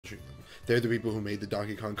They're the people who made the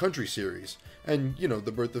Donkey Kong Country series. And, you know,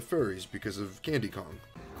 the birth of furries because of Candy Kong.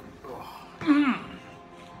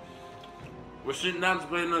 We're sitting down to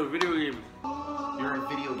play another video game. You're a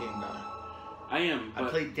video game guy. I am. I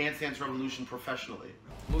played Dance Dance Revolution professionally.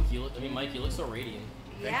 Mook, Mike, you look so radiant.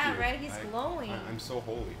 Yeah, right? He's glowing. I'm so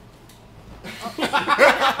holy.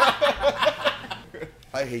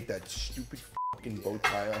 I hate that stupid fucking bow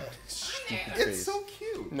tie on his stupid face. It's so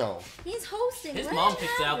cute. No. He's hosting. His Let mom him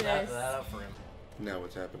picked have out that this. out for him. Now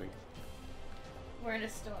what's happening? We're in a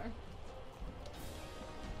store.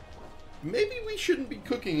 Maybe we shouldn't be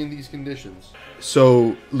cooking in these conditions.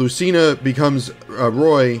 So Lucina becomes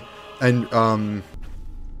Roy, and I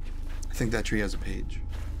think that tree has a page.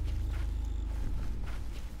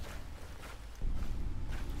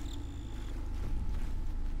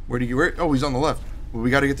 Where do you where? Oh, he's on the left. Well,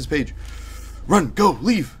 we got to get this page. Run, go,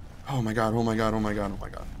 leave. Oh my god! Oh my god! Oh my god! Oh my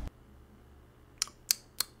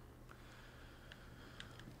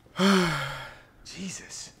god!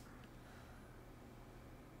 Jesus.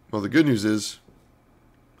 Well, the good news is,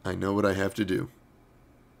 I know what I have to do.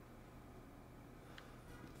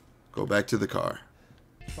 Go back to the car.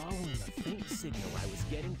 Following a faint signal I was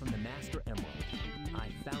getting from the Master Emerald, I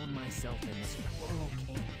found myself in this coral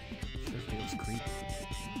canyon. Sure feels creepy,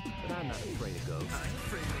 but I'm not afraid of ghosts.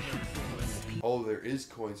 Oh, there is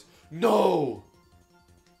coins. No!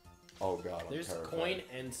 Oh god, I'm There's terrified. coin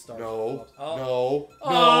and star. No, Oh. no,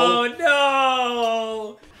 Oh no.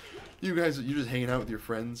 no! You guys, you're just hanging out with your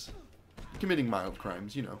friends, committing mild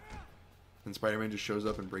crimes, you know. And Spider-Man just shows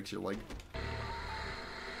up and breaks your leg.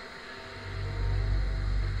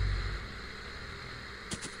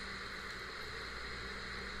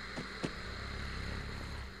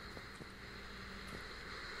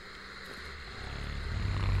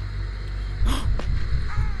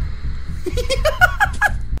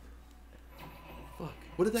 Fuck.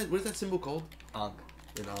 What is that symbol called? Ankh.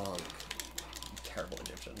 An Ankh. Terrible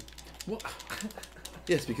Egyptian. What?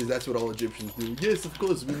 Yes, because that's what all Egyptians do. Yes, of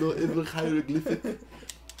course, we know every hieroglyphic.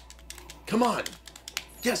 Come on!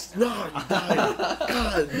 Yes, no!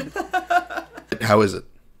 God! How is it?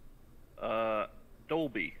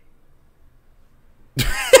 Dolby.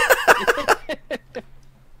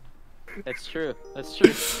 That's true. That's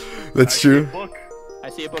true. That's true. Book. I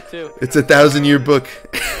see a book too. It's a 1,000-year book.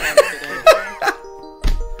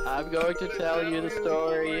 I'm going to tell you the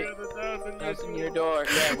story. That's in your door.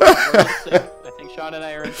 Yeah, we're in sync. I think Sean and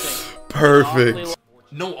I are in sync. Perfect.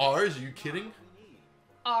 No R's? Are you kidding?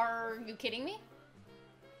 Are you kidding me?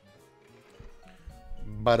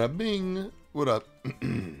 Bada bing. What up?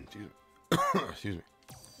 Excuse me. Excuse me.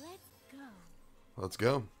 Let's go. Let's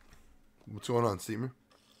go. What's going on, Steamer?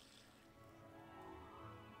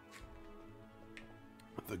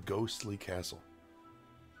 The ghostly castle.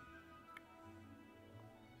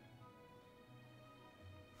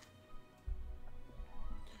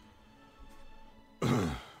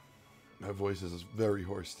 My voice is very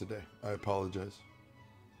hoarse today. I apologize.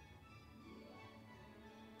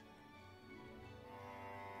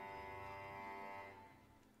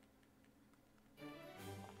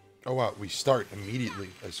 Oh wow, we start immediately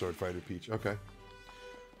as Sword Fighter Peach. Okay.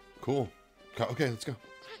 Cool. Okay, let's go.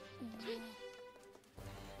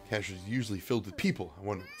 Cache is usually filled with people. I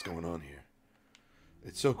wonder what's going on here.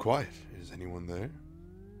 It's so quiet. Is anyone there?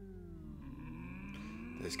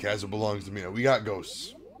 This castle belongs to me. Now, we got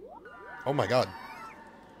ghosts. Oh my god.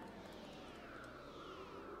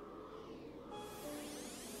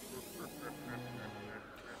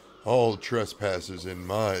 All trespassers in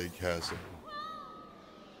my castle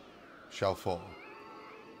shall fall.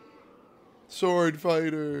 Sword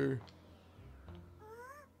fighter.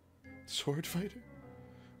 Sword fighter?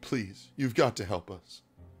 Please, you've got to help us.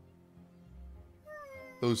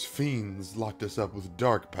 Those fiends locked us up with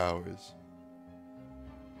dark powers.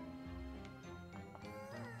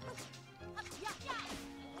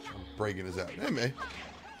 I'm breaking his out. Hey, May.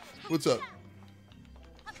 What's up?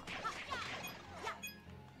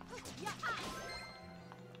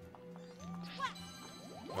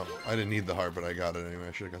 Oh, I didn't need the heart, but I got it anyway.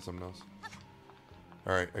 I should have got something else.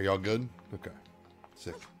 Alright, are y'all good? Okay.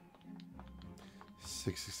 Sick.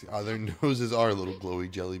 660. Ah, their noses are little glowy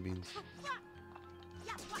jelly beans.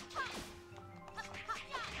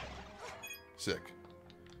 Sick.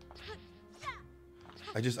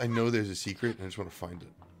 I know there's a secret, and I just want to find it.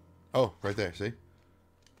 Oh, right there, see?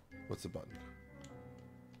 What's the button?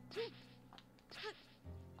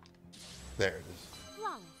 There it is.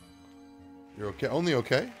 You're okay? Only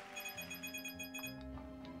okay?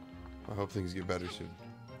 I hope things get better soon.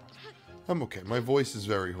 I'm okay. My voice is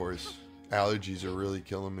very hoarse. Allergies are really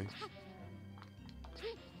killing me.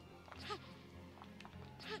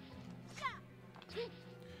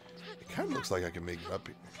 kind of looks like I can make it up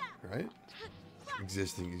here, right?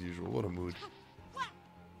 Existing as usual. What a mood.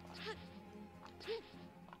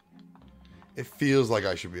 It feels like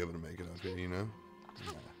I should be able to make it up here, you know?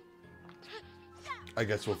 Yeah. I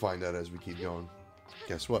guess we'll find out as we keep going.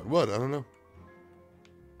 Guess what? What? I don't know.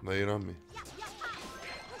 Lay it on me.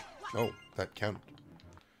 Oh, that counted.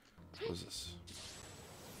 What was this?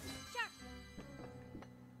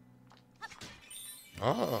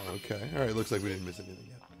 Oh, okay. Alright, looks like we didn't miss anything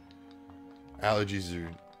yet. Allergies are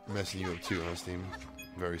messing you up too, huh, Steam?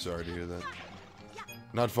 Very sorry to hear that.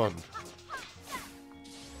 Not fun.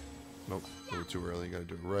 Nope, a little too early. Gotta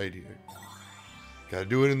do it right here. Gotta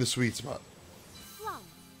do it in the sweet spot.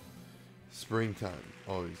 Springtime.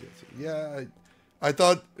 Always gets it. Yeah, I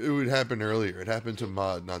thought it would happen earlier. It happened to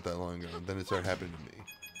Mod not that long ago. And then it started happening to me.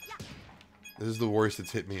 This is the worst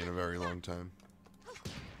it's hit me in a very long time.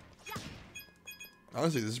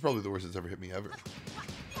 Honestly, this is probably the worst it's ever hit me ever.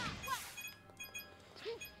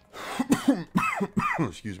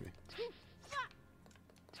 Excuse me.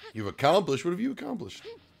 You've accomplished? What have you accomplished?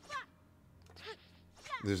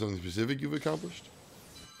 Is there something specific you've accomplished?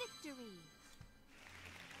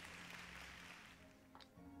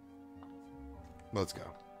 Let's go.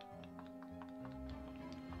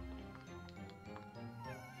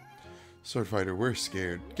 Sword Fighter, we're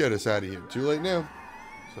scared. Get us out of here. Too late now.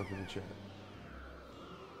 Stuff in the chat.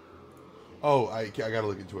 Oh, I gotta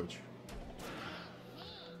look at Twitch.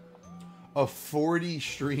 A 40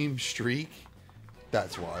 stream streak?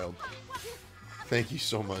 That's wild. Thank you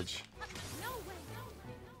so much.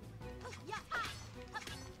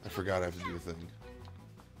 I forgot I have to do a thing.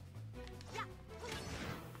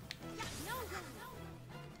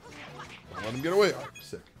 Don't let him get away. Oh,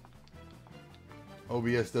 sick.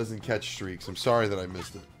 OBS doesn't catch streaks. I'm sorry that I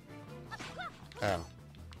missed it. Ow.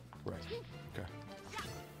 Right. Okay.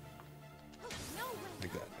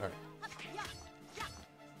 Like that. Alright.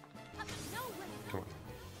 Come on.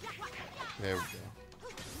 There we go.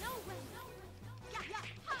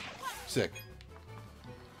 Sick.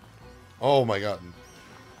 Oh my god.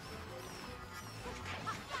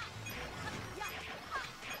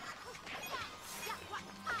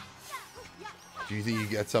 Do you think you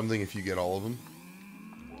get something if you get all of them?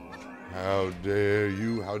 How dare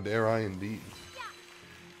you? How dare I indeed?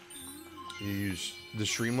 You use the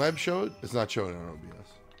Streamlabs show it? It's not showing on OBS.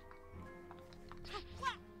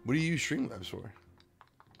 What do you use Streamlabs for?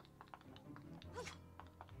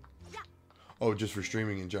 Oh, just for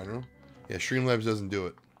streaming in general? Yeah, Streamlabs doesn't do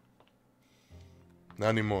it. Not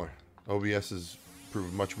anymore. OBS has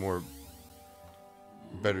proved much more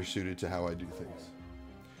better suited to how I do things.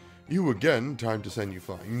 You again, time to send you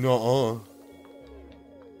flying. Nuh-uh. I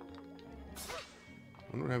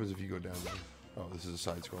wonder what happens if you go down there. Oh, this is a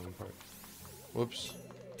side-scrolling part. Whoops.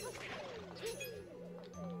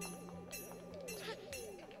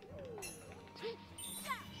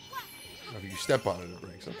 Oh, if you step on it, it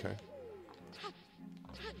breaks. Okay.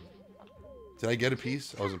 Did I get a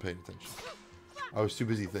piece? I wasn't paying attention. I was too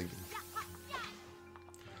busy thinking.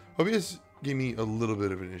 OBS gave me a little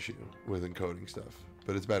bit of an issue with encoding stuff,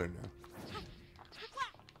 but it's better now. I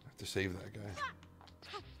have to save that guy.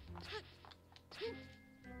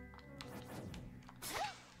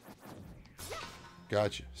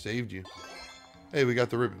 Gotcha. Saved you. Hey, we got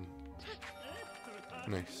the ribbon.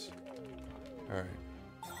 Nice. Alright.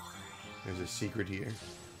 There's a secret here.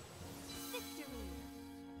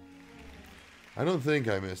 I don't think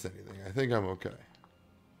I missed anything. I think I'm okay.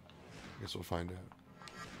 Guess we'll find out.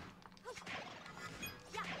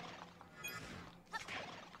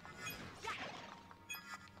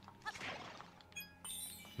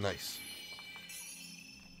 Nice.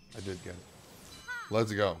 I did get it.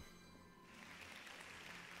 Let's go.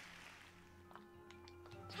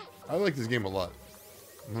 I like this game a lot.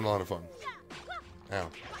 I'm having a lot of fun. Ow.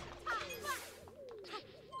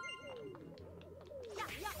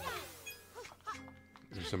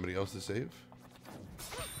 Is there somebody else to save?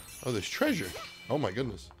 Oh, there's treasure. Oh my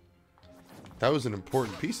goodness. That was an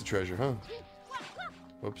important piece of treasure, huh?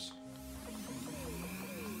 Whoops.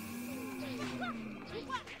 I'm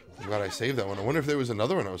glad I saved that one. I wonder if there was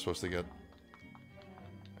another one I was supposed to get.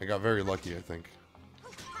 I got very lucky, I think.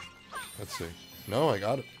 Let's see. No, I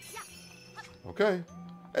got it. Okay.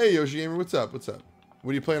 Hey, Yoshi Gamer, what's up? What's up?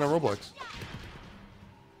 What are you playing on Roblox?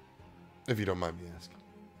 If you don't mind me asking.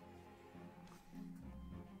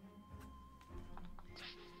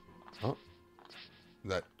 Oh.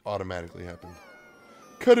 That automatically happened.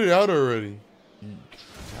 Cut it out already.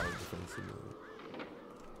 Tower defense simulator.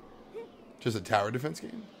 Just a tower defense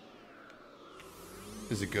game?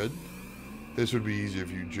 Is it good? This would be easier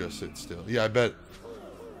if you just sit still. Yeah, I bet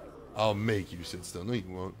I'll make you sit still. No, you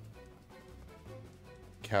won't.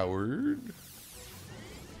 Coward.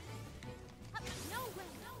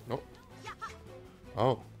 Nope.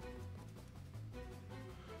 Oh.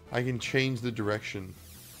 I can change the direction.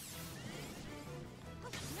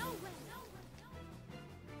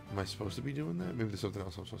 Am I supposed to be doing that? Maybe there's something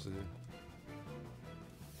else I'm supposed to do.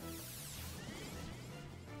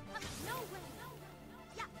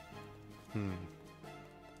 I'm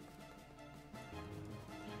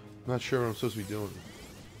not sure what I'm supposed to be doing.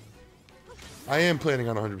 I am planning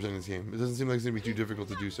on 100% this game. It doesn't seem like it's going to be too difficult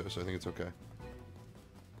to do so, so I think it's okay.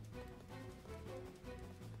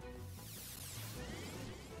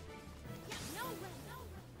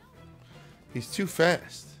 He's too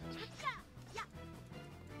fast.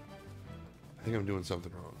 I think I'm doing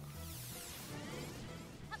something wrong.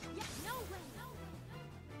 I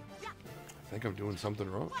think I'm doing something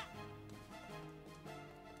wrong.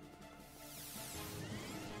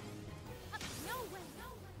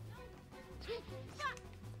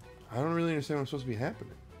 I don't really understand what's supposed to be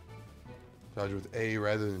happening. Dodge with A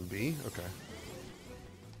rather than B? Okay.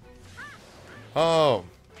 Oh,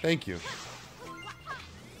 thank you.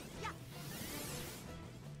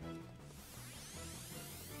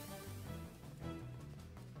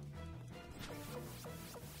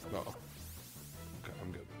 Oh. Okay,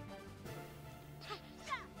 I'm good.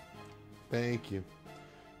 Thank you.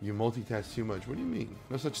 You multitask too much. What do you mean?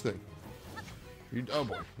 No such thing. Oh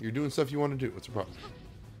boy, you're doing stuff you want to do. What's the problem?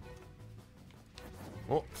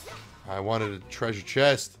 Oh, I wanted a treasure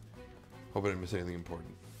chest. Hope I didn't miss anything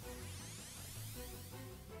important.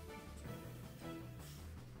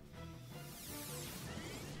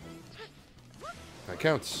 That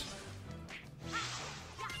counts. I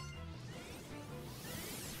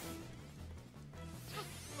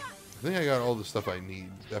think I got all the stuff I need.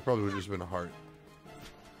 That probably would have just been a heart.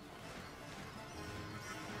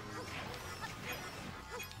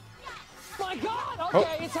 My God!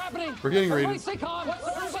 Okay, it's happening. We're getting raided. Stay calm.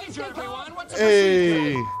 What's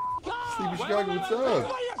Hey! Sleepy Chicago, what's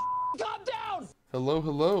up? Calm down! Hello,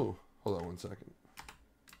 hello. Hold on one second.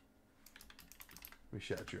 Let me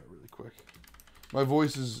shout you out really quick. My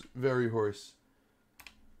voice is very hoarse.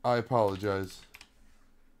 I apologize.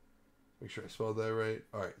 Make sure I spelled that right.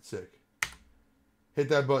 Alright, sick. Hit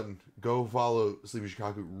that button. Go follow Sleepy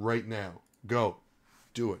Chicago right now. Go.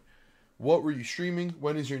 Do it. What were you streaming?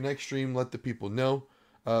 When is your next stream? Let the people know.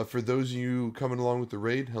 For those of you coming along with the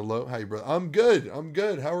raid, hello. How you, brother? I'm good. I'm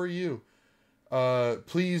good. How are you?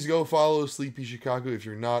 Please go follow Sleepy Chicago if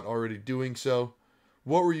you're not already doing so.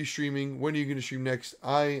 What were you streaming? When are you going to stream next?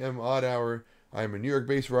 I am OddHour. I am a New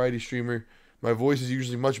York-based variety streamer. My voice is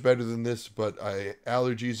usually much better than this, but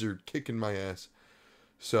allergies are kicking my ass.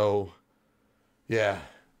 So, yeah.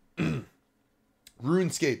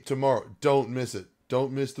 RuneScape tomorrow. Don't miss it.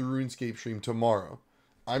 Don't miss the RuneScape stream tomorrow.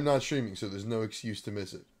 I'm not streaming, so there's no excuse to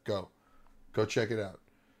miss it. Go. Go check it out.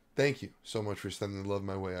 Thank you so much for sending the love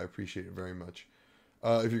my way. I appreciate it very much.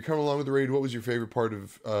 If you're coming along with the raid, what was your favorite part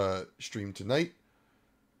of stream tonight?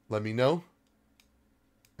 Let me know.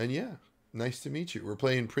 And yeah, nice to meet you. We're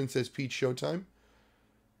playing Princess Peach Showtime.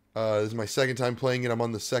 This is my second time playing it. I'm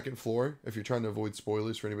on the second floor, if you're trying to avoid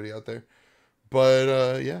spoilers for anybody out there.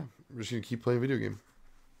 But yeah, we're just going to keep playing video game.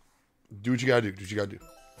 Do what you gotta do. Do what you gotta do.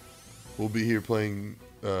 We'll be here playing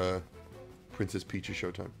Princess Peach's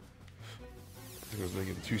Showtime. I think I was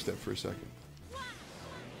making a two-step for a second.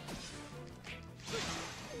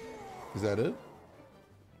 Is that it?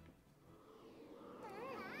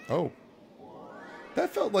 Oh. That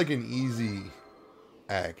felt like an easy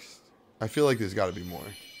axe. I feel like there's gotta be more.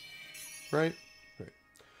 Right? Right.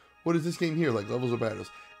 What is this game here? Like levels of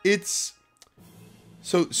battles. It's...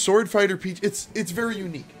 So, Sword Fighter Peach, it's very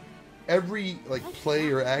unique. Every like play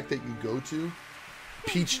or act that you go to,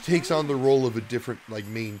 Peach takes on the role of a different like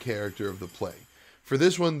main character of the play. For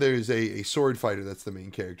this one, there's a sword fighter that's the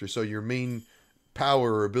main character. So your main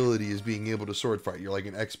power or ability is being able to sword fight. You're like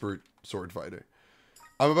an expert sword fighter.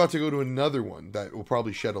 I'm about to go to another one that will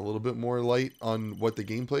probably shed a little bit more light on what the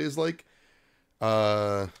gameplay is like.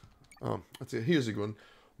 Oh, let's see. Here's a good one.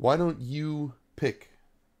 Why don't you pick,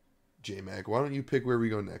 J-Mac? Why don't you pick where we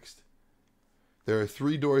go next? There are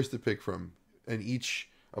 3 doors to pick from, and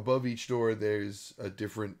above each door there's a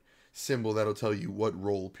different symbol that'll tell you what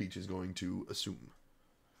role Peach is going to assume.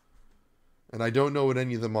 And I don't know what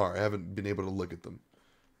any of them are. I haven't been able to look at them.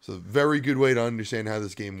 So very good way to understand how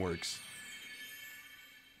this game works.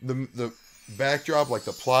 The backdrop, like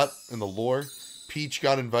the plot and the lore, Peach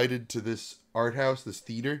got invited to this art house, this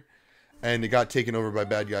theater, and it got taken over by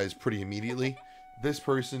bad guys pretty immediately. This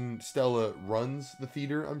person, Stella, runs the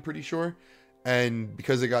theater, I'm pretty sure. And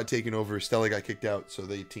because it got taken over, Stella got kicked out, so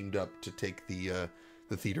they teamed up to take the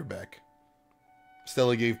theater back.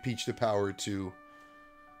 Stella gave Peach the power to...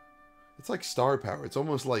 It's like star power. It's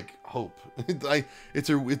almost like hope. It's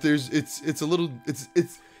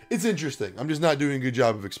interesting. I'm just not doing a good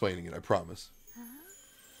job of explaining it, I promise.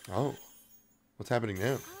 Oh. What's happening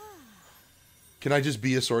now? Can I just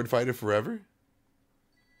be a sword fighter forever?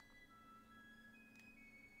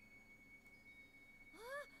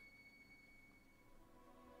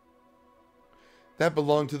 That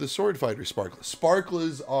belonged to the sword fighter Sparkler.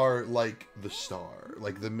 Sparklers are like the star,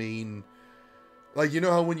 like the main, like, you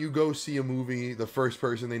know how when you go see a movie, the first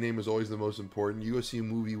person they name is always the most important. You go see a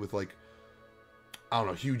movie with, like, I don't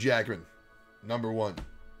know, Hugh Jackman, #1,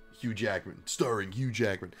 Hugh Jackman, starring Hugh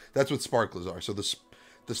Jackman. That's what Sparklers are. So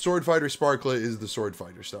the sword fighter Sparkler is the sword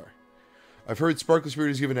fighter star. I've heard Sparkler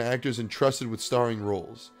Spirit is given to actors entrusted with starring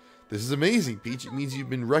roles. This is amazing, Peach. It means you've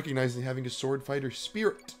been recognized as having a sword fighter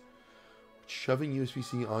spirit. Shoving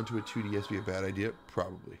USB-C onto a 2DS be a bad idea?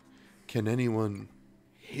 Probably. Can anyone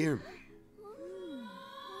hear me?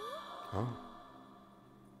 Oh.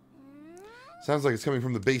 Sounds like it's coming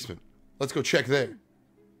from the basement. Let's go check there.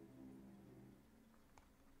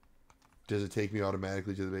 Does it take me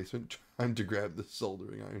automatically to the basement? Time to grab the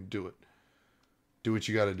soldering iron. Do it. Do what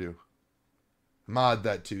you gotta do. Mod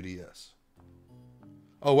that 2DS.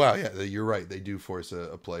 Oh, wow. Yeah, you're right. They do force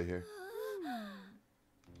a play here.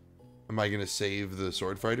 Am I going to save the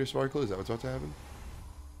sword fighter Sparkle? Is that what's about to happen?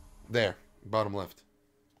 There. Bottom left.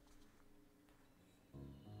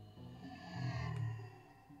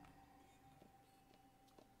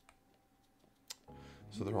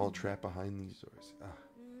 So they're all trapped behind these doors.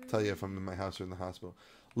 Tell you if I'm in my house or in the hospital.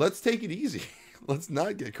 Let's take it easy. Let's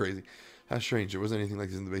not get crazy. How strange. There wasn't anything like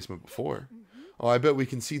this in the basement before. Oh, I bet we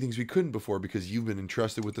can see things we couldn't before because you've been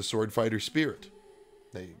entrusted with the sword fighter spirit.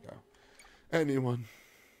 There you go. Anyone?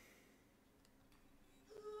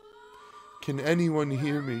 Can anyone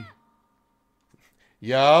hear me?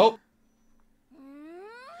 Yo!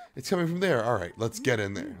 It's coming from there. All right, let's get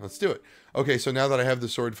in there. Let's do it. Okay, so now that I have the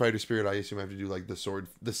sword fighter spirit, I assume I have to do like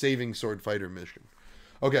the saving sword fighter mission.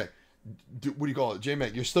 Okay, what do you call it?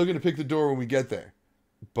 J-Mac, you're still going to pick the door when we get there.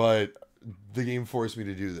 But the game forced me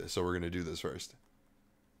to do this, so we're going to do this first.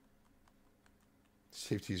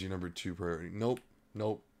 Safety is your #2 priority. Nope,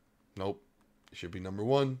 nope, nope. It should be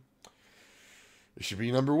 #1. It should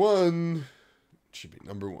be #1. It should be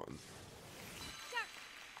 #1.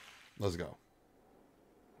 Let's go.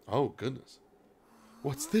 Oh, goodness.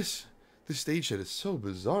 What's this? This stage set is so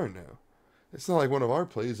bizarre now. It's not like one of our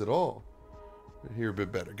plays at all. Here a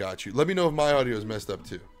bit better. Got you. Let me know if my audio is messed up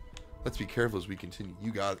too. Let's be careful as we continue.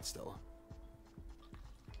 You got it, Stella.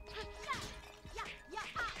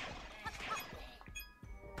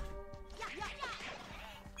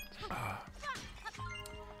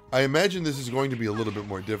 I imagine this is going to be a little bit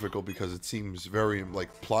more difficult because it seems very,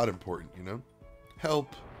 like, plot important, you know?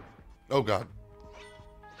 Help. Oh, God.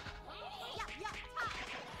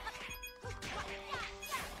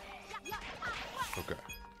 Okay.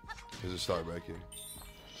 There's a star back here.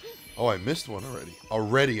 Oh, I missed one already.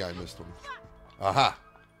 Already I missed one. Aha.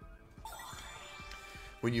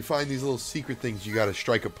 When you find these little secret things, you gotta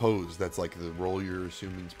strike a pose. That's like the roll you're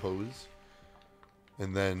assuming's pose.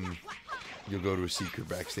 And then you'll go to a secret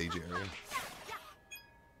backstage area.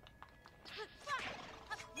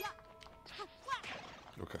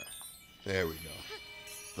 Okay. There we go.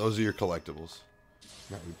 Those are your collectibles.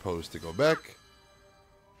 Now we pose to go back.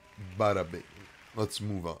 Bada bing. Let's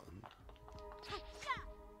move on.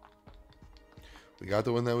 We got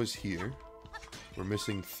the one that was here. We're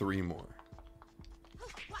missing 3 more.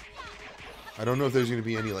 I don't know if there's going to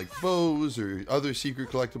be any like bows or other secret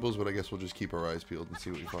collectibles, but I guess we'll just keep our eyes peeled and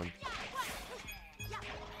see what we find.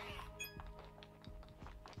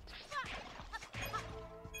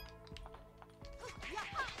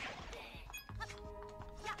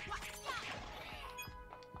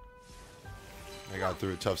 I got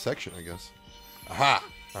through a tough section, I guess. Aha!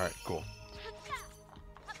 Alright, cool.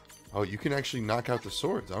 Oh, you can actually knock out the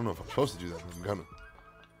swords. I don't know if I'm supposed to do that, but I'm gonna.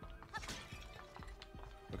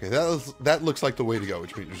 Okay, that looks like the way to go,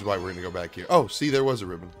 which is why we're gonna go back here. Oh, see, there was a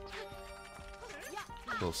ribbon.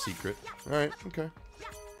 Little secret. Alright, okay.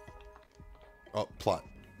 Oh, plot.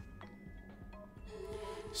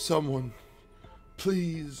 Someone,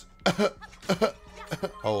 please.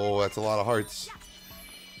 Oh, that's a lot of hearts.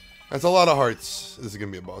 That's a lot of hearts. This is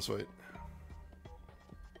gonna be a boss fight.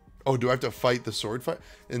 Oh, do I have to fight the sword fight?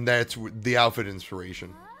 And that's the outfit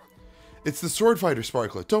inspiration. It's the sword fighter,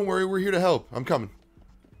 Sparkler. Don't worry, we're here to help. I'm coming.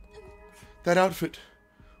 That outfit.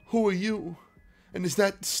 Who are you? And is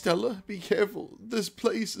that Stella? Be careful. There's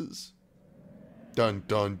places. Dun,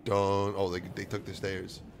 dun, dun. Oh, they took the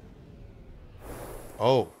stairs.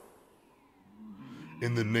 Oh.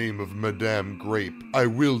 In the name of Madame Grape, I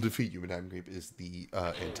will defeat you. Madame Grape is the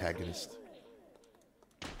antagonist.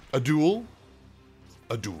 A duel?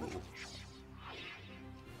 A duel.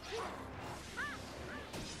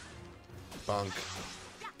 Bonk.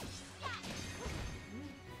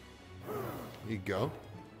 Here you go.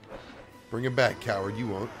 Bring it back, coward. You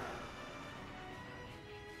won't.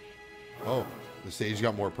 Oh, the stage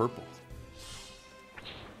got more purple.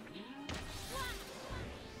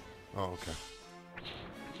 Oh, okay.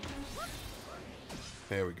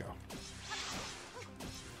 There we go.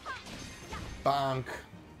 Bonk.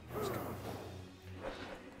 Let's go.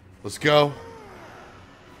 Let's go.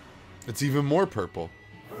 It's even more purple.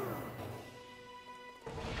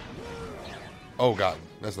 Oh, God.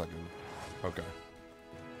 That's not good. Okay.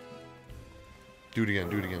 Do it again.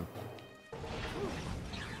 Do it again.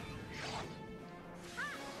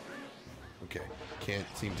 Okay. Can't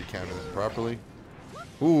seem to counter that properly.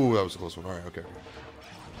 Ooh, that was a close one. Alright, okay.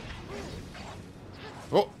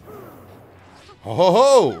 Oh! Ho ho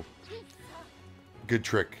ho! Good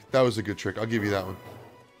trick. That was a good trick. I'll give you that one.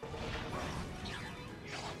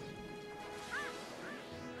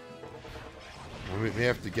 We may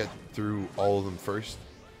have to get through all of them first.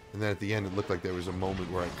 And then at the end it looked like there was a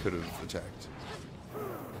moment where I could have attacked.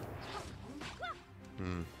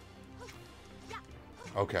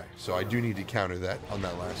 Okay, so I do need to counter that on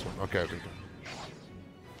that last one. Okay, okay, okay.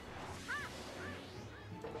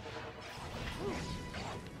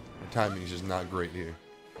 My timing is just not great here.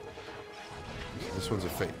 This one's a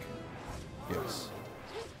fake. Yes.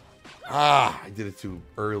 Ah, I did it too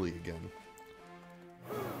early again.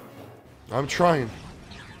 I'm trying.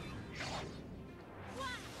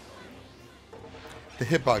 The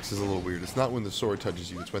hitbox is a little weird. It's not when the sword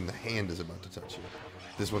touches you, it's when the hand is about to touch you.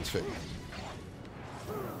 This one's fake.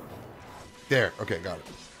 There. Okay, got it.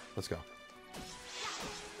 Let's go.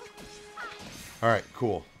 Alright,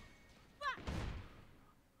 cool.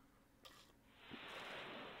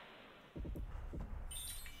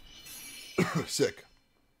 Sick.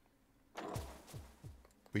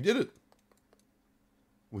 We did it.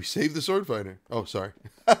 We saved the sword fighter. Oh, sorry.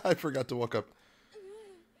 I forgot to walk up.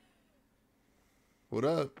 What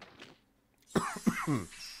up?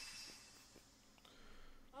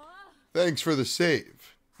 Thanks for the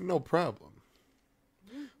save. No problem.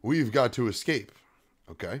 We've got to escape.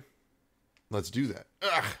 Okay. Let's do that.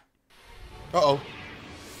 Ugh. Uh-oh.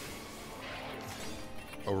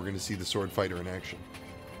 Oh, we're going to see the sword fighter in action.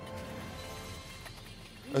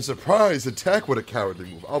 A surprise attack! What a cowardly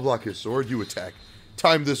move. I'll block his sword, you attack.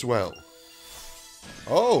 Time this well.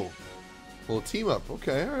 Oh! Little team up.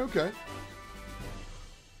 Okay, alright, okay.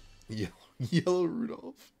 Yellow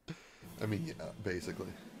Rudolph. I mean, yeah, basically.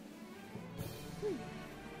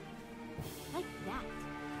 Like that.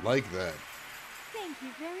 Like that. Thank you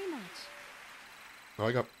very much. Oh,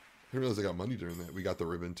 I didn't realize I got money during that. We got the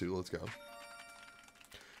ribbon too. Let's go.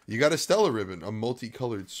 You got a Stella ribbon, a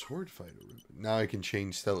multicolored sword fighter ribbon. Now I can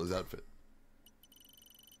change Stella's outfit.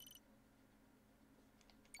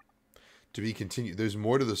 To be continued. There's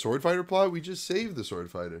more to the sword fighter plot. We just saved the sword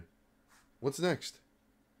fighter. What's next?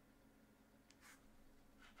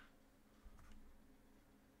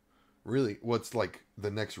 Really, what's like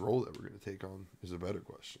the next role that we're going to take on is a better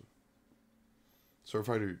question. Sword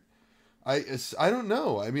fighter, I don't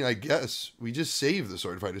know. I mean, I guess we just saved the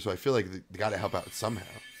sword fighter, so I feel like they got to help out somehow.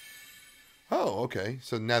 Oh, okay.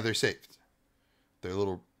 So now they're saved. Their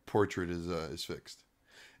little portrait is fixed.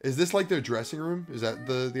 Is this like their dressing room? Is that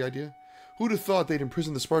the idea? Who'd have thought they'd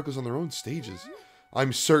imprison the Sparkles on their own stages?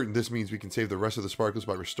 I'm certain this means we can save the rest of the Sparkles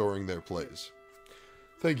by restoring their plays.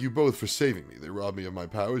 Thank you both for saving me. They robbed me of my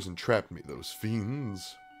powers and trapped me, those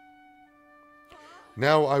fiends.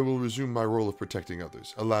 Now I will resume my role of protecting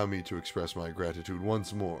others. Allow me to express my gratitude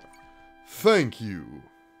once more. Thank you.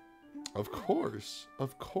 Of course.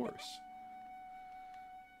 Of course.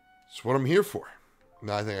 That's what I'm here for.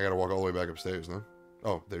 Now I think I gotta walk all the way back upstairs, no?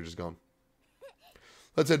 Oh, they're just gone.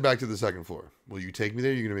 Let's head back to the second floor. Will you take me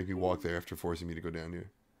there? You're gonna make me walk there after forcing me to go down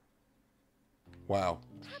here. Wow.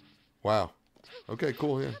 Wow. Okay,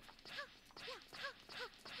 cool, yeah.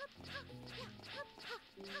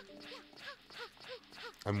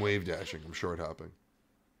 I'm wave dashing. I'm short hopping.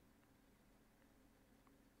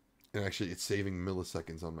 And actually, it's saving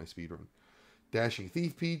milliseconds on my speedrun. Dashing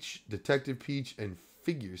Thief Peach, Detective Peach, and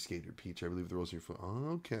Figure Skater Peach. I believe the roles are for.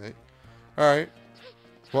 Oh, okay. Alright.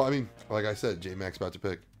 Well, I mean, like I said, J-Mac's about to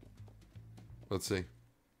pick. Let's see.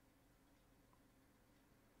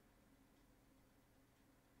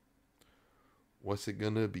 What's it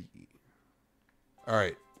gonna be?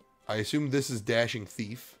 Alright. I assume this is Dashing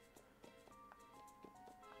Thief.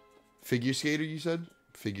 Figure Skater, you said?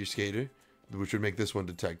 Figure Skater. which would make this one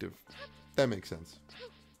detective. That makes sense.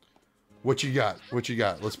 What you got? What you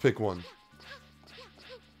got? Let's pick one.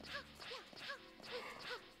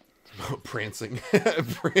 Oh, prancing.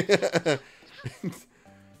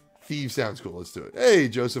 Thief sounds cool. Let's do it. Hey,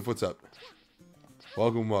 Joseph, what's up?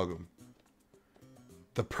 Welcome, welcome.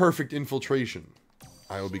 The perfect infiltration.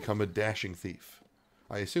 I will become a dashing thief.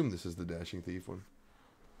 I assume this is the dashing thief one.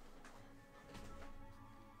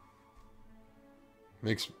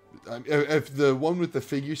 Makes if the one with the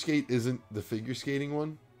figure skate isn't the figure skating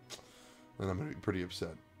one, then I'm gonna be pretty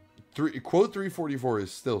upset. Quote 344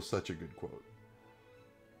 is still such a good quote.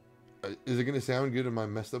 Is it gonna sound good in my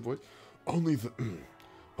messed up voice? Only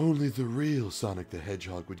the real Sonic the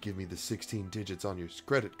Hedgehog would give me the 16 digits on your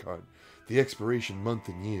credit card, the expiration month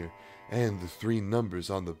and year, and the 3 numbers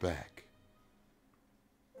on the back.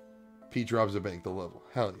 Peach robs a bank, the level.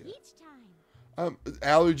 Hell yeah.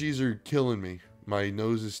 Allergies are killing me. My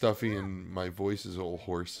nose is stuffy and my voice is all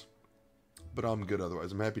hoarse. But I'm good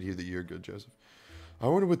otherwise. I'm happy to hear that you're good, Joseph. I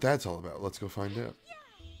wonder what that's all about. Let's go find out.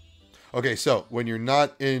 Okay, so when you're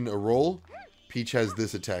not in a role, Peach has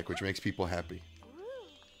this attack, which makes people happy.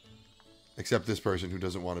 Except this person who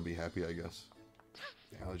doesn't want to be happy, I guess.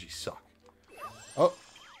 The allergies suck. Oh.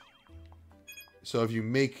 So if you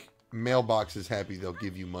make mailboxes happy, they'll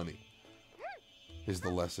give you money. Is the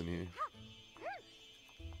lesson here.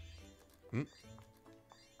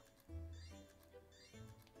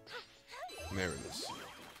 There it is.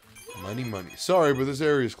 Money, money. Sorry, but this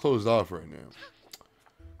area is closed off right now.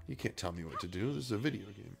 You can't tell me what to do. This is a video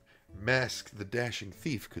game. Mask the dashing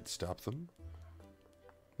thief could stop them.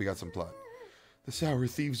 We got some plot. The sour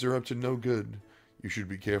thieves are up to no good. You should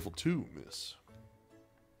be careful too, miss.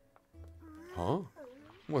 Huh?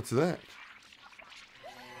 What's that?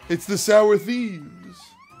 It's the sour thieves.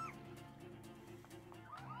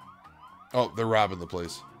 Oh, they're robbing the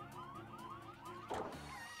place.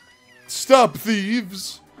 Stop,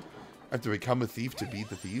 thieves! I have to become a thief to beat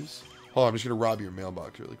the thieves? Hold on, I'm just going to rob your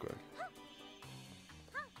mailbox really quick.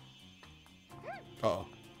 Uh-oh.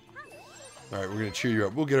 Alright, we're going to cheer you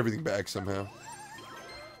up. We'll get everything back somehow.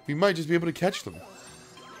 We might just be able to catch them.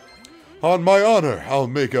 On my honor, I'll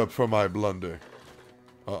make up for my blunder.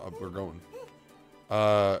 We're going.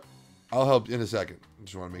 I'll help in a second. I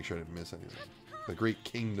just want to make sure I didn't miss anything. The Great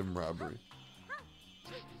Kingdom Robbery.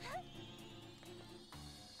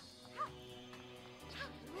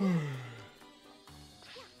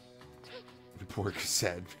 Poor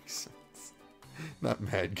cassette makes sense. Not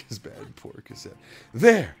mad because bad. Poor cassette.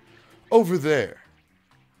 There! Over there!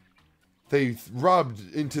 They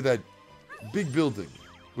robbed into that big building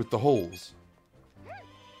with the holes.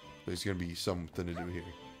 There's gonna be something to do here.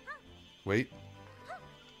 Wait.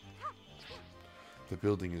 The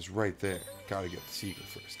building is right there. Gotta get the secret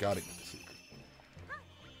first. Gotta get the secret.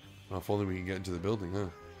 Well, if only we can get into the building, huh?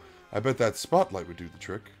 I bet that spotlight would do the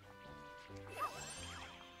trick.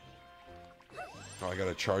 Oh, I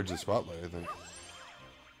gotta charge the spotlight, I think.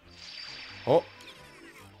 Oh!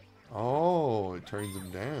 Oh, it turns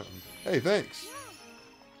him down. Hey, thanks!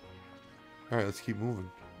 Alright, let's keep moving.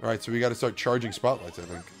 Alright, so we gotta start charging spotlights, I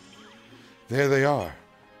think. There they are.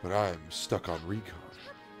 But I'm stuck on recon.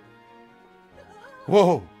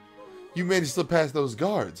 Whoa! You managed to slip past those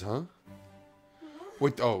guards, huh?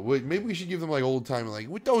 Wait, maybe we should give them like old time, like,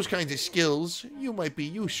 with those kinds of skills, you might be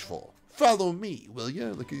useful. Follow me, will ya?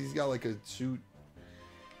 Look, he's got like a suit.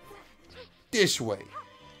 This way.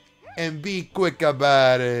 And be quick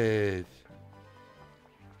about it.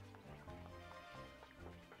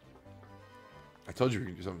 I told you we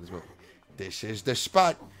were going to do something as well. This is the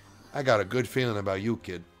spot. I got a good feeling about you,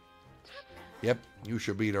 kid. Yep, you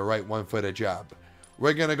should be the right one for the job.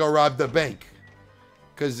 We're going to go rob the bank.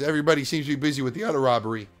 Because everybody seems to be busy with the other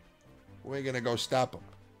robbery. We're going to go stop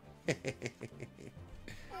them.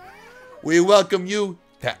 We welcome you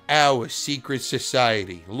to our secret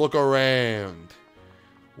society. Look around.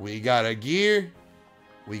 We got a gear.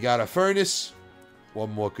 We got a furnace. What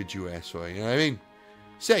more could you ask for? You know what I mean?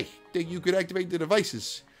 Say, think you could activate the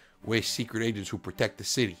devices? We're secret agents who protect the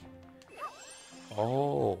city.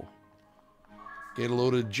 Oh. Get a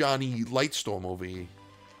load of Johnny Lightstorm over here.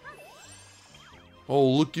 Oh,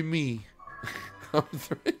 look at me.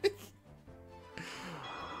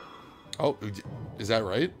 Oh, is that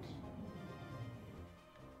right?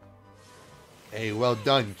 Hey, well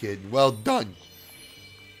done, kid. Well done.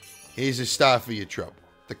 Here's a star for your trouble.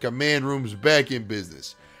 The command room's back in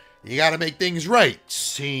business. You gotta make things right.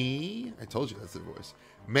 See? I told you that's their voice.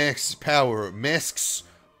 Mask's power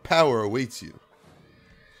awaits you.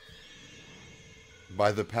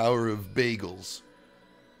 By the power of bagels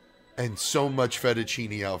and so much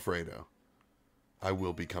fettuccine Alfredo, I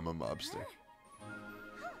will become a mobster.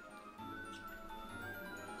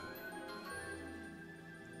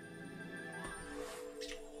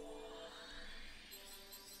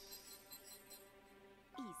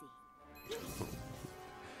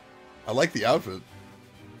 I like the outfit.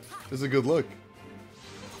 It's a good look.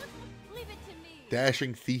 Leave it to me.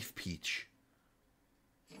 Dashing Thief Peach.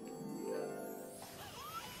 No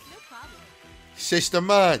problem.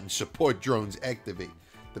 System on. Support drones activate.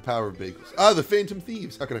 The power of bagels. Ah, the Phantom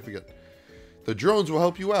Thieves. How could I forget? The drones will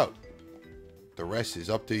help you out. The rest is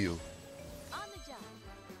up to you. On the job.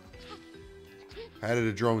 How did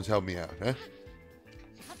the drones help me out, huh?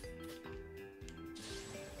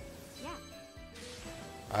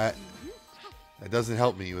 Yeah. That doesn't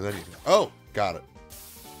help me with anything. Oh, got it.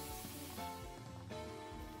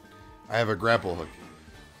 I have a grapple hook.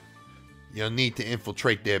 You'll need to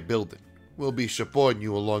infiltrate their building. We'll be supporting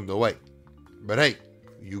you along the way. But hey,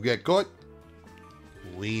 you get caught,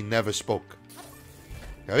 we never spoke.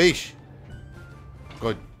 Capiche?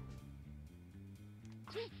 Good.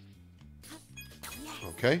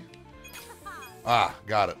 Okay. Ah,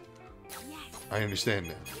 got it. I understand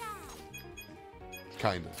now.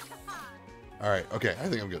 Kinda. Alright, okay, I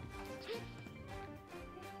think I'm good.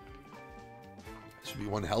 This should be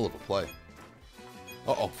one hell of a play.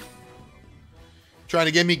 Uh-oh. Trying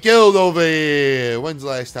to get me killed over here. When's the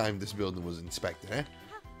last time this building was inspected, eh?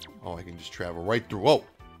 Oh, I can just travel right through. Whoa.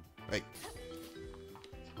 Hey.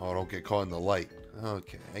 Oh, don't get caught in the light.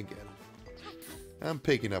 Okay, I get it. I'm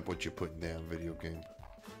picking up what you're putting down, video game.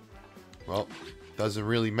 Well, doesn't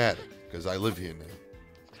really matter, because I live here now.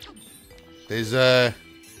 There's,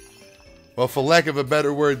 well, for lack of a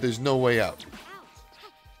better word, there's no way out.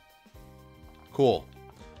 Cool.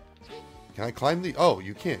 Can I climb the... Oh,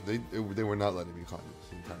 you can't. They were not letting me climb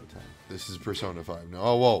this entire time. This is Persona 5 now.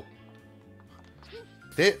 Oh, whoa.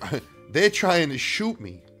 They're trying to shoot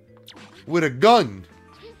me with a gun.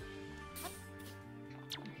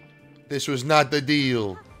 This was not the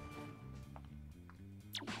deal.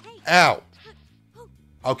 Ow.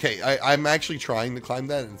 Okay, I'm actually trying to climb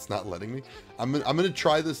that, and it's not letting me. I'm gonna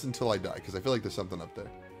try this until I die, because I feel like there's something up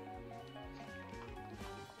there.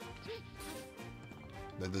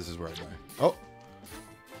 Then this is where I die. Oh.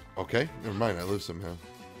 Okay, never mind. I live somehow.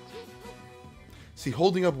 See,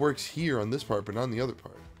 holding up works here on this part, but not on the other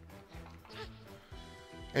part.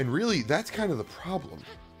 And really, that's kind of the problem.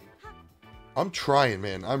 I'm trying,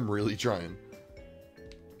 man. I'm really trying.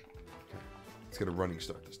 Okay. Let's get a running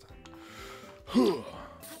start this time.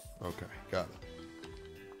 Okay, got it.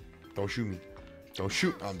 Don't shoot me. Don't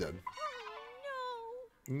shoot. I'm dead.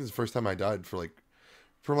 No. This is the first time I died from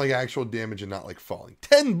like actual damage and not like falling.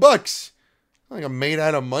 $10! Like I'm made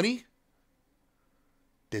out of money?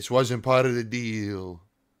 This wasn't part of the deal.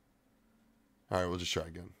 Alright, we'll just try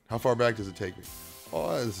again. How far back does it take me?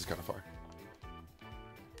 Oh, this is kind of far.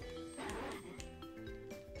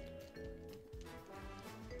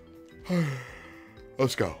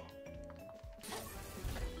 Let's go.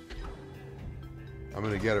 I'm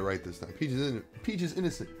gonna get it right this time. Peach is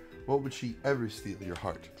innocent. What would she ever steal? Your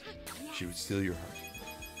heart. She would steal your heart.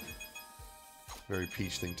 Very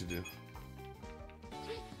Peach thing to do.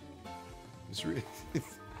 It's really...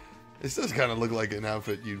 This does kind of look like an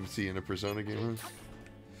outfit you'd see in a Persona game. Huh?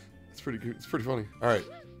 It's pretty good. It's pretty funny. Alright.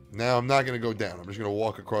 Now I'm not gonna go down. I'm just gonna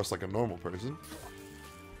walk across like a normal person.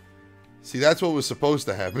 See, that's what was supposed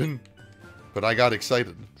to happen. But I got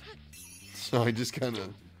excited. So I just kind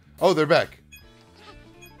of... Oh, they're back.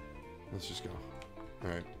 Let's just go.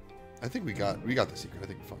 Alright. I think we got the secret. I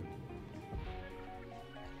think we're fine.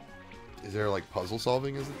 Is there like puzzle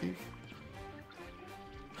solving as a thief?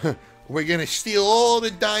 We're gonna steal all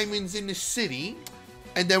the diamonds in the city.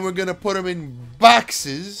 And then we're gonna put them in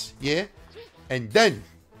boxes. Yeah? And then...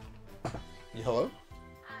 Hello?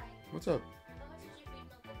 Hi. What's up? How much did you feed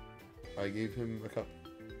Milton? I gave him a cup.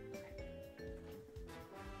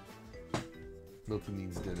 Milton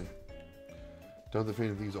needs dinner. Don't the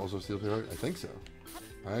Phantom Thieves also steal your heart? I think so.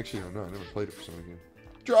 I actually don't know. I never played it for some game.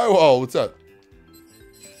 Drywall, what's up?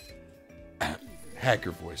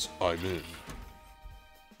 Hacker voice, I'm in.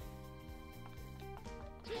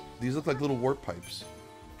 These look like little warp pipes.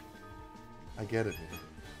 I get it, man.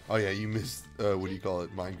 Oh yeah, you missed, what do you call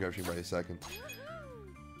it? Minecrafting by a second.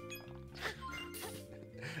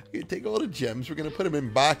 We're gonna take all the gems, we're gonna put them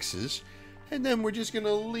in boxes, and then we're just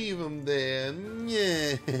gonna leave them there.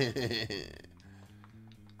 Yeah.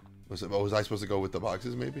 Was I supposed to go with the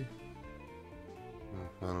boxes, maybe?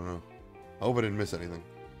 I don't know. I hope I didn't miss anything.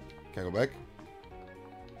 Can I go back?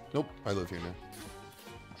 Nope, I live here now.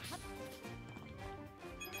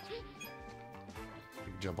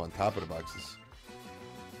 You can jump on top of the boxes.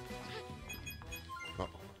 Uh-oh.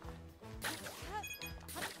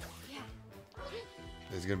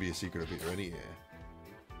 There's gonna be a secret up here, ready?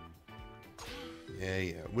 Yeah.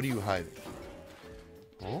 Yeah. What are you hiding?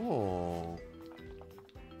 Oh.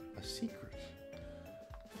 A secret.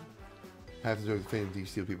 Have to do with fame. Do you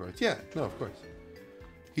steal people? Yeah, no, of course.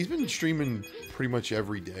 He's been streaming pretty much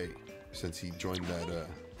every day since he joined that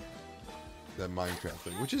Minecraft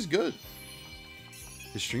thing, which is good.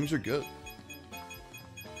 His streams are good.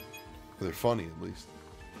 They're funny, at least.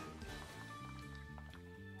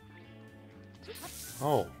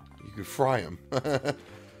 Oh, you could fry him.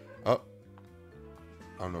 Oh.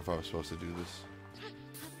 I don't know if I was supposed to do this.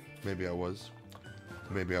 Maybe I was.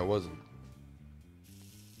 Maybe I wasn't.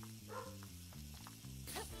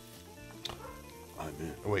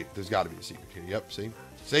 Wait, there's got to be a secret here. Yep, see?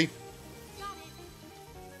 See?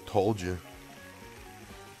 Told you.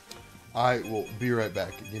 I will be right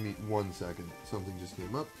back. Give me 1 second. Something just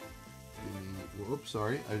came up. Give me, whoops,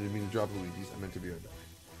 sorry. I didn't mean to drop Luigi's. I meant to be right back.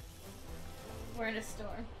 We're in a store.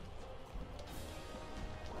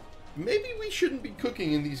 Maybe we shouldn't be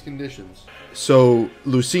cooking in these conditions. So,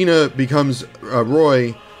 Lucina becomes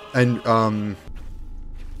Roy, and I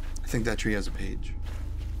think that tree has a page.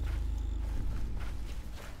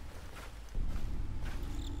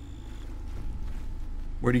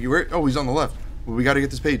 Where do you where? Oh, he's on the left. Well, we got to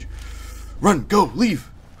get this page. Run, go, leave.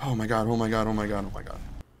 Oh my god, oh my god, oh my god, oh my god.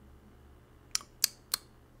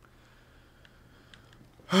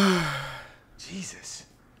 Jesus.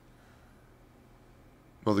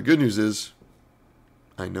 Well, the good news is,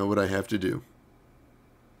 I know what I have to do.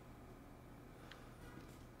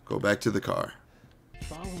 Go back to the car.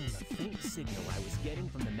 Following the faint signal I was getting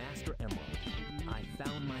from the Master Emerald, I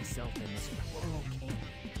found myself in this whirl canyon.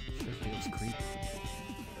 Sure feels creepy.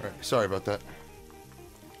 Alright, sorry about that.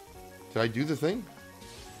 Did I do the thing?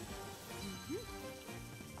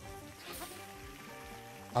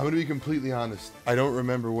 I'm gonna be completely honest. I don't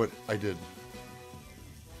remember what I did.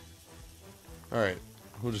 Alright,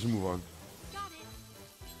 we'll just move on.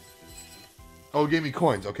 Oh, it gave me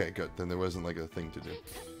coins. Okay, good. Then there wasn't like a thing to do.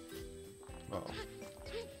 Uh-oh.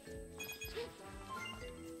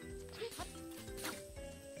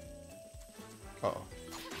 Uh-oh.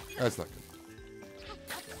 That's not good.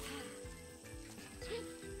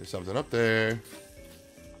 There's something up there.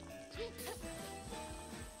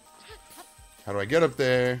 How do I get up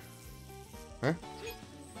there? Huh?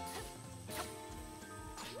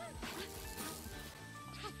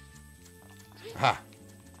 Ha!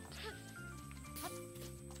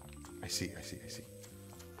 I see.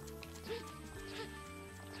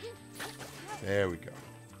 There we go.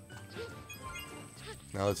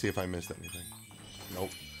 Now let's see if I missed anything. Nope.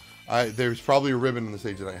 There's probably a ribbon on the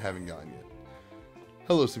stage that I haven't gotten yet.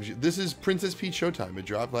 Hello, this is Princess Peach Showtime. It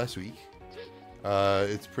dropped last week.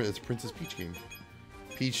 It's Princess Peach game.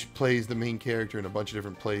 Peach plays the main character in a bunch of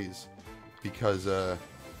different plays because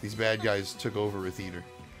these bad guys took over a theater.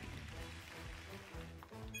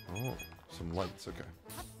 Oh, some lights. Okay.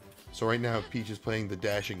 So right now, Peach is playing the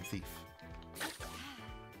dashing thief.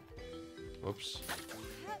 Whoops.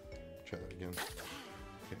 Try that again.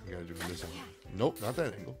 Okay, we gotta do it from this angle. Nope, not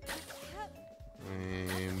that angle.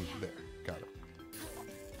 And there. Got it.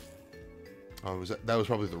 Oh, that was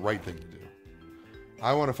probably the right thing to do.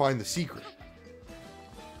 I want to find the secret.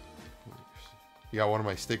 You got one of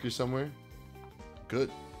my stickers somewhere?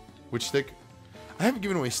 Good. Which stick? I haven't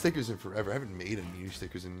given away stickers in forever. I haven't made any new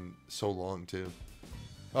stickers in so long, too.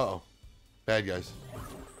 Uh-oh. Bad guys.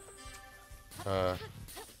 I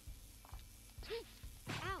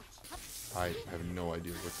have no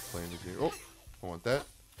idea what the plan is here. Oh, I want that.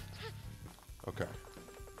 Okay.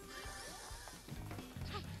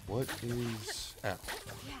 What is... Ow.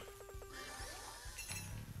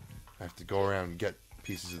 I have to go around and get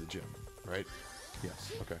pieces of the gem, right?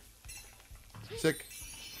 Yes, okay. Sick.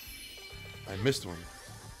 I missed one.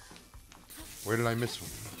 Where did I miss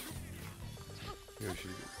one? Yoshi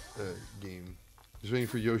game. Just waiting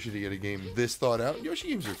for Yoshi to get a game this thought out. Yoshi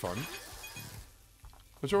games are fun.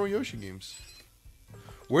 What's wrong with Yoshi games?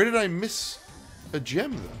 Where did I miss a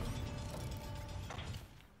gem, though?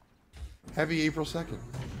 Happy April 2nd.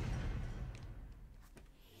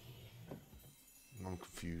 I'm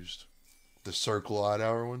confused. The Circle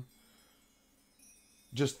OddHour one?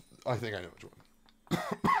 Just, I think I know which one.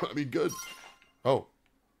 I mean, good. Oh.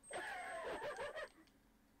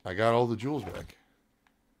 I got all the jewels back.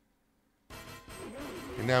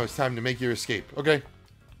 And now it's time to make your escape. Okay.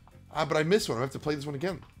 Ah, but I missed one. I have to play this one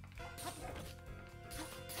again.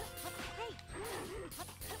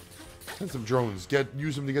 Send some drones.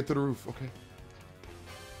 Use them to get to the roof. Okay.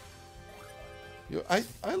 Yo,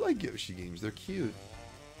 I like Yoshi games. They're cute.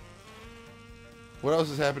 What else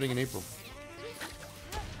is happening in April?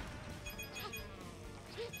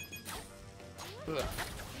 Ugh.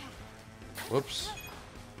 Whoops.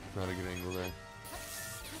 Not a good angle there.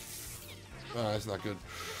 Oh, that's not good.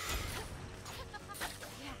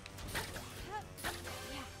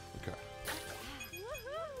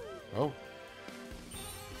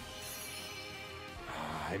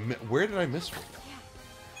 Where did I miss one?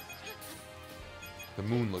 The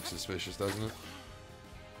moon looks suspicious, doesn't it?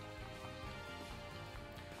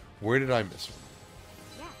 Where did I miss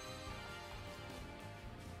one?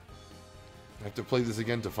 I have to play this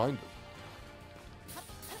again to find it.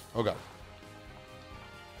 Oh god.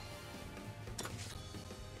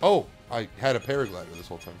 Oh, I had a paraglider this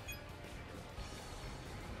whole time.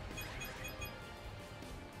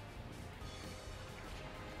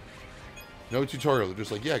 No tutorial. They're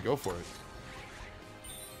just like, yeah, go for it.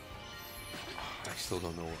 I still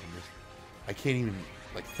don't know what I missed. I can't even,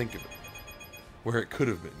 like, think of it. Where it could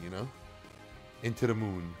have been, you know? Into the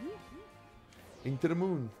moon. Into the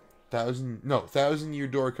moon. 1,000 Year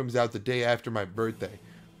Door comes out the day after my birthday.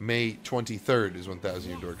 May 23rd is when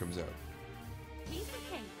 1,000 Year Door comes out.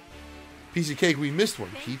 Piece of cake, we missed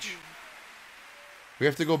one, Peach. We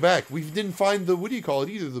have to go back. We didn't find the, what do you call it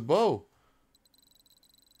either, the bow.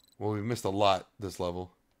 Well, we missed a lot this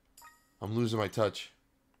level. I'm losing my touch.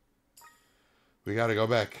 We gotta go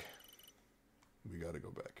back. We gotta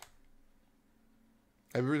go back.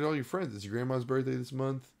 Happy birthday to all your friends. It's your grandma's birthday this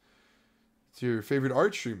month. It's your favorite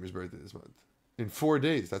art streamer's birthday this month. In 4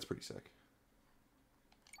 days. That's pretty sick.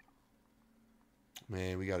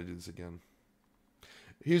 Man, we gotta do this again.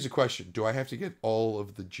 Here's a question. Do I have to get all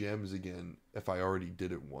of the gems again if I already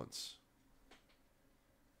did it once?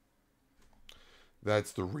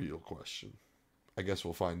 That's the real question. I guess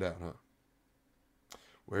we'll find out, huh?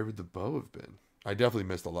 Where would the bow have been? I definitely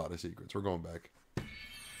missed a lot of secrets. We're going back.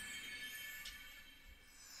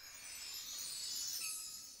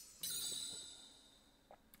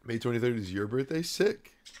 May 23rd is your birthday?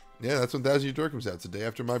 Sick. Yeah, that's when 1,000 Year Door comes out. It's the day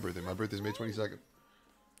after my birthday. My birthday's May 22nd.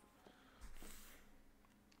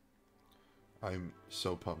 I'm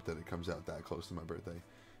so pumped that it comes out that close to my birthday.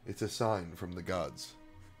 It's a sign from the gods.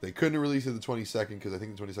 They couldn't release it the 22nd because I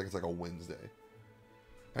think the 22nd is like a Wednesday.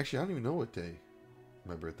 Actually, I don't even know what day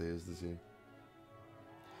my birthday is this year.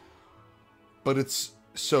 But it's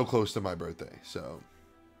so close to my birthday, so,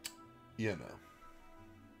 you know.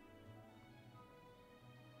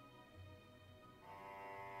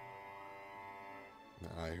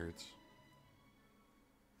 My eye hurts.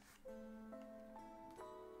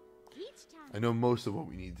 I know most of what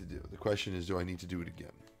we need to do. The question is, do I need to do it again?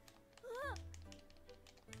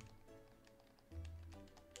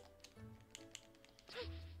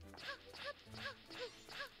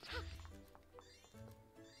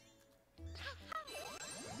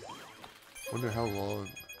 Wonder how long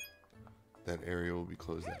that area will be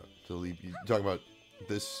closed out. To leave you talking about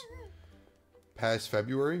this past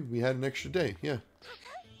February, we had an extra day. Yeah.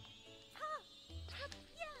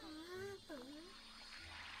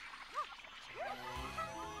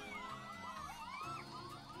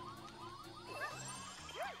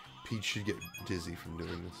 Peach should get dizzy from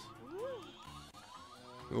doing this.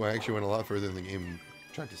 Oh, I actually went a lot further than the game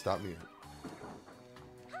tried to stop me at.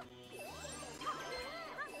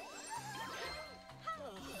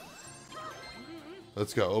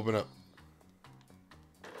 Let's go. Open up.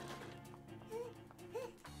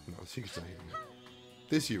 No, the secret's not here yet.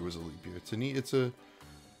 This year was a leap year. It's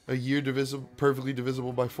a year divisible, perfectly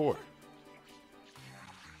divisible by 4.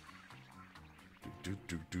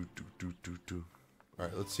 All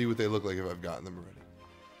right, let's see what they look like if I've gotten them already.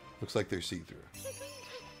 Looks like they're see-through.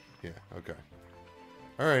 Yeah. Okay.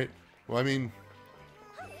 All right. Well, I mean,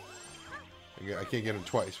 I can't get them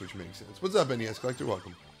twice, which makes sense. What's up, NES Collector?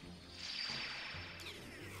 Welcome.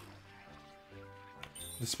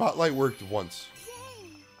 The spotlight worked once.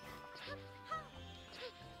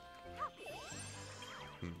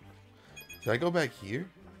 Did I go back here?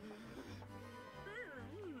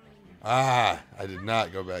 Ah, I did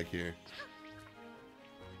not go back here.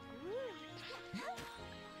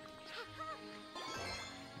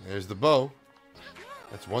 There's the bow.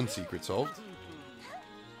 That's one secret solved.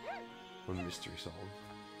 One mystery solved.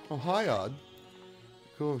 Oh, hi, Odd.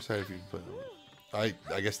 Cool, I'm excited for you to play that one.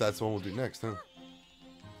 I guess that's the one we'll do next, huh?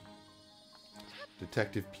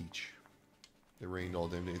 Detective Peach. It rained all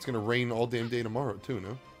damn day. It's gonna rain all damn day tomorrow, too,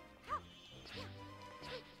 no?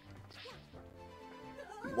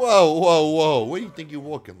 Whoa, whoa, whoa. Where do you think you're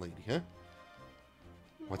walking, lady, huh?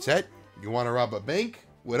 What's that? You want to rob a bank?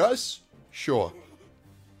 With us? Sure.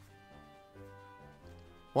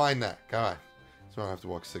 Why not? Come on. So I don't have to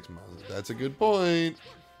walk 6 miles. That's a good point.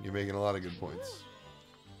 You're making a lot of good points.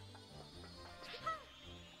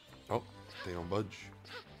 Oh, they don't budge.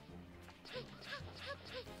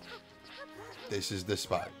 This is the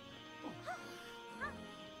spot.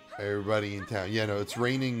 Everybody in town. Yeah, no, it's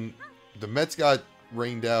raining. The Mets got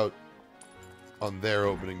rained out on their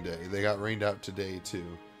opening day. They got rained out today,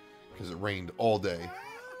 too. Because it rained all day.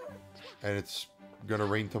 And it's gonna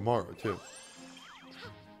rain tomorrow too.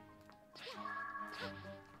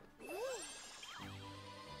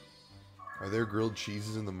 Are there grilled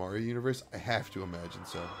cheeses in the Mario universe? I have to imagine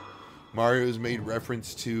so. Mario has made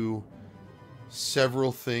reference to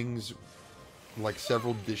several things, like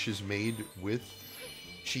several dishes made with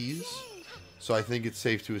cheese. So I think it's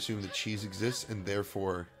safe to assume that cheese exists, and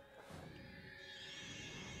therefore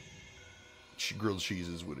grilled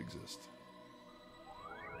cheeses would exist.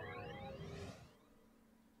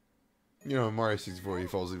 You know, in Mario 64, he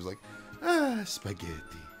falls asleep, he's like, ah,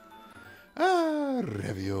 spaghetti. Ah,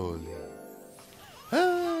 ravioli.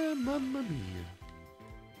 Ah, mamma mia.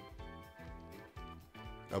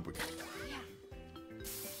 Up we go.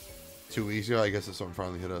 2 weeks ago, I guess the song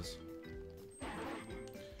finally hit us.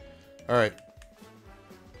 Alright.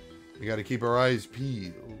 We gotta keep our eyes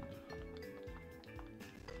peeled.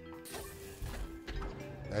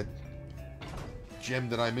 That gem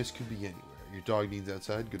that I missed could be anywhere. Your dog needs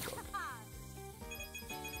outside? Good dog.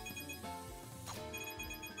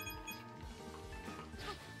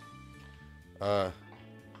 No,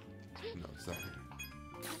 it's not here.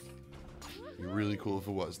 It'd be really cool if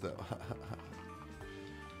it was, though.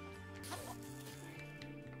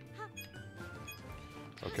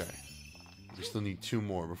 Okay. We still need 2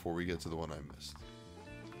 more before we get to the one I missed.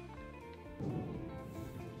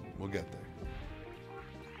 We'll get there.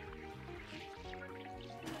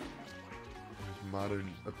 There's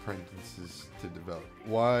modern apprentices to develop.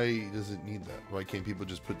 Why does it need that? Why can't people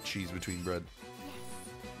just put cheese between bread?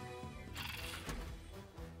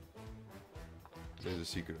 There's a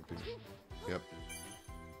secret up here. Yep.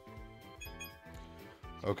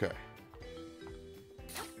 Okay.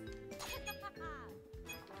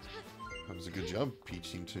 That was a good jump. Peach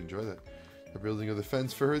seemed to enjoy that. The building of the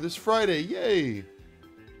fence for her this Friday. Yay!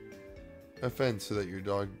 A fence so that your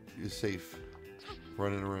dog is safe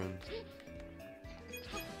running around.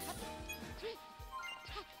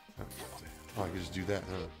 Oh, I can just do that,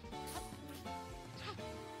 huh?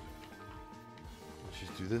 Let's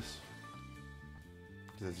just do this.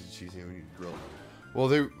 That's a cheesy when you grill. Well,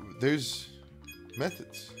 there's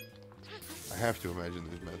methods. I have to imagine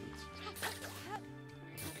there's methods.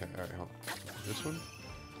 Okay, alright, hold on. This one?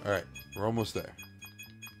 Alright, we're almost there.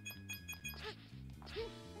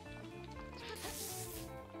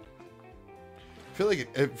 I feel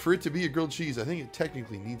like for it to be a grilled cheese, I think it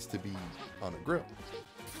technically needs to be on a grill.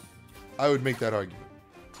 I would make that argument.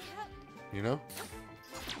 You know?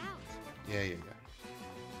 Yeah, yeah, yeah.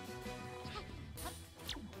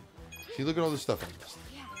 See, look at all this stuff I missed.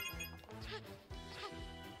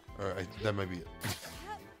 Alright, that might be it.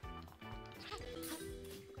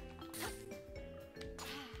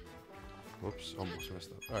 Whoops, almost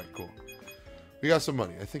messed up. Alright, cool. We got some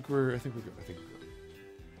money. I think we're good.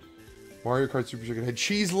 Mario Kart Super Chicken Head.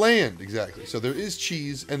 Cheese Land! Exactly. So there is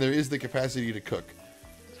cheese, and there is the capacity to cook.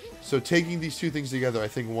 So taking these 2 things together, I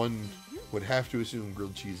think one would have to assume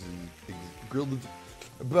grilled cheese and grilled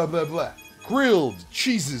blah blah blah. Grilled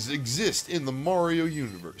cheeses exist in the Mario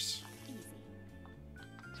universe.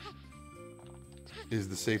 Is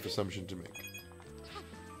the safe assumption to make.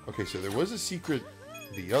 Okay, so there was a secret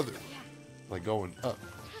the other way. Like going up.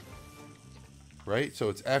 Right? So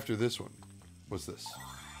it's after this one. What's this?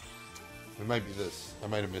 It might be this. I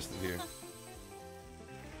might have missed it here.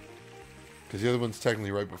 Because the other one's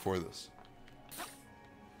technically right before this.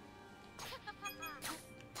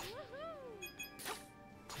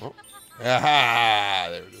 Oh. Aha!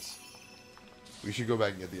 There it is. We should go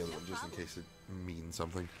back and get the other one just in case it means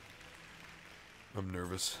something. I'm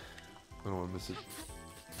nervous. I don't want to miss it.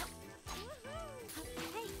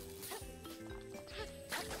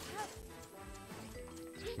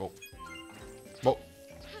 Whoa. Whoa.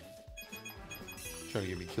 Trying to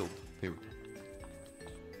get me killed. Here we go.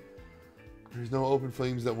 There's no open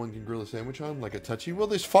flames that one can grill a sandwich on, like a touchy. Well,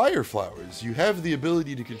 there's fire flowers. You have the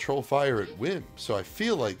ability to control fire at whim. So I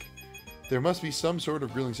feel like there must be some sort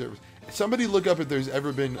of grilling service. Somebody look up if there's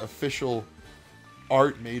ever been official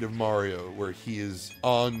art made of Mario where he is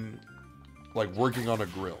on, like, working on a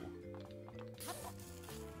grill.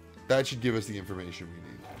 That should give us the information we need.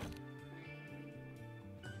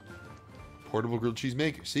 Portable grilled cheese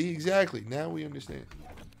maker. See, exactly. Now we understand.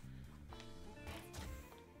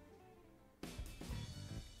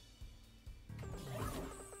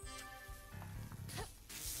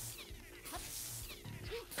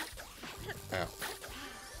 Ow.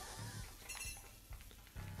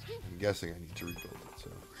 I'm guessing I need to rebuild it, so.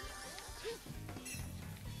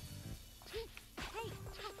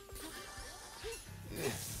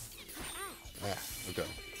 Ah, okay.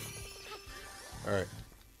 Alright.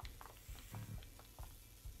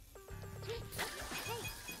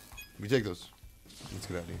 We take those.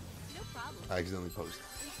 get out of here. No problem. I accidentally posted.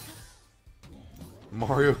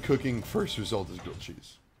 Mario cooking first result is grilled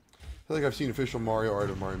cheese. I feel like I've seen official Mario art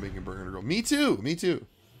of Mario making a burger and a grill. Me too! Me too!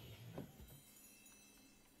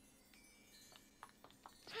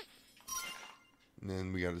 And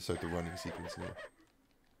then we gotta start the running sequence now.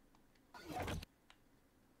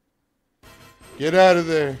 Get out of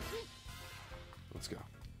there! Let's go.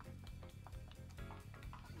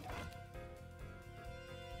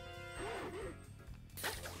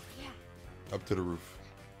 Up to the roof.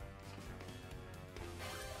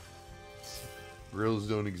 Grills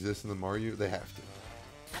don't exist in the Mario? They have to.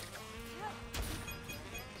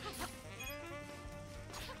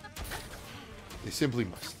 They simply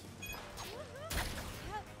must.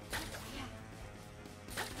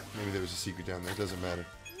 Maybe there was a secret down there. It doesn't matter.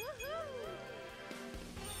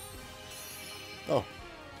 Oh,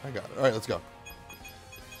 I got it. Alright, let's go.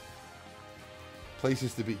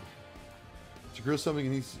 Places to be. To grill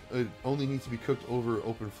something, it only needs to be cooked over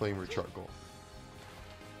open flame or charcoal.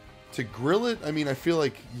 To grill it, I mean, I feel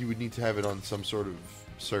like you would need to have it on some sort of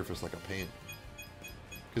surface, like a pan.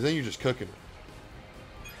 Because then you're just cooking it.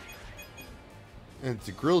 And it's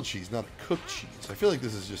a grilled cheese, not a cooked cheese. I feel like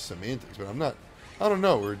this is just semantics, but I don't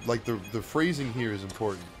know. We're, like, the phrasing here is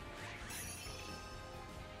important.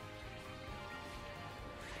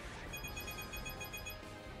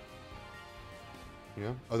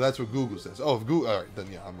 Yeah? Oh, that's what Google says. Oh, if Google... Alright, then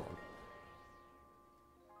yeah, I'm wrong.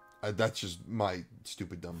 That's just my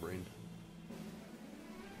stupid dumb brain.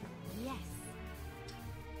 Yes.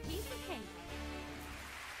 Piece of cake.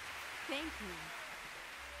 Thank you.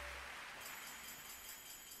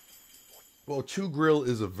 Well, to grill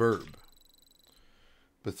is a verb.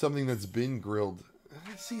 But something that's been grilled...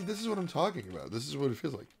 See, this is what I'm talking about. This is what it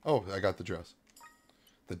feels like. Oh, I got the dress.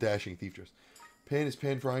 The dashing thief dress. Pan is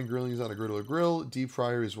pan frying. Grilling is on a griddle or grill. Deep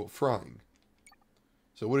fryer is, well, frying.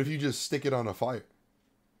 So what if you just stick it on a fire?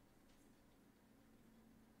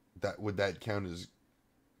 Would that count as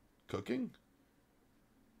cooking?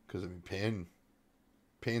 Because, I mean,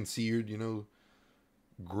 pan seared, you know,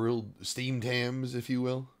 grilled, steamed hams, if you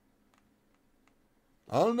will.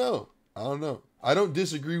 I don't know. I don't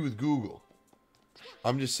disagree with Google.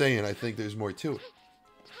 I'm just saying I think there's more to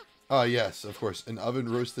it. Yes, of course. An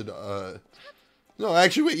oven roasted, no,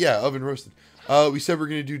 actually, wait, yeah, oven roasted. We said we're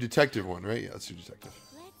going to do detective one, right? Yeah, let's do detective.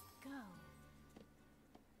 Let's go.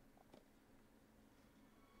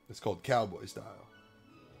 It's called cowboy style.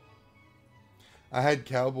 I had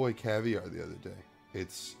cowboy caviar the other day.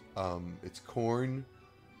 It's corn,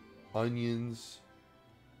 onions,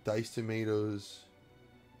 diced tomatoes,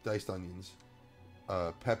 diced onions,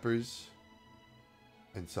 peppers,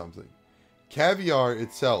 and something. Caviar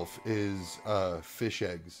itself is fish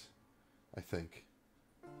eggs, I think.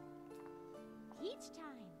 Each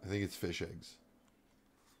time. I think it's fish eggs.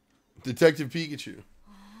 Detective Pikachu.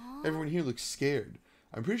 Everyone here looks scared.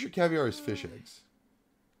 I'm pretty sure caviar is fish eggs.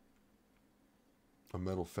 A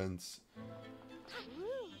metal fence.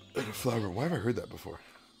 And a flower. Why have I heard that before?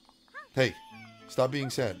 Hey, stop being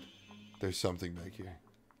sad. There's something back here.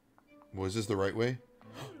 Was this the right way?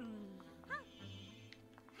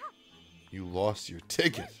 You lost your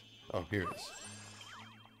ticket. Oh, here it is.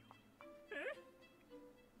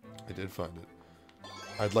 I did find it.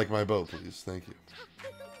 I'd like my bow, please. Thank you.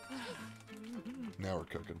 Now we're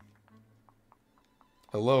cooking.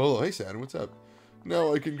 Hello. Hey, Saturn, what's up?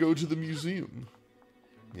 Now I can go to the museum.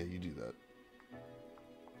 Yeah, you do that.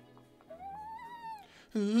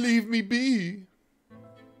 Leave me be.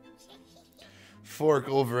 Fork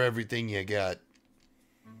over everything you got.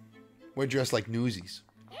 We're dressed like newsies.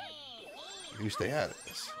 You stay out of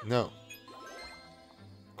this. No.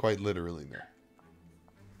 Quite literally, no.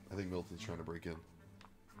 I think Milton's trying to break in.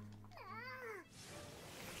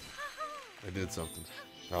 I did something.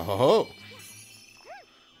 Oh!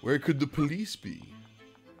 Where could the police be?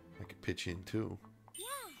 I could pitch in too.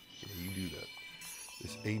 Yeah, you do that.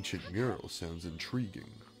 This ancient mural sounds intriguing.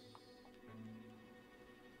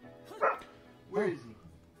 Where is he?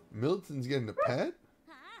 Milton's getting a pet?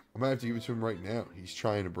 I might have to give it to him right now. He's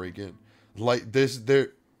trying to break in. Like this, I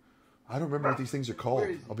don't remember what these things are called.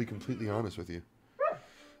 I'll be completely honest with you.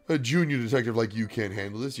 A junior detective like you can't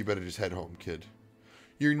handle this. You better just head home, kid.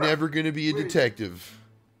 You're never going to be a detective.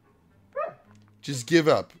 Just give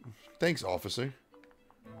up. Thanks, officer.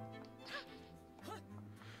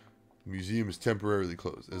 The museum is temporarily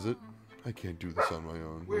closed, is it? I can't do this on my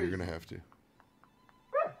own. Well, you're going to have to.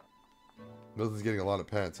 Milton's getting a lot of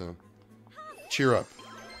pats, huh? Cheer up.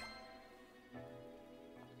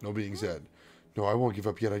 No being said. No, I won't give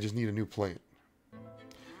up yet. I just need a new plant.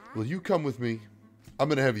 Will you come with me? I'm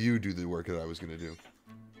going to have you do the work that I was going to do.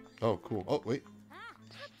 Oh, cool. Oh, wait.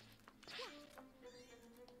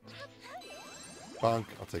 Bonk.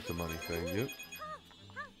 I'll take the money thing. Yep.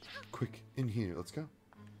 Quick, in here. Let's go.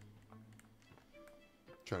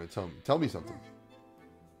 Trying to tell me something.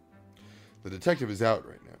 The detective is out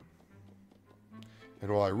right now.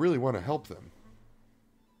 And while I really want to help them,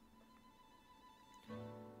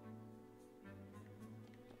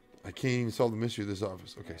 I can't even solve the mystery of this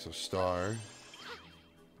office. Okay, so star,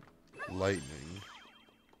 lightning,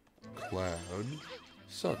 cloud,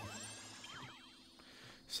 sun.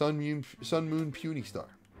 Sun, moon, puny star.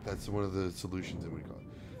 That's one of the solutions that we call it.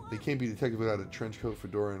 They can't be detected without a trench coat,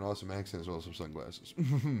 fedora, and awesome accent, as well as some sunglasses.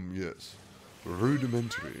 Yes.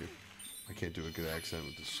 Rudimentary. I can't do a good accent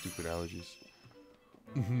with the stupid allergies.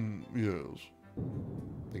 Yes.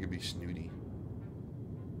 They could be snooty.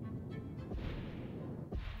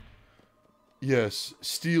 Yes,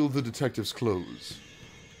 steal the detective's clothes.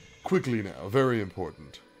 Quickly now, very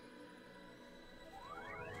important.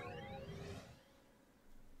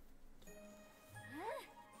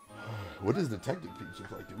 What does Detective Peach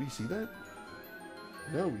look like? Do we see that?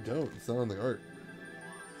 No, we don't. It's not on the art.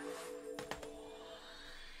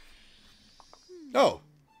 Oh!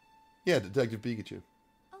 Yeah, Detective Pikachu.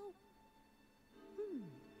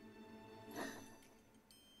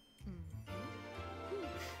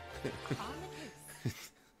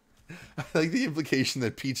 I like the implication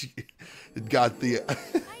that Peach got the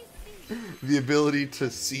the ability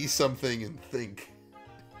to see something and think.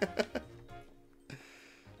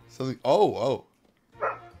 Something. Oh.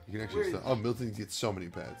 You can actually. Oh, Milton gets so many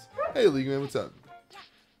pets. Hey, League Man, what's up?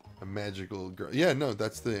 A magical girl. Yeah, no,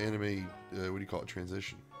 that's the anime. What do you call it?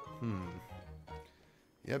 Transition.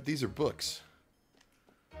 Yep, these are books.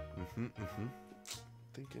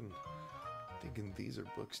 Thinking these are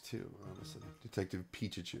books too. Honestly, Detective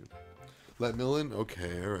Pikachu. Let Milton.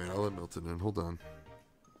 Okay, all right. I'll let Milton in. Hold on.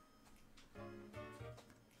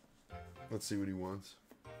 Let's see what he wants.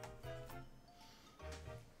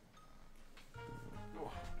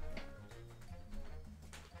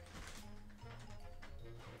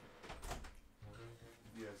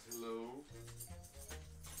 Yes, hello.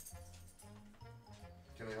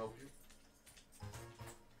 Can I help you?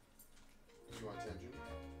 You want attention? I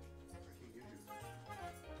can't give you.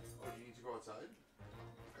 Oh, you need to go outside?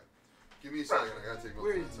 Okay. Give me a second. I gotta take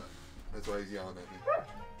Milton outside. That's why he's yelling at me.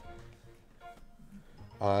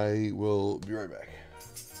 I will be right back.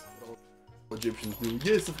 Egyptians do.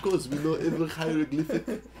 Yes, of course, we know every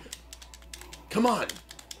hieroglyphic. Come on!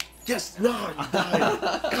 Yes, no, you died.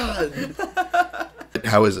 God!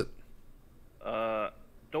 How is it?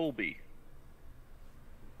 Dolby.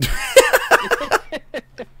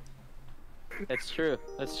 That's true.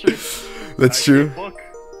 That's true. That's true.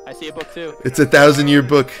 I see a book too. It's a 1,000-year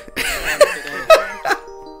book.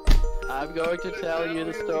 I'm going to tell you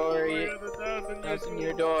the story. That's in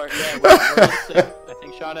your door. Yeah, we're in sync. I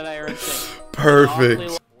think Sean and I are in sync.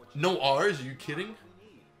 Perfect. No R's? Are you kidding?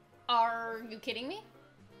 Are you kidding me?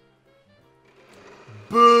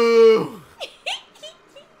 Boo!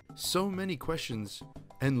 So many questions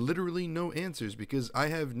and literally no answers because I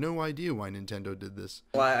have no idea why Nintendo did this.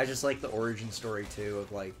 Well, I just like the origin story too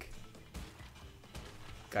of like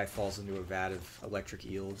guy falls into a vat of electric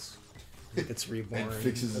eels. He gets reborn. And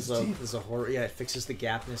fixes his teeth. As a yeah, it fixes the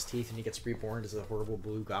gap in his teeth and he gets reborn as a horrible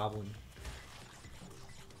blue goblin.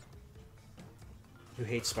 Who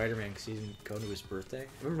hates Spider-Man because he didn't go to his birthday.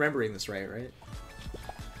 I'm remembering this right?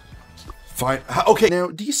 Fine. Okay, now,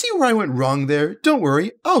 do you see where I went wrong there? Don't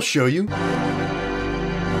worry, I'll show you.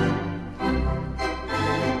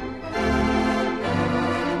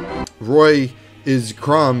 Roy is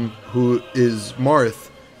Crom, who is Marth,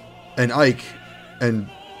 and Ike, and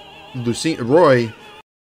Roy.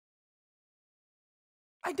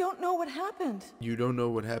 I don't know what happened. You don't know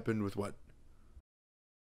what happened with what?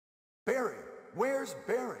 Barry! Where's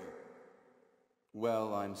Barry?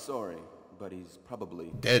 Well, I'm sorry, but he's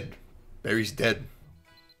probably dead. Barry's dead.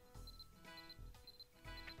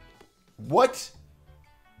 What?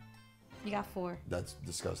 You got 4. That's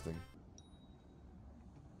disgusting.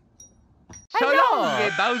 Hello,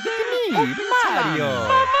 Bowser! Mario!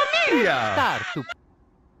 Mamma mia!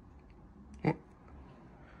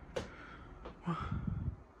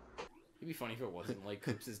 It'd be funny if it wasn't like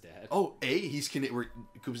Coops' dad. Oh, he's Canadian.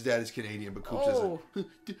 Coops' dad is Canadian, but Coops is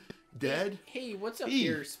Dad? Hey, what's up hey,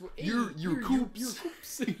 here? Hey, you're Coops. You're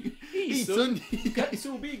Coops. Hey, son. You got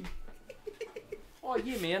so big. Oh,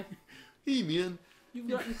 yeah, man. Hey, man. You've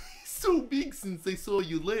gotten so big since I saw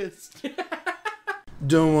you last.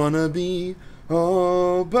 Don't wanna be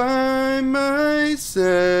all by myself.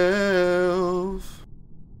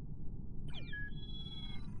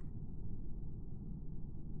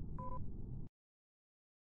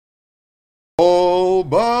 All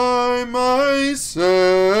by myself.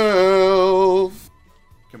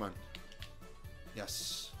 Come on.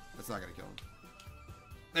 Yes. That's not gonna kill him.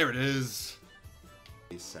 There it is.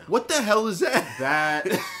 What the hell is that?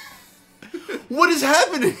 That. What is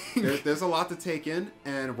happening? There's a lot to take in,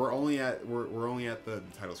 and we're only at the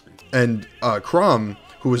title screen. And Crom,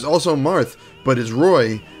 who is also Marth, but is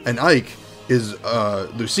Roy, and Ike is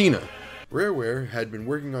Lucina. Rareware had been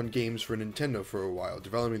working on games for Nintendo for a while,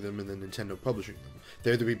 developing them and then Nintendo publishing them.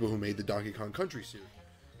 They're the people who made the Donkey Kong Country series.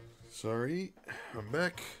 Sorry, I'm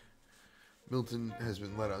back. Milton has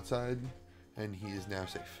been let outside, and he is now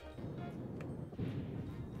safe.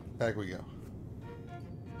 Back we go.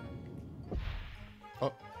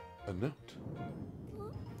 Oh, a note.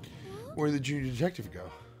 Where did the junior detective go?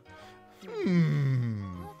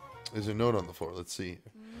 There's a note on the floor. Let's see.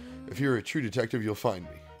 If you're a true detective, you'll find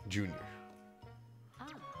me. Junior.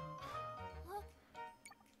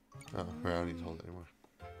 Oh, I don't need to hold it anymore.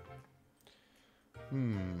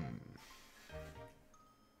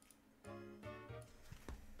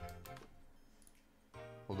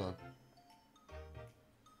 Hold on.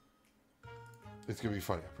 It's gonna be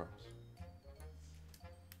funny, I promise.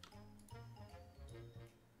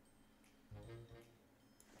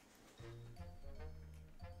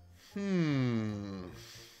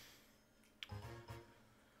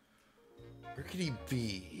 Where could he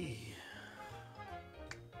be?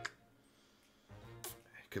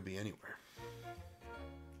 It could be anywhere.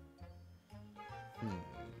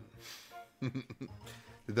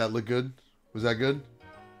 Did that look good? Was that good?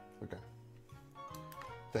 Okay.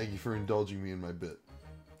 Thank you for indulging me in my bit.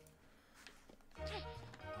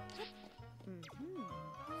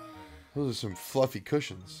 Those are some fluffy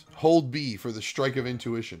cushions. Hold B for the strike of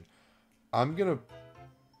intuition. I'm gonna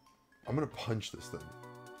punch this thing.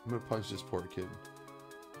 I'm gonna punch this poor kid.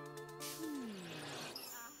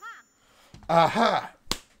 Aha!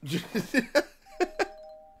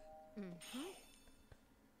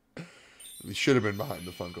 He should have been behind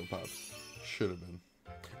the Funko Pops. Should have been.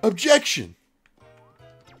 Objection!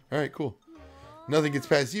 Alright, cool. Nothing gets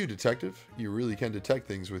past you, detective. You really can detect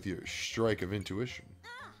things with your strike of intuition.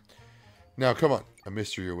 Now, come on. A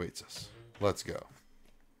mystery awaits us. Let's go.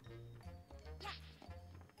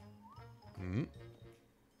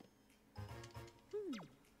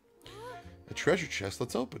 A treasure chest.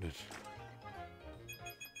 Let's open it.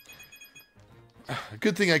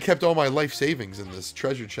 Good thing I kept all my life savings in this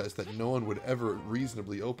treasure chest that no one would ever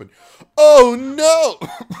reasonably open. Oh,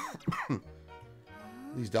 no!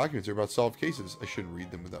 These documents are about solved cases. I shouldn't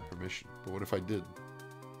read them without permission. But what if I did?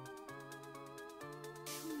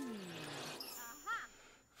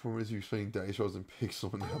 For as you explaining dice rolls and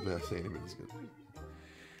pixel and how bad saying anybody's good.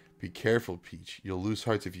 Be careful, Peach. You'll lose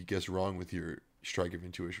hearts if you guess wrong with your strike of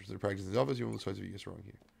intuition. So the practice in the office, you won't lose hearts if you guess wrong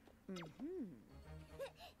here.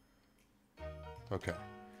 Okay.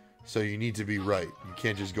 So you need to be right. You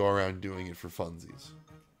can't just go around doing it for funsies.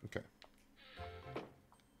 Okay.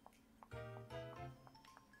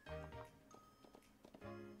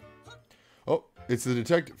 Oh, it's the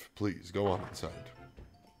detective. Please, go on inside.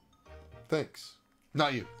 Thanks.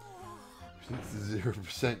 Not you.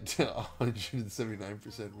 0% to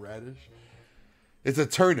 179% radish. It's a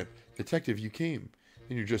turnip. Detective, you came.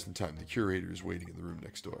 And you're just in time. The curator is waiting in the room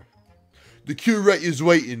next door. The curator is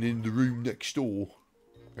waiting in the room next door.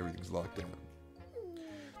 Everything's locked down.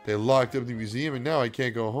 They locked up the museum and now I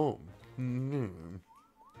can't go home.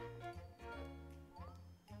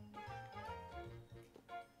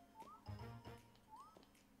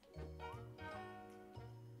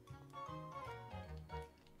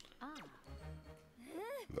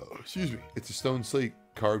 Oh, excuse me. It's a stone slate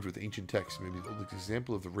carved with ancient text, maybe the oldest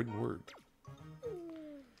example of the written word.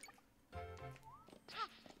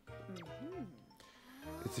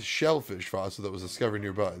 It's a shellfish fossil that was discovered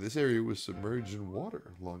nearby. This area was submerged in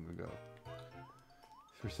water long ago.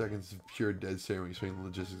 For seconds of pure dead ceremony explaining the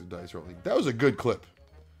logistics of dice rolling. That was a good clip.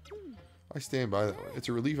 I stand by that one. It's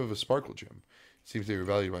a relief of a sparkle gem. It seems they were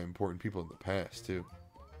valued by important people in the past, too.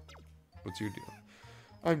 What's your deal?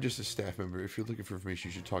 I'm just a staff member. If you're looking for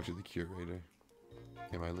information, you should talk to the curator.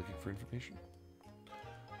 Am I looking for information?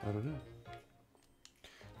 I don't know.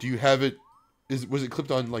 Do you have it? Was it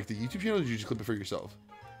clipped on like the YouTube channel, or did you just clip it for yourself?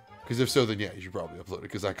 Because if so, then yeah, you should probably upload it,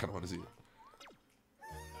 because I kind of want to see it.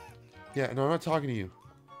 Yeah, no, I'm not talking to you.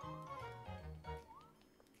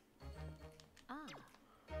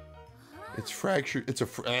 It's fractured. It's a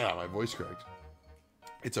my voice cracked.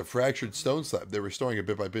 It's a fractured stone slab. They're restoring it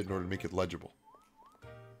bit by bit in order to make it legible.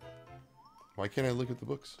 Why can't I look at the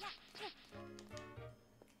books?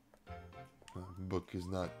 Book is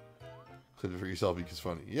not clip it for yourself because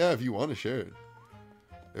funny. Yeah, if you want to share it.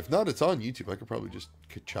 If not, it's on YouTube. I could probably just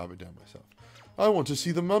chop it down myself. I want to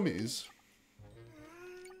see the mummies.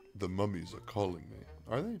 The mummies are calling me.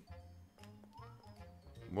 Are they?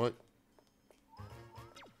 What?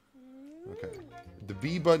 Okay. The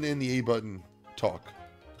B button and the A button talk.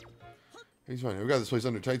 He's fine. I've got this place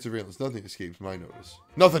under tight surveillance. Nothing escapes my notice.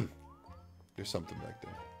 Nothing! There's something back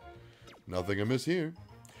there. Nothing amiss here.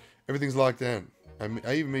 Everything's locked down.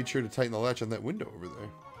 I even made sure to tighten the latch on that window over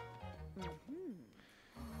there.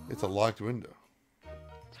 It's a locked window.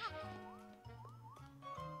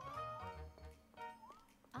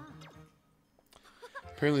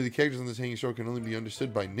 Apparently the characters on this hanging show can only be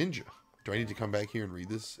understood by ninja. Do I need to come back here and read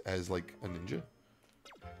this as, like, a ninja?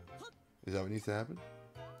 Is that what needs to happen?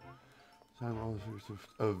 Time all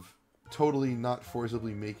of totally not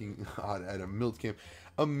forcibly making odd at a milt camp.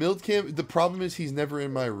 A milt camp, the problem is he's never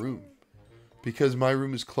in my room. Because my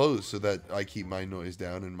room is closed so that I keep my noise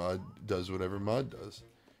down and Mod does whatever Mod does.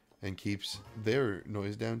 And keeps their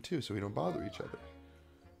noise down too so we don't bother each other.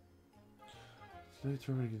 Tonight's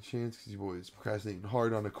a chance because you boys procrastinating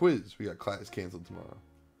hard on a quiz. We got class canceled tomorrow.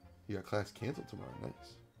 You got class canceled tomorrow.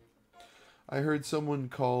 Nice. I heard someone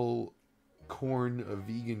call corn a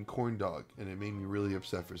vegan corn dog, and it made me really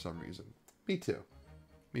upset for some reason. Me too.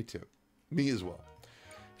 Me too. Me as well.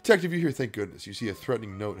 Detective, you're here, thank goodness. You see a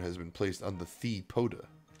threatening note has been placed on the Thepoda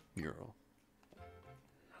mural.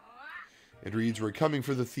 It reads, "We're coming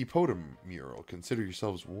for the Thepoda mural. Consider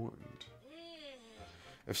yourselves warned."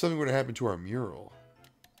 If something were to happen to our mural,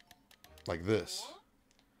 like this,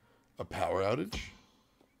 a power outage,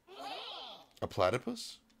 a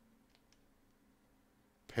platypus,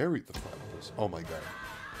 Parry the platypus. Oh my god.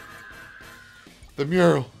 The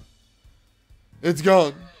mural. It's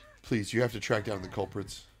gone. Please, you have to track down the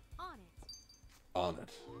culprits. On it.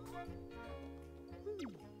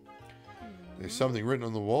 There's something written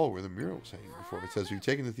on the wall where the mural was hanging before. It says, "We've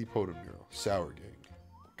taken the Thepoda mural. Sour gang."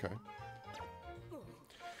 Okay.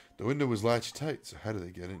 The window was latched tight, so how do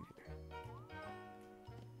they get in here?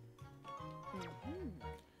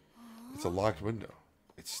 It's a locked window.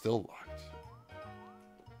 It's still locked.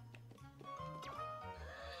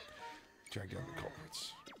 Track down the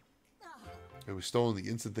culprits. It was stolen the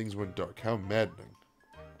instant things went dark. How maddening.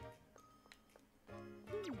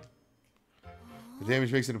 The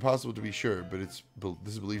damage makes it impossible to be sure, but this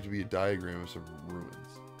is believed to be a diagram of some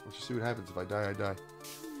ruins. Let's just see what happens. If I die, I die.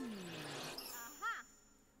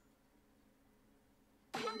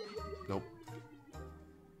 Nope.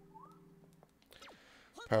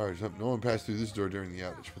 Power jump. No one passed through this door during the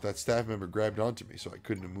outage, but that staff member grabbed onto me, so I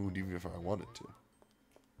couldn't have moved even if I wanted to.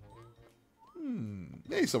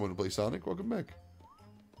 Hey, someone to play Sonic. Welcome back.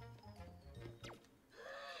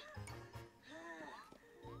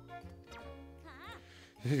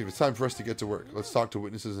 Hey, it's time for us to get to work. Let's talk to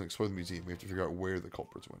witnesses and explore the museum. We have to figure out where the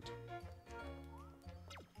culprits went.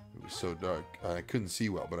 It was so dark. I couldn't see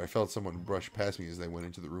well, but I felt someone brush past me as they went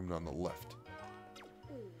into the room on the left.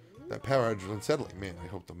 That power outage was unsettling. Man, I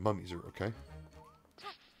hope the mummies are okay.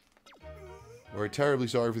 We're terribly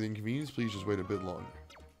sorry for the inconvenience. Please just wait a bit longer.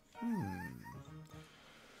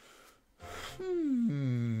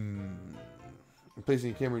 I'm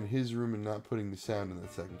placing a camera in his room and not putting the sound in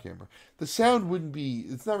that second camera. The sound wouldn't be...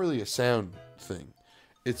 It's not really a sound thing.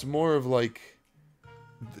 It's more of like...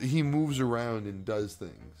 He moves around and does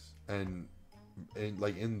things. And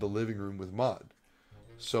like in the living room with Mod.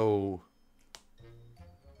 So...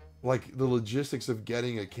 Like the logistics of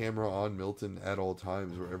getting a camera on Milton at all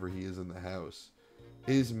times wherever he is in the house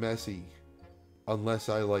is messy. Unless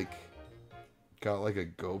I like... Got like a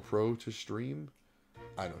GoPro to stream.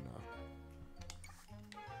 I don't know.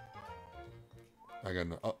 I got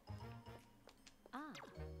no. Oh.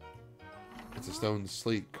 It's a stone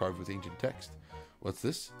slate carved with ancient text. What's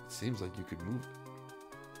this? It seems like you could move it.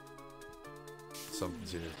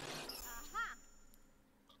 Something's here.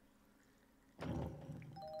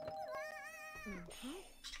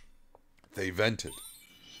 They vented.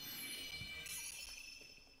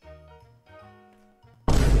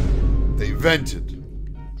 They vented.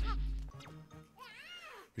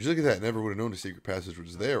 Would you look at that? Never would have known a secret passage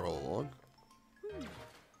was there all along.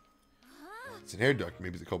 It's an air duct.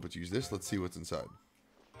 Maybe the culprits use this. Let's see what's inside.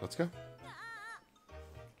 Let's go.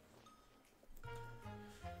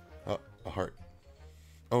 Oh, a heart.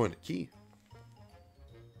 Oh, and a key.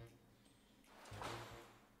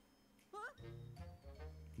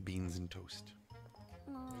 Beans and toast.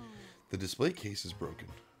 The display case is broken.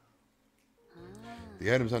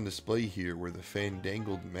 The items on display here were the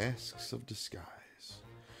fandangled masks of disguise.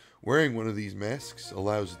 Wearing one of these masks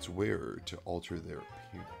allows its wearer to alter their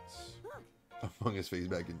appearance. Among Us phase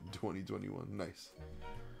back in 2021. Nice.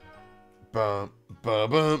 Bump,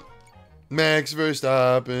 bump, bump. Max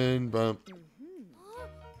Verstappen, bump.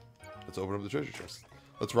 Let's open up the treasure chest.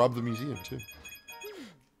 Let's rob the museum, too.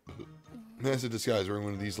 Master disguise. Wearing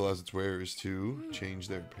one of these allows its wearers to change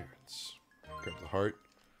their appearance. Grab the heart.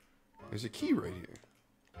 There's a key right here.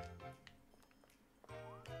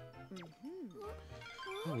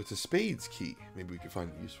 Oh, it's a spades key. Maybe we can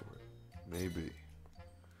find a use for it. Maybe.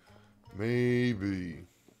 Maybe.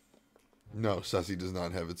 No, Sussy does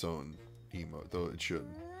not have its own emote, though it should.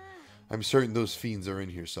 I'm certain those fiends are in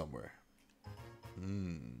here somewhere.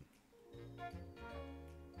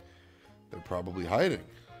 They're probably hiding.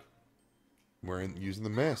 Using the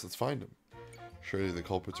mask. Let's find them. Surely the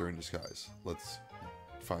culprits are in disguise. Let's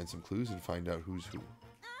find some clues and find out who's who.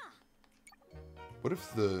 What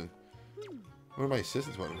if the... One of my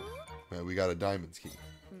assistants wanted... Man, we got a diamonds key.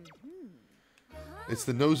 It's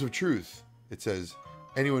the nose of truth. It says,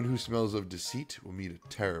 anyone who smells of deceit will meet a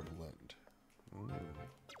terrible end. Ooh.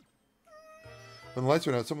 When the lights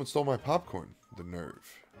went out, someone stole my popcorn. The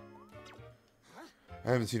nerve.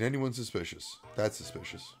 I haven't seen anyone suspicious. That's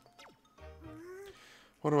suspicious.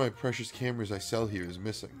 One of my precious cameras I sell here is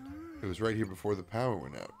missing. It was right here before the power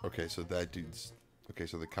went out. Okay, so that dude's... Okay,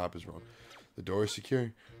 so the cop is wrong. The door is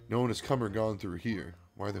secure. No one has come or gone through here.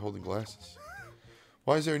 Why are they holding glasses?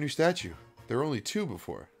 Why is there a new statue? There were only 2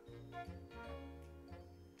 before.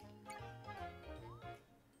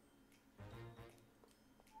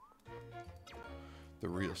 The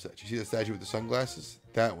real statue. See that statue with the sunglasses?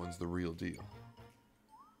 That one's the real deal.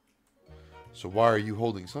 So why are you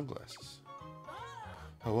holding sunglasses?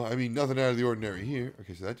 Oh, well, I mean, nothing out of the ordinary here.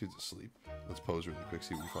 Okay, so that dude's asleep. Let's pose really quick,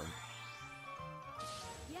 see what we find.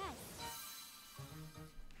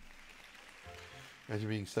 Imagine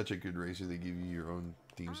being such a good racer, they give you your own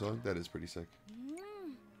theme song. That is pretty sick.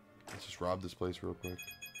 Let's just rob this place real quick.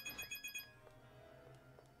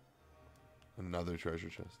 Another treasure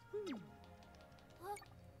chest.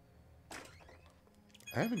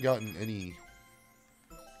 I haven't gotten any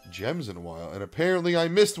gems in a while, and apparently I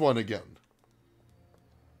missed one again.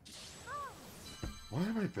 Why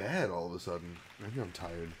am I bad all of a sudden? Maybe I'm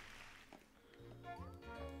tired.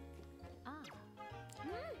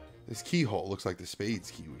 This keyhole looks like the spades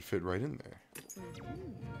key would fit right in there.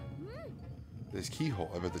 This keyhole,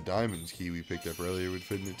 I bet the diamonds key we picked up earlier would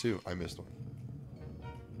fit in it too. I missed one.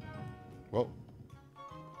 Well.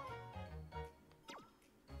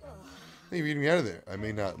 Hey, you're getting me out of there. I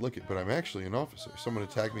may not look it, but I'm actually an officer. Someone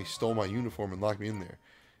attacked me, stole my uniform, and locked me in there.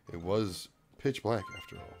 It was pitch black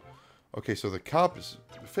after all. Okay, so the cop is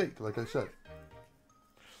fake, like I said.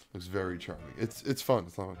 Looks very charming. It's fun.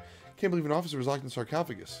 It's not fun. Can't believe an officer was locked in the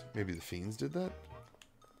sarcophagus. Maybe the fiends did that?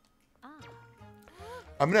 I'm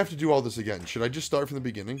going to have to do all this again. Should I just start from the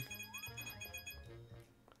beginning?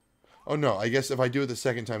 Oh, no. I guess if I do it the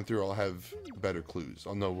second time through, I'll have better clues.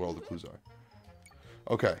 I'll know where all the clues are.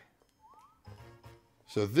 Okay.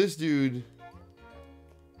 So this dude...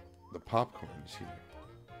 The popcorn is here.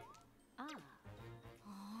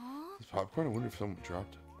 This popcorn? I wonder if someone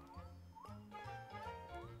dropped it.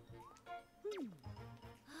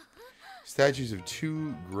 Statues of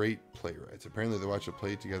 2 great playwrights. Apparently they watched a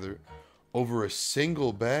play together over a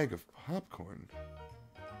single bag of popcorn.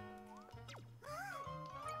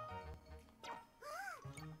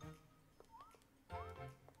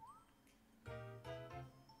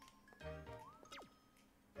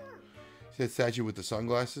 See that statue with the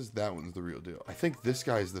sunglasses? That one's the real deal. I think this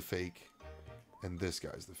guy's the fake, and this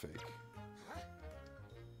guy's the fake.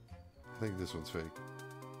 I think this one's fake.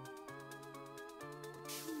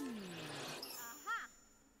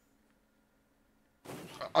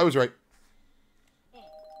 I was right.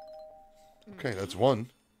 Okay, that's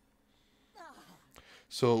one.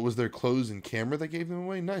 So it was their clothes and camera that gave them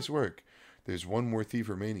away? Nice work. There's one more thief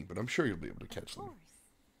remaining, but I'm sure you'll be able to catch them.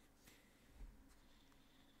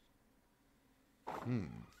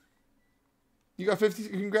 You got 50.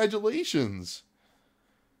 Congratulations.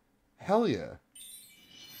 Hell yeah.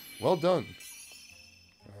 Well done.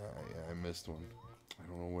 Yeah, I missed one. I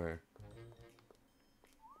don't know where.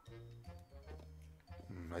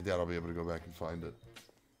 I doubt I'll be able to go back and find it.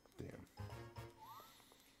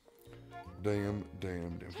 Damn.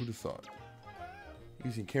 Who'd have thought?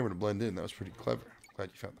 Using camera to blend in, that was pretty clever. Glad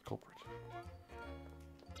you found the culprit.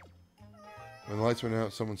 When the lights went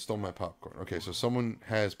out, someone stole my popcorn. Okay, so someone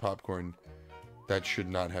has popcorn that should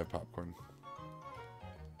not have popcorn.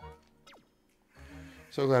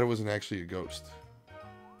 So glad it wasn't actually a ghost.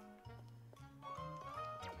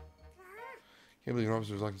 Can't believe an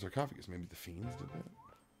officer was locked in the sarcophagus. Maybe the fiends did that?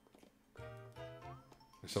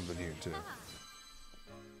 There's something here, too.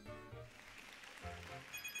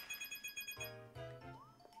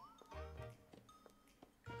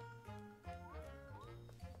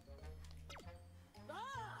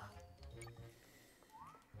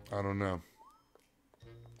 I don't know.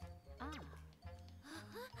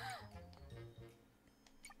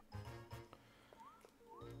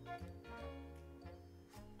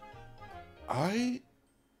 I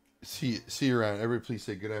see you around. Everybody please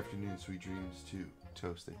say good afternoon, sweet dreams to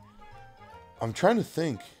Toasty. I'm trying to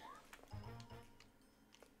think.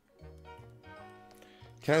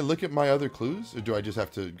 Can I look at my other clues, or do I just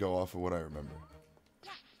have to go off of what I remember?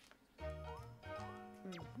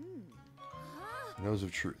 Nose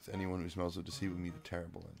of truth. Anyone who smells of deceit will meet a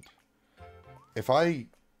terrible end. If I...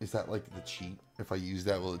 Is that like the cheat? If I use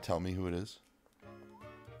that, will it tell me who it is?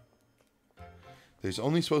 There's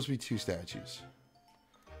only supposed to be 2 statues.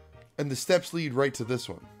 And the steps lead right to this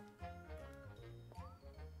one.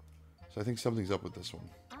 So I think something's up with this one.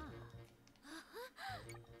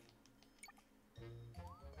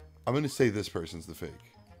 I'm going to say this person's the fake.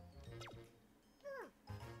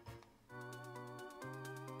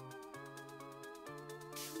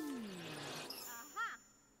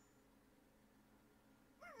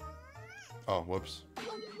 Oh, whoops.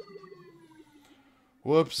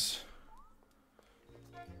 Whoops.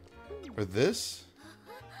 Or this?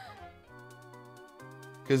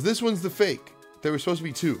 Because this one's the fake. There were supposed to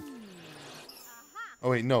be 2. Oh,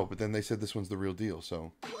 wait, no. But then they said this one's the real deal,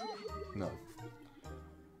 so... No.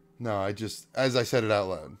 No, I just... As I said it out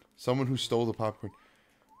loud. Someone who stole the popcorn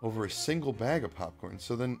over a single bag of popcorn.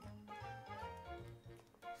 So then...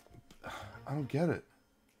 I don't get it.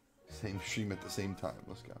 Same stream at the same time.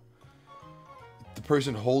 Let's go. The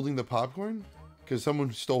person holding the popcorn? Because someone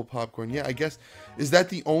who stole popcorn. Yeah, I guess... Is that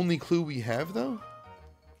the only clue we have, though?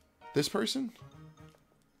 This person?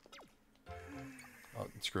 Oh,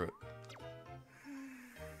 screw it.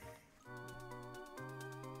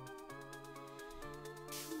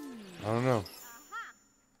 I don't know.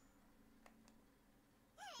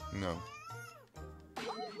 No.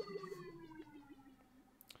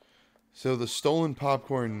 So the stolen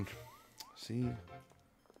popcorn... See?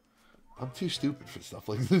 I'm too stupid for stuff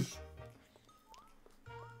like this.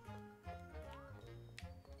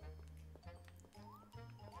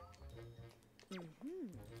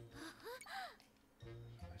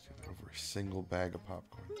 Over a single bag of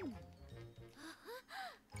popcorn.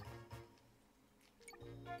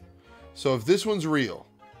 So if this one's real,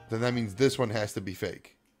 then that means this one has to be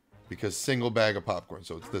fake. Because single bag of popcorn,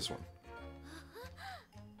 so it's this one.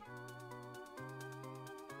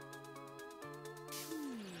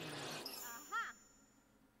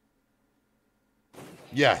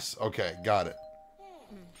 Yes, okay, got it.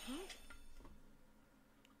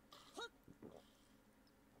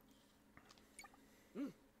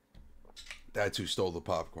 That's who stole the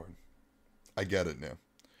popcorn. I get it now.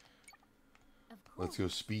 Let's go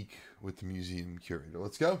speak with the museum curator.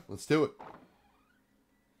 Let's go. Let's do it.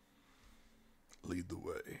 Lead the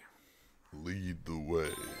way. Lead the way.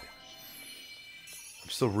 I'm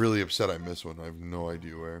still really upset I missed one. I have no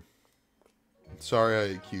idea where. Sorry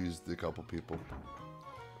I accused a couple people.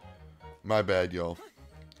 My bad, y'all.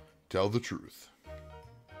 Tell the truth.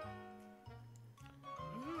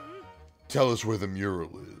 Tell us where the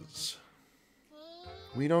mural is.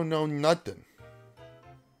 We don't know nothing.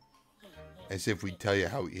 As if we'd tell you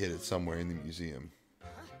how we hid it somewhere in the museum.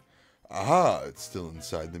 Aha, it's still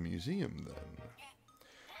inside the museum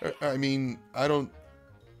then. I mean, I don't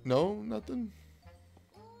know nothing.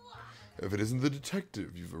 If it isn't the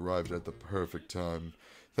detective, you've arrived at the perfect time.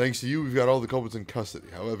 Thanks to you, we've got all the culprits in custody.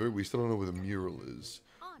 However, we still don't know where the mural is.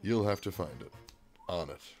 You'll have to find it. On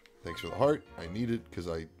it. Thanks for the heart. I need it because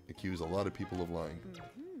I accuse a lot of people of lying.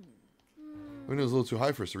 The window's a little too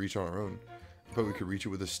high for us to reach on our own. But we could reach it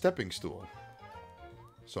with a stepping stool.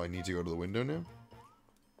 So I need to go to the window now?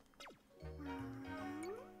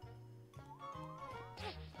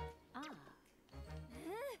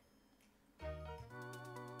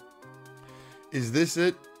 Is this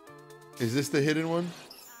it? Is this the hidden one?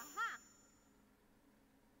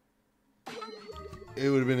 It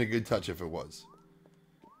would have been a good touch if it was.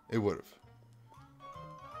 It would have.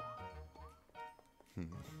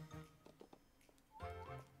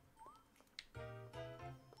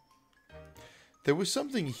 There was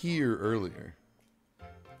something here earlier.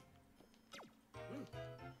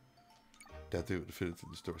 That they would have fitted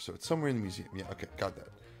through the store. So it's somewhere in the museum. Yeah, okay, got that.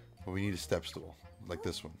 But we need a step stool. Like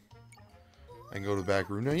this one. I can go to the back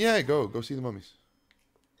room now. Yeah, go see the mummies.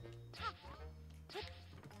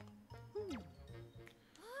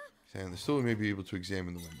 And the stool may be able to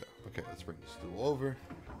examine the window. Okay, let's bring the stool over.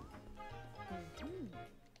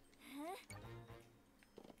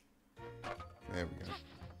 There we go.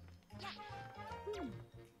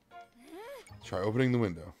 Try opening the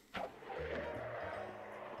window.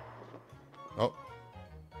 Oh.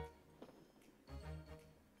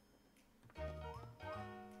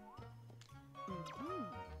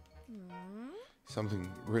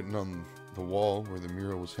 Something written on the wall where the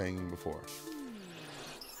mural was hanging before.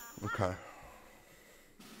 Okay.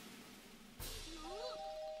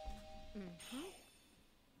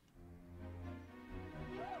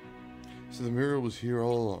 So the mural was here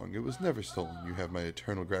all along. It was never stolen. You have my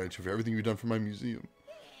eternal gratitude for everything you've done for my museum.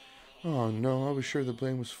 Oh no, I was sure the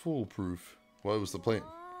plan was foolproof. What was the plan?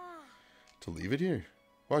 To leave it here.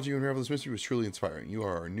 Watching you unravel this mystery was truly inspiring. You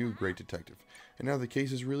are our new great detective. And now the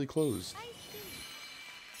case is really closed.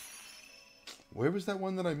 Where was that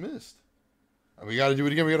one that I missed? We gotta do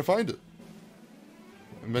it again. We gotta find it.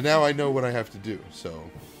 But now I know what I have to do, so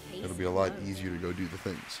it'll be a lot easier to go do the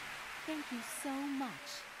things. Thank you so much.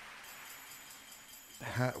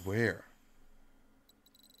 Where?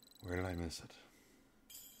 Where did I miss it?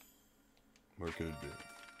 Where could it be?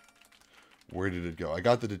 Where did it go? I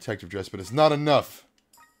got the detective dress, but it's not enough.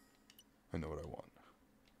 I know what I want.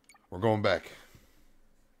 We're going back.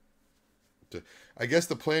 I guess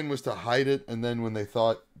the plan was to hide it, and then when they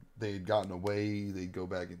thought they had gotten away, they'd go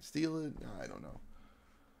back and steal it. I don't know.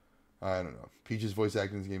 I don't know. Peach's voice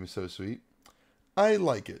acting in this game is so sweet. I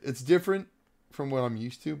like it. It's different from what I'm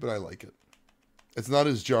used to, but I like it. It's not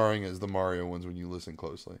as jarring as the Mario ones when you listen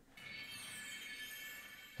closely.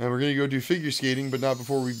 And we're going to go do figure skating, but not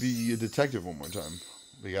before we be a detective one more time.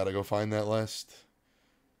 We got to go find that last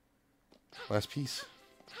piece.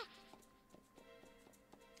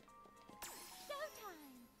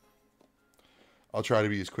 I'll try to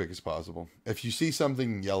be as quick as possible. If you see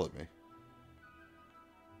something, yell at me.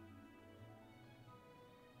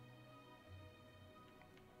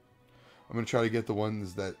 I'm going to try to get the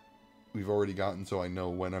ones that we've already gotten so I know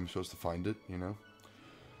when I'm supposed to find it, you know?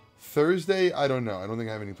 Thursday, I don't know. I don't think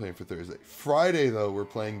I have any plan for Thursday. Friday, though, we're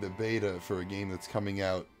playing the beta for a game that's coming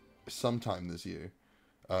out sometime this year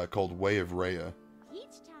called Way of Rhea.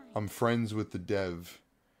 I'm friends with the dev,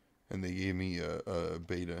 and they gave me a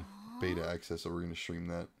beta access, so we're going to stream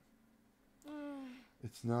that.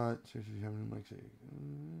 It's not...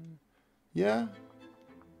 Yeah?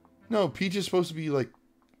 No, Peach is supposed to be, like,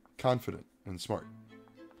 confident and smart.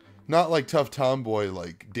 Not like tough tomboy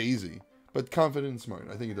like Daisy, but confident and smart.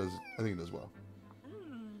 I think it does well.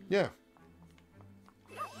 Yeah.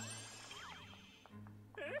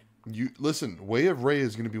 You listen, Way of Rhea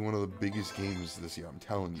is going to be one of the biggest games this year, I'm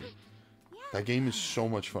telling you. That game is so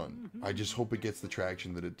much fun. I just hope it gets the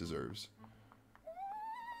traction that it deserves.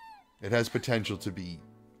 It has potential to be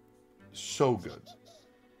so good.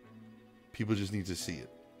 People just need to see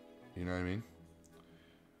it. You know what I mean?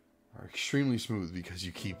 Are extremely smooth because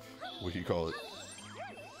you keep, what do you call it?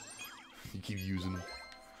 You keep using them.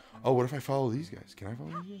 Oh, what if I follow these guys? Can I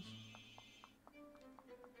follow these guys?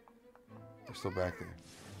 They're still back there.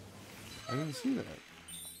 I didn't see that.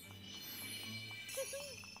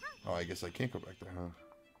 Oh, I guess I can't go back there, huh?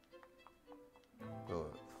 The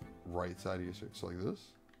right side of your shirt. So like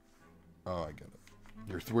this? Oh, I get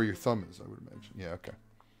it. Where your thumb is, I would imagine. Yeah, okay.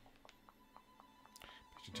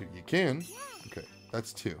 You can. Okay,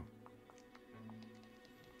 that's 2.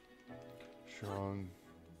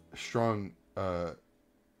 Strong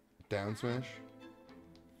down smash.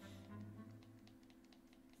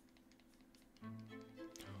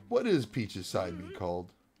 What is Peach's side B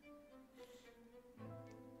called?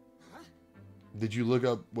 Did you look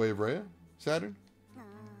up Way of Rhea, Saturn?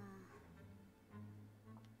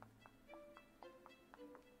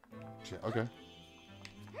 Okay.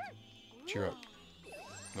 Cheer up.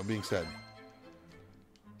 No being sad.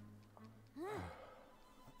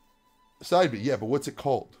 Side B, yeah, but what's it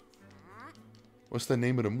called? What's the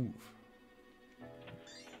name of the move?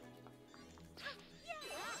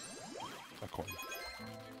 A coin.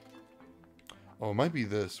 Oh, it might be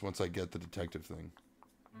this once I get the detective thing.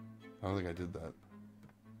 I don't think I did that.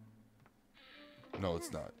 No,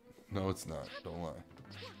 it's not. No, it's not. Don't lie.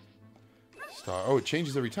 Star. Oh, it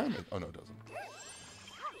changes every time. Oh, no, it doesn't.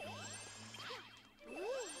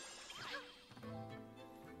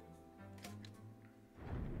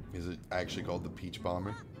 Is it actually called the Peach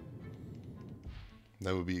Bomber?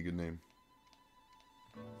 That would be a good name.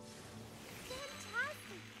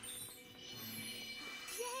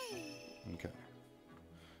 Okay.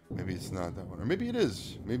 Maybe it's not that one. Or maybe it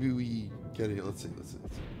is. Maybe we get it. Let's see.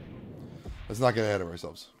 Let's not get ahead of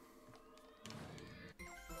ourselves.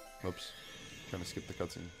 Whoops. Trying to skip the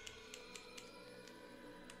cutscene.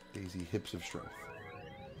 Daisy Hips of Strength.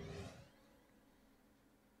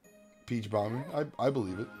 Peach Bomber? I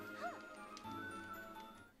believe it.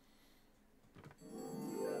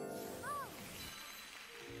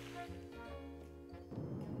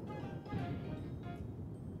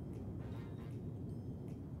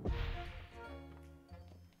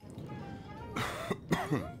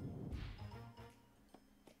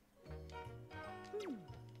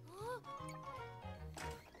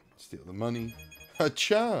 Steal the money.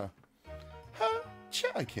 Ha-cha! Ha-cha!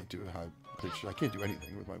 I can't do a high pitch. I can't do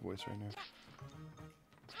anything with my voice right now.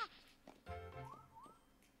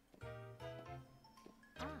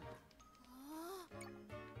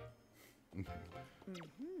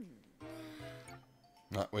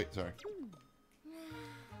 Wait, sorry.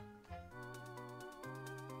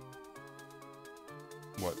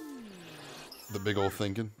 What? The big old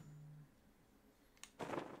thinking?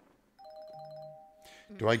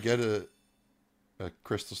 Do I get a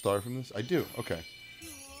crystal star from this? I do. Okay.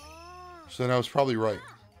 So then I was probably right.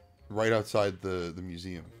 Right outside the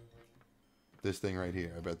museum. This thing right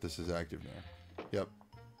here. I bet this is active now. Yep.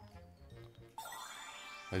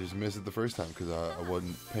 I just missed it the first time because I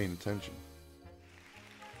wasn't paying attention.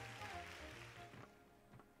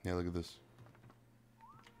 Yeah, look at this.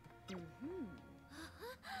 It's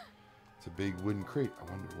a big wooden crate. I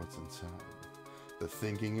wonder what's inside. The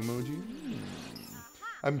thinking emoji?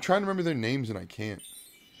 I'm trying to remember their names and I can't.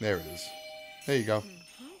 There it is. There you go.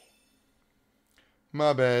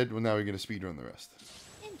 My bad. Well, now we're going to speedrun the rest.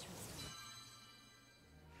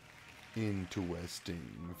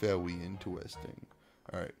 Interesting. Very interesting.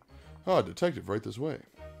 Alright. Ah, detective, right this way.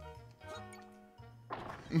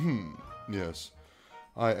 Yes.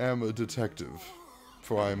 I am a detective.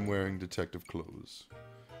 For I am wearing detective clothes.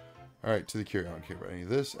 Alright, to the cure. I don't care about any of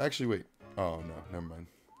this. Actually, wait. Oh, no. Never mind.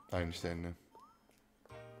 I understand now.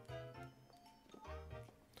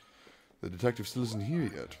 The detective still isn't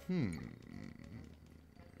here yet.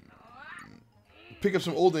 Pick up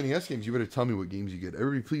some old NES games. You better tell me what games you get.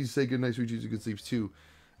 Everybody, please say good night, sweet dreams, and good sleeps too.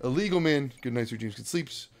 Illegal Man, good night, sweet dreams, good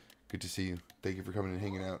sleeps. Good to see you. Thank you for coming and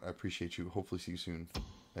hanging out. I appreciate you. Hopefully see you soon.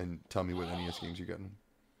 And tell me what NES games you're getting.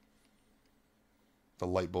 The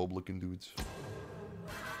light bulb looking dudes.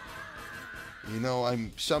 You know,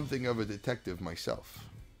 I'm something of a detective myself.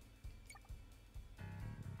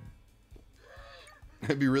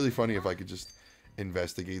 It'd be really funny if I could just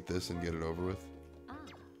investigate this and get it over with.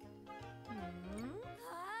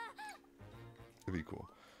 It'd be cool.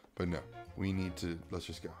 But no, we need to, let's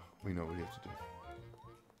just go. We know what we have to do.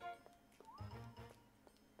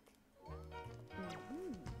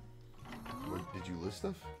 What, did you list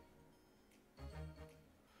stuff?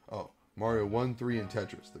 Oh, Mario 1, 3, and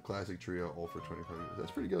Tetris. The classic trio, all for 25 years. That's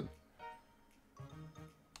pretty good.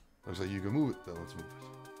 Looks like you can move it. Then let's move it.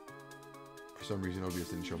 For some reason, OBS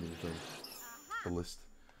didn't show me the thing. The list.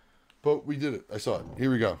 But we did it. I saw it.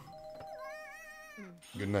 Here we go.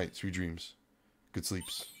 Good night. Sweet dreams. Good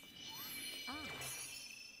sleeps.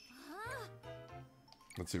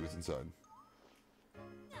 Let's see what's inside.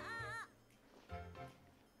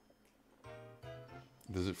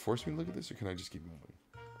 Does it force me to look at this, or can I just keep moving?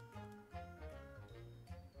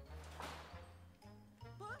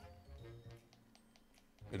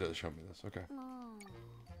 It does show me this. Okay.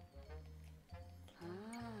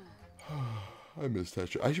 I miss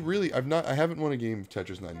Tetris. I haven't won a game of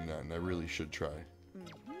Tetris 99. I really should try.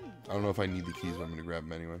 I don't know if I need the keys, but I'm gonna grab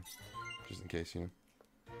them anyway, just in case, you know.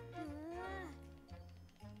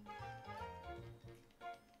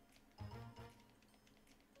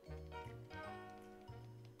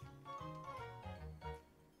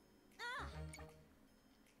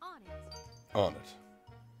 On it.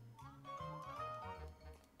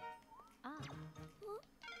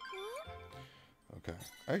 Okay.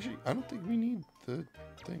 Actually, I don't think we need the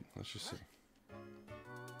thing. Let's just see.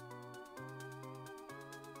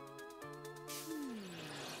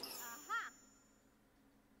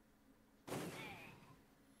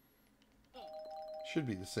 Should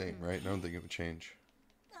be the same, right? I don't think it would change.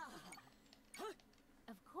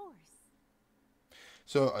 Of course.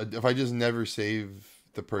 So, if I just never save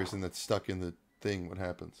the person that's stuck in the thing, what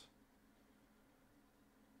happens?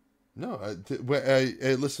 No,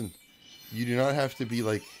 listen, you do not have to be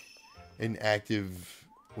like an active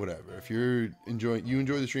whatever. If you enjoy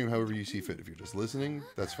the stream however you see fit. If you're just listening,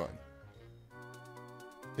 that's fine.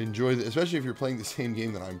 Enjoy especially if you're playing the same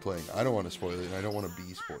game that I'm playing. I don't want to spoil it, and I don't want to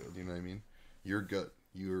be spoiled. You know what I mean? You're good.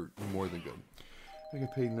 You're more than good. I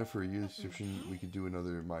got paid enough for a year's subscription. We could do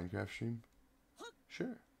another Minecraft stream.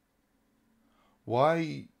 Sure.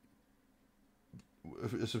 Why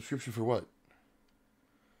a subscription for what?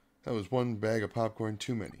 That was one bag of popcorn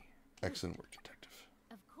too many. Excellent work, detective.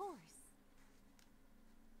 Of course.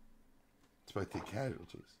 It's by take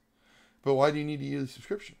casualties. But why do you need a yearly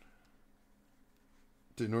subscription?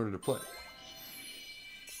 In order to play.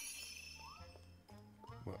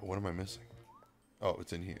 What am I missing? Oh,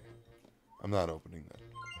 it's in here. I'm not opening that.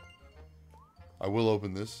 I will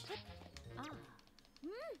open this.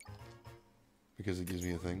 Because it gives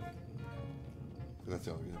me a thing. That's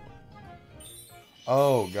the only reason.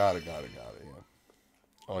 Oh, got it, yeah.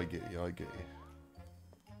 Oh, I get you. I get you.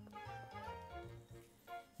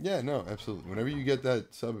 Yeah, no, absolutely. Whenever you get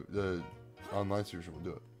that the online solution, we'll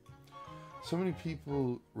do it. So many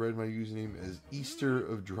people read my username as Easter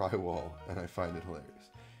of Drywall, and I find it hilarious.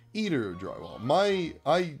 Eater of Drywall.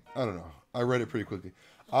 I don't know. I read it pretty quickly.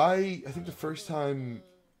 I think the first time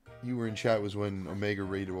you were in chat was when Omega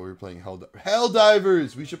raided while we were playing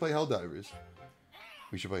Helldivers. We should play Helldivers.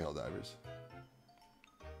 We should play Helldivers.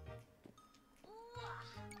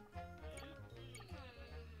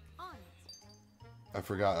 I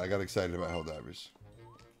forgot. I got excited about Helldivers.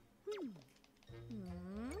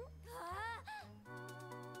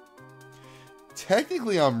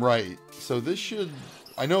 Technically, I'm right. So this should...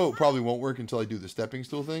 I know it probably won't work until I do the stepping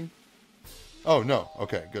stool thing. Oh, no.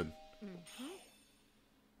 Okay, good.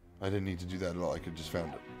 I didn't need to do that at all. I could just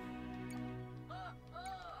found it.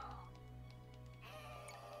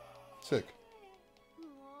 Sick.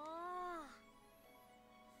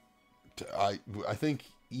 I think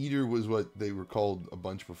Eater was what they were called a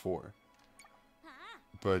bunch before.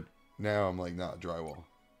 But now I'm like, nah, drywall.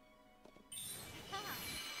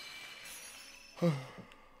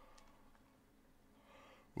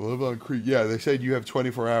 We'll live on Creek. Yeah, they said you have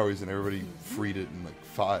 24 hours and everybody freed it in like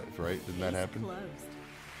 5, right? Didn't that happen?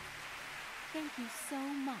 Thank you so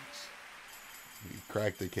much. You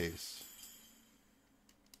cracked the case.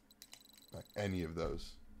 Not any of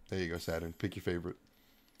those. There you go, Saturn. Pick your favorite.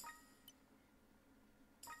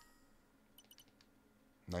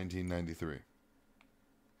 1993.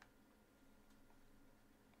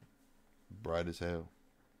 Bright as hell.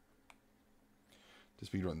 To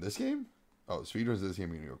speedrun this game? Oh, speedruns this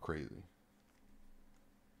game are gonna go crazy.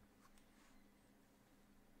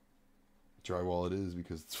 Drywall it is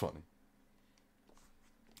because it's funny.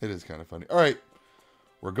 It is kind of funny. Alright.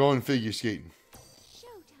 We're going figure skating.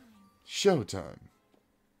 Showtime.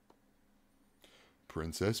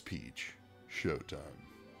 Princess Peach. Showtime.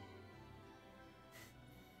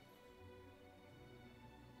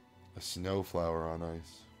 A snowflower on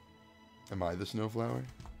ice. Am I the snowflower?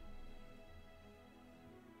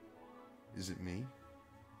 Is it me?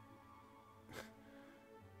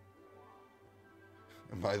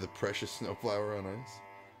 Am I the precious snowflower on ice?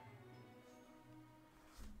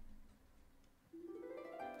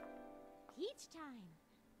 Peach time.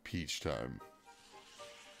 Peach time.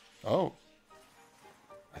 Oh.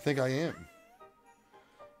 I think I am.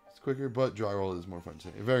 It's quicker, but drywall is more fun to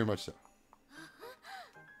say. Very much so.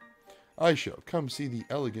 I shall come see the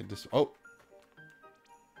elegant oh.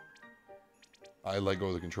 I let go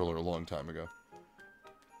of the controller a long time ago.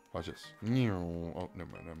 Watch this. Oh, never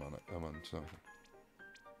mind. I'm on something.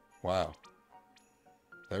 Wow.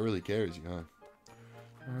 That really carries you, huh?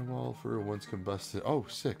 Drywall for once combusted. Oh,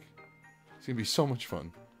 sick. It's gonna be so much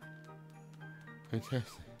fun.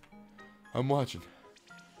 Fantastic. I'm watching.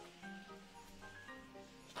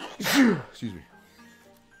 Excuse me.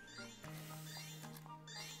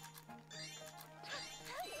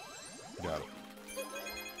 Got it.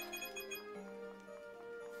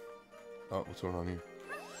 Oh, what's going on here?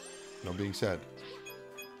 No being said.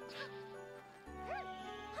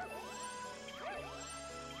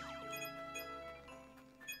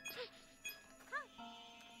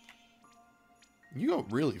 You go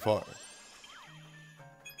really far.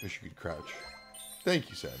 Wish you could crouch. Thank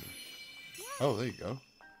you, Sammy. Oh, there you go.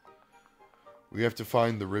 We have to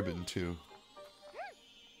find the ribbon, too.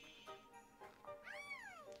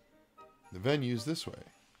 The venue's this way.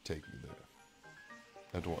 Take me there.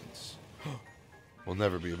 At once. We'll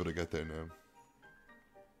never be able to get there now.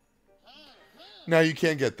 Now you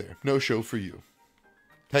can't get there. No show for you.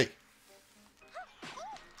 Hey.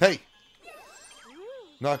 Hey.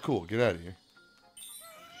 Not cool. Get out of here.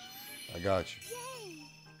 I got you.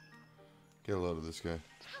 Get a load of this guy.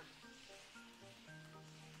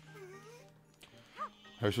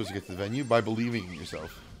 How are you supposed to get to the venue? By believing in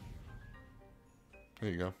yourself.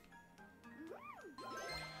 There you go.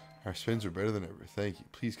 Our spins are better than ever. Thank you.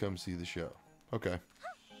 Please come see the show. Okay.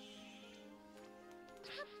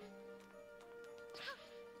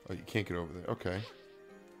 Oh, you can't get over there. Okay.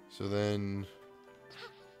 So then...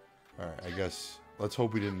 Alright, I guess... Let's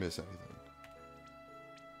hope we didn't miss anything.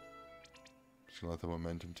 Just gonna let the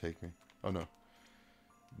momentum take me. Oh, no. It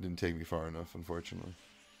didn't take me far enough, unfortunately.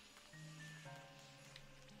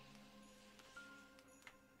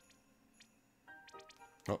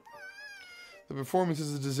 Oh. The performance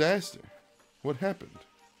is a disaster. What happened?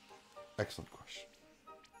 Excellent question.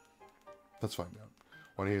 Let's find out.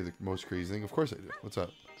 Want to hear the most crazy thing? Of course I do. What's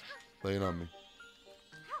up? Lay it on me.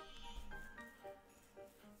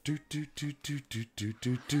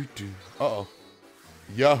 Uh-oh.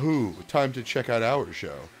 Yahoo! Time to check out our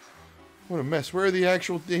show. What a mess. Where are the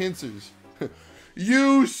actual dancers?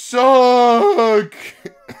 You suck!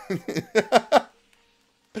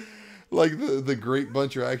 Like the great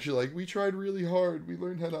bunch are actually like, we tried really hard. We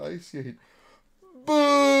learned how to ice skate.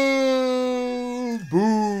 Boo!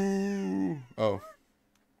 Boo! Oh.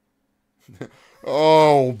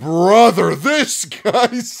 Oh, brother, this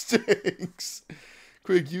guy stinks.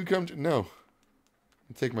 Quick, you come to... No.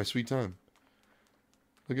 I'll take my sweet time.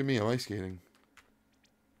 Look at me, I'm ice skating.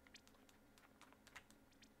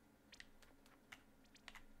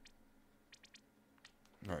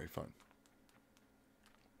 Alright, fine.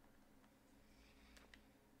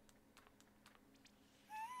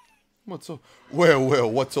 What's so... Well,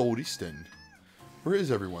 what's all this then? Where is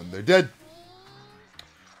everyone? They're dead.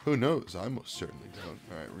 Who knows? I most certainly don't.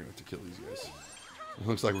 Alright, we're gonna have to kill these guys. It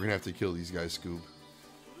looks like we're gonna have to kill these guys, Scoob.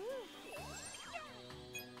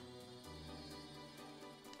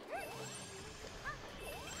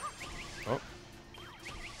 Oh.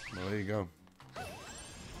 Well, there you go.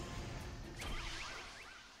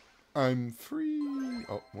 I'm free.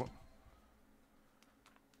 Oh, what?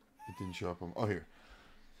 It didn't show up on... Oh, here.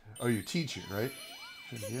 Oh, you're teaching, right?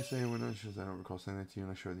 Yes, anyone else? I don't recall sending that to you,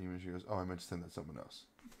 and I showed the image. She goes, oh, I meant to send that to someone else.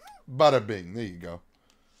 Bada bing. There you go.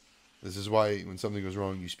 This is why when something goes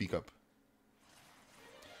wrong, you speak up.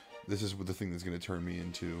 This is the thing that's going to turn me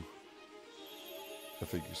into a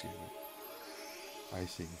figure skater. I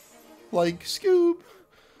see. Like, Scoob,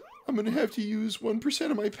 I'm going to have to use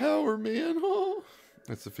 1% of my power, man. Oh.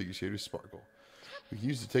 That's the figure skater's sparkle. We can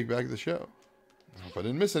use it to take back the show. I hope I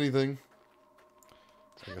didn't miss anything.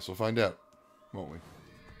 I guess we'll find out, won't we?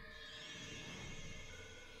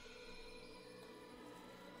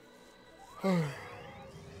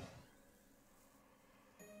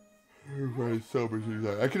 Everybody's so much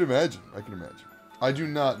excited. I can imagine. I do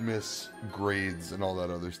not miss grades and all that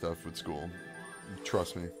other stuff with school.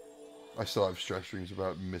 Trust me. I still have stress dreams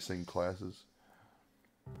about missing classes.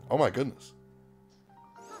 Oh my goodness.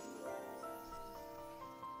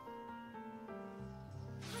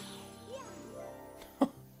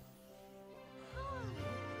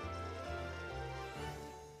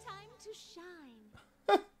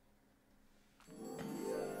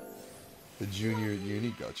 The junior at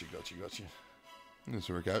uni, gotcha. This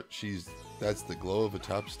will work out. That's the glow of a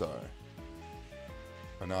top star.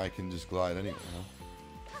 And now I can just glide anywhere,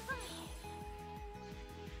 huh?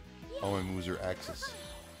 All my moves are axis.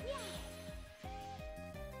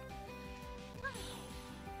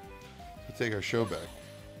 Let's take our show back.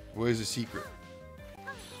 Where's the secret?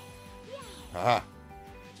 Aha!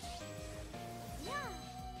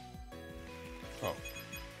 Oh.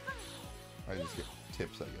 I just get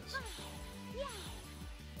tips, I guess.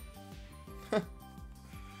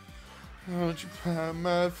 Won't you buy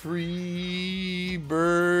my free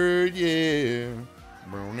bird, yeah.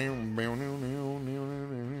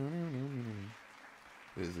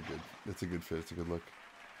 It's a good fit, it's a good look.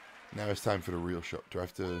 Now it's time for the real show. Do I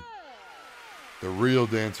have to... The real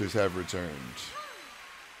dancers have returned.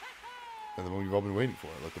 And the one we've all been waiting for.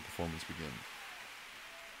 Let the performance begin.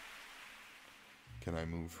 Can I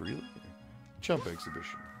move freely? Jump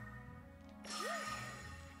exhibition.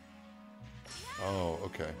 Oh,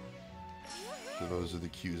 okay. So those are the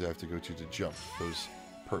cues I have to go to jump. Those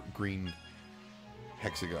green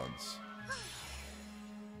hexagons.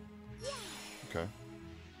 Okay.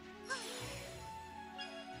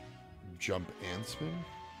 Jump and spin?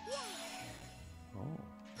 Oh.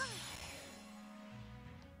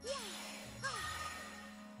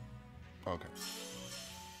 Okay.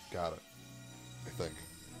 Got it. I think.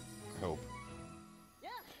 I hope.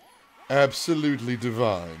 Absolutely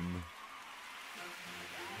divine.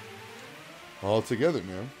 All together,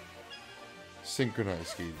 man. Synchronized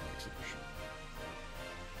skating exhibition.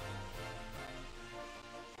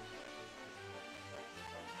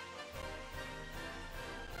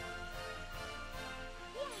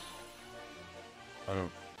 I don't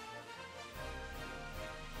know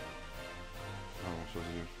what I'm supposed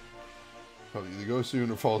to do. Probably either go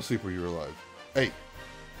soon or fall asleep where you're alive. Hey,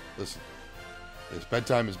 listen. This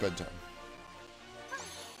bedtime is bedtime.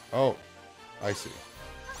 Oh, I see.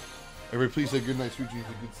 Everybody please say good night, sweet dreams,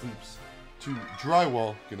 and good sleeps. To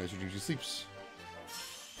drywall, good night, sweet dreams, and sleeps.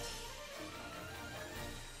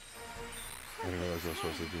 I didn't realize what I was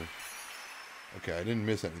supposed to do. Okay, I didn't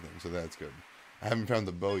miss anything, so that's good. I haven't found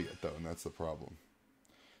the bow yet, though, and that's the problem.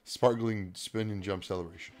 Sparkling spin and jump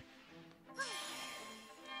celebration.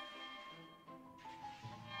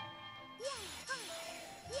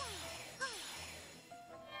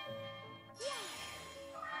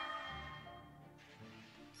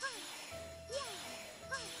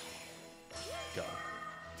 Got it.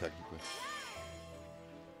 Technically.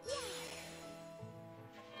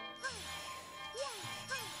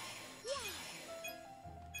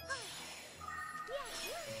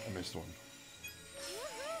 Missed one.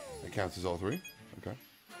 That counts as all three? Okay.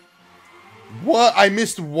 What? I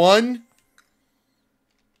missed one?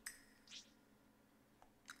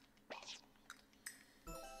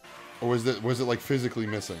 Or was it like physically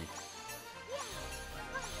missing?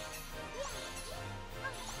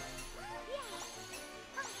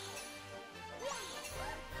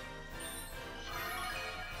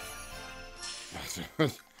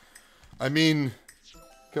 I mean,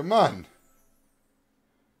 come on.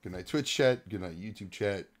 Good night, Twitch chat. Good night, YouTube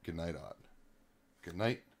chat. Good night, Odd. Good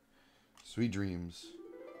night. Sweet dreams.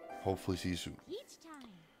 Hopefully see you soon.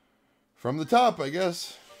 From the top, I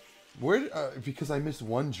guess. Where? Because I missed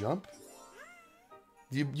one jump?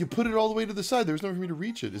 You put it all the way to the side. There was no way for me to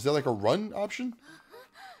reach it. Is that like a run option?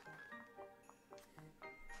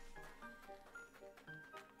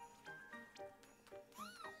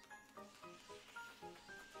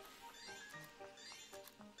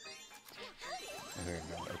 I think I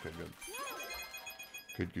got it.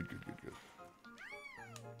 Okay, good. Good.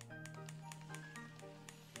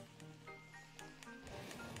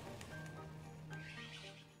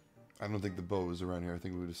 I don't think the bow is around here. I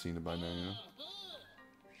think we would have seen it by now, you know?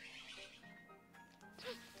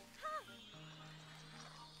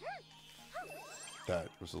 That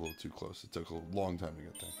was a little too close. It took a long time to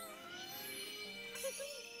get there.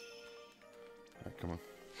 Alright, come on.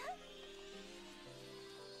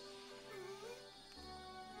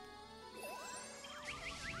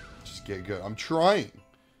 Just get good. I'm trying.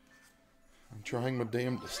 I'm trying my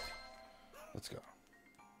damnedest. Let's go.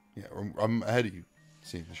 Yeah, I'm ahead of you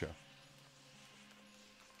seeing the show.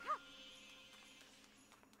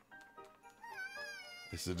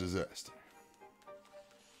 It's a disaster.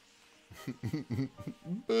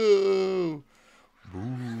 Boo!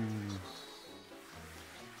 Boo!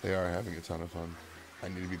 They are having a ton of fun. I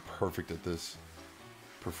need to be perfect at this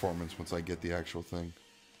performance once I get the actual thing.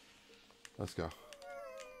 Let's go.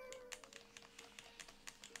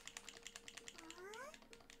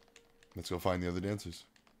 Let's go find the other dancers.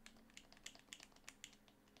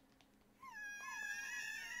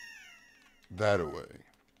 That away.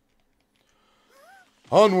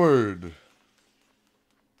 Onward!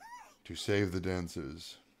 To save the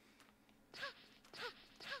dancers.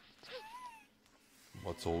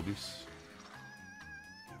 What's oldies?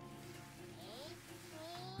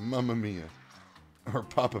 Mamma Mia. Or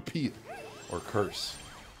Papa Pia. Or curse.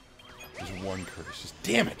 Just one curse. Just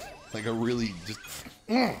damn it! Like a really just...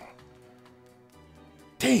 Damn!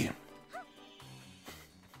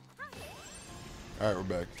 Alright, we're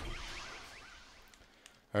back.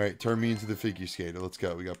 Alright, turn me into the figure skater. Let's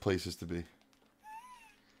go. We got places to be.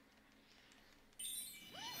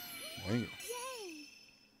 Dang it.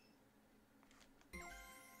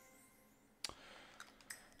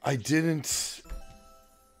 I didn't...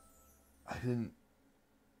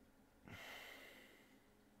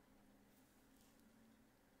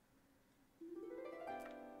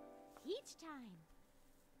 Each time.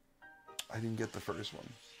 I didn't get the first one.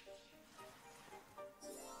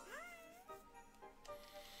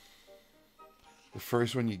 The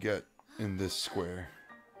first one you get in this square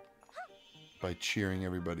by cheering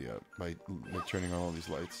everybody up, by turning on all these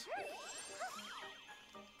lights.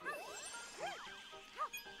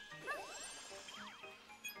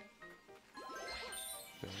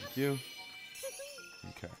 Thank you.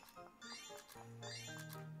 Okay.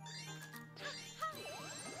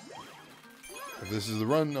 If this is the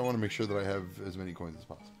run, I want to make sure that I have as many coins as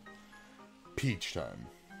possible. Peach time.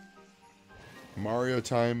 Mario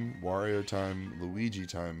time, Wario time, Luigi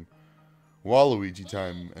time, Waluigi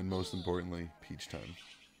time, and most importantly, Peach time.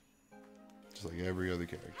 Just like every other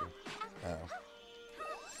character. Ow.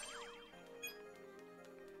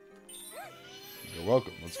 You're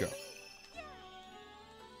welcome. Let's go.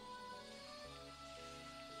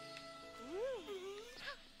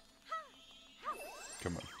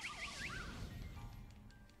 Come on.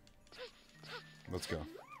 Let's go.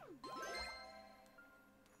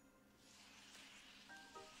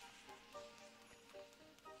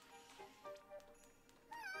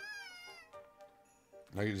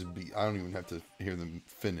 I can just be. I don't even have to hear them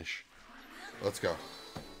finish. Let's go.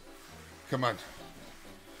 Come on.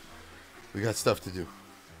 We got stuff to do.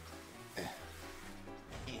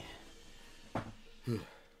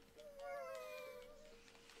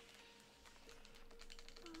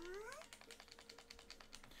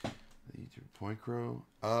 Point Crow.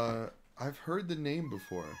 I've heard the name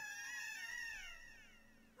before,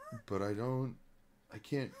 but I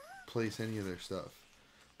can't place any of their stuff.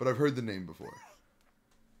 But I've heard the name before.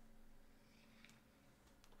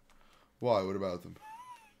 Why? What about them?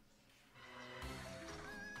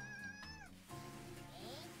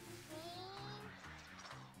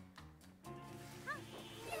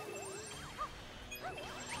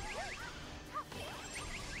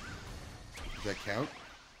 Does that count?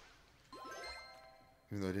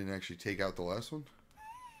 Even though I didn't actually take out the last one?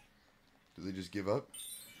 Do they just give up?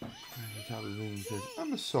 The says,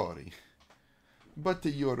 I'm sorry, but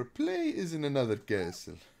your play is in another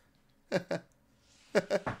castle.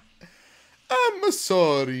 I'm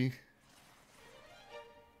sorry,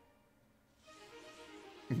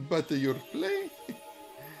 but your play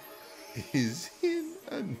is in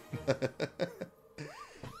another...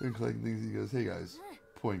 Looks like things. He goes, hey guys,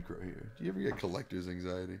 point crow here. Do you ever get collector's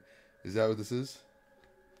anxiety? Is that what this is?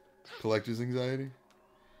 Collector's anxiety?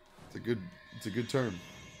 It's a good term.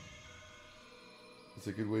 It's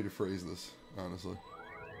a good way to phrase this, honestly.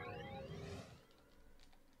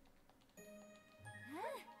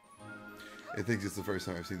 It thinks it's the first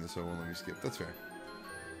time I've seen this, so it won't let me skip. That's fair.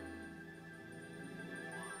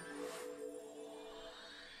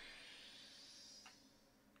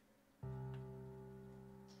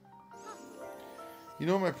 You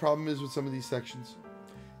know what my problem is with some of these sections?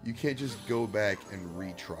 You can't just go back and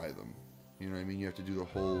retry them. You know what I mean? You have to do the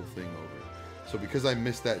whole thing over. So because I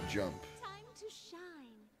missed that jump,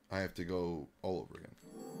 I have to go all over again.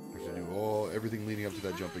 I have to do everything leading up to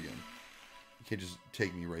that jump again. You can't just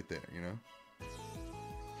take me right there, you know?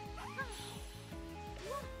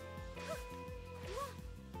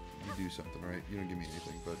 You do something, right? You don't give me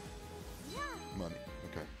anything, but money.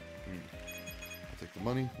 Okay. I'll take the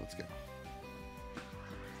money. Let's go.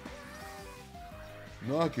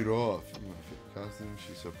 Knock it off. Costume,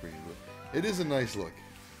 she's so pretty, but it is a nice look.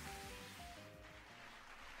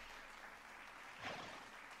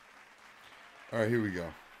 Alright, here we go.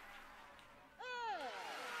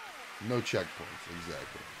 No checkpoints,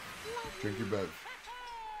 exactly. Drink your bev.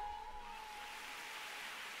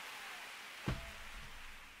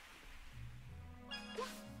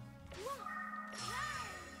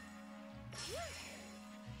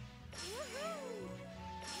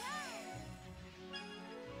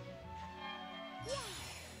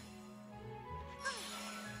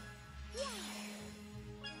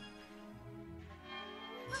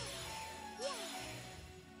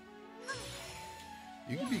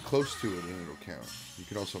 You can be close to it and it'll count. You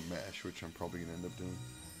can also mash, which I'm probably going to end up doing.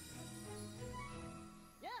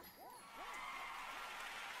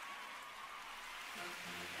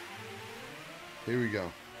 Here we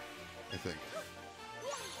go, I think.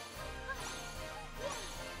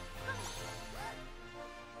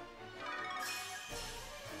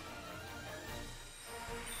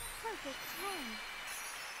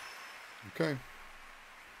 Okay.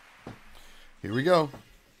 Here we go.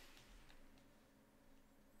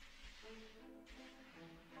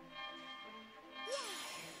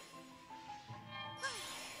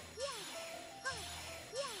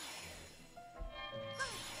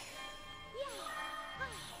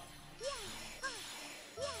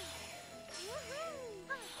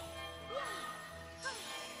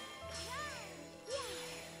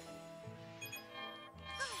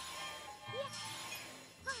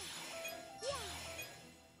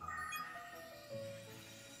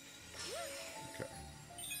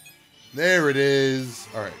 There it is.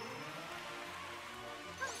 All right.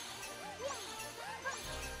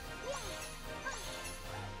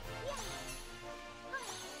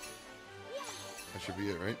 That should be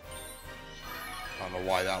it, right? I don't know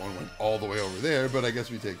why that one went all the way over there, but I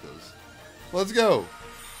guess we take those. Let's go.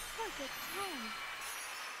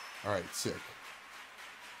 All right, sick.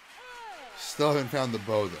 Still haven't found the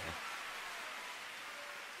bow, though.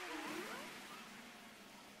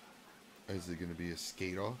 Is it going to be a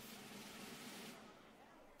skate off?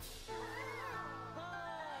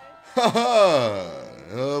 Haha!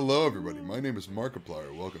 Hello everybody, my name is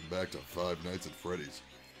Markiplier. Welcome back to Five Nights at Freddy's.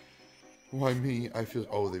 Why me? I feel...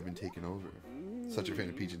 Oh, they've been taken over. Such a fan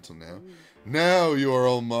of Peach until now. Now you are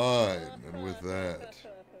all mine. And with that,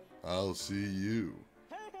 I'll see you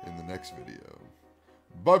in the next video.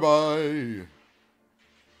 Bye-bye!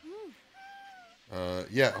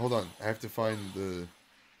 Yeah, hold on. I have to find the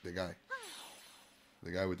guy.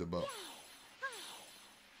 The guy with the bow.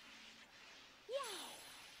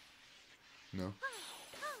 No?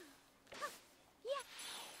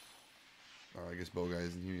 Oh, I guess bow guy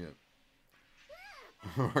isn't here yet.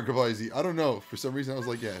 Markiplier is I don't know. For some reason I was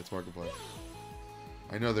like, yeah, it's Markiplier.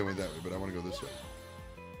 I know they went that way, but I want to go this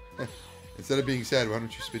way. Instead of being sad, why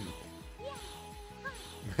don't you spin me?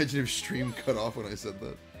 Imagine if stream cut off when I said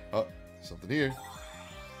that. Oh, something here.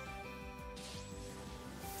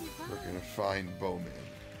 We're gonna find Bowman.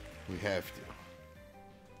 We have to.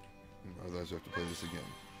 Otherwise we have to play this again.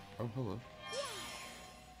 Oh, hello.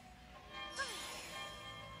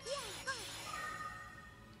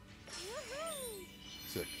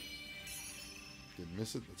 Sick. Didn't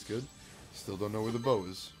miss it. That's good. Still don't know where the bow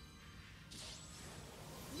is.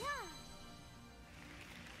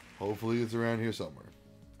 Hopefully it's around here somewhere.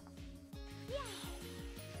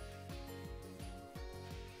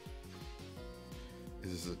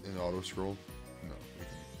 Is this an auto scroll? No, we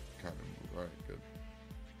can kind of move. Alright, good.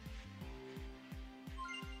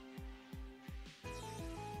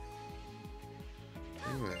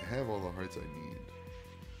 Anyway, I have all the hearts I need.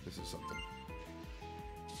 This is something.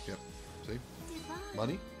 Yep. See?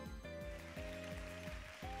 Money?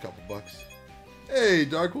 Couple bucks. Hey,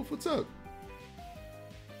 Dark Wolf, what's up?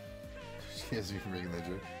 She can't see me from making that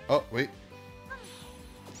joke. Oh, wait.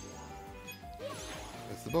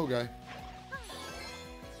 That's the bow guy.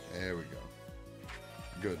 There we go.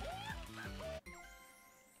 Good.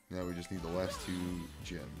 Now we just need the last 2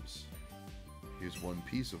 gems. Here's one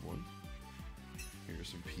piece of one. Here's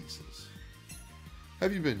some pieces.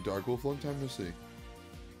 Have you been, Dark Wolf? Long time no see.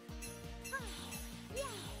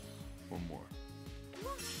 One more.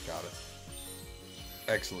 Got it.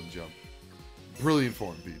 Excellent jump. Brilliant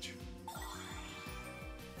form, Peach.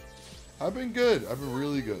 I've been good. I've been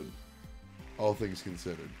really good. All things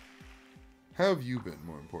considered. How have you been,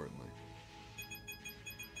 more importantly?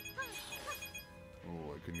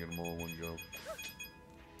 Oh, I couldn't get them all in one go.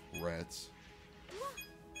 Rats.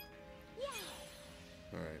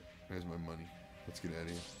 Alright, there's my money. Let's get out of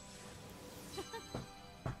here.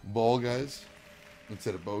 Ball guys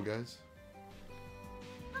instead of bow guys.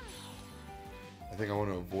 I think I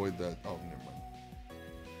want to avoid that. Oh, never mind.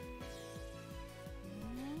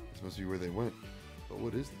 This must be where they went. But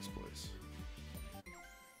what is this place?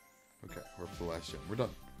 Okay, we're up to the last gem. We're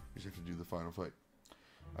done. We just have to do the final fight.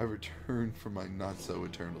 I returned from my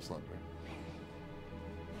not-so-eternal slumber.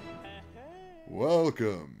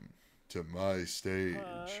 Welcome to my stage.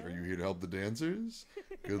 Are you here to help the dancers?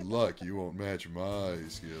 Good luck, you won't match my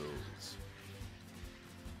skills.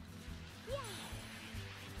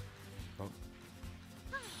 Oh.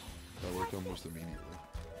 That worked almost immediately.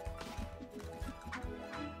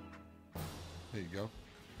 There you go.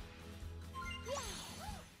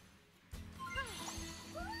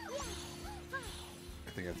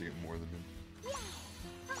 I think I have to get more than him.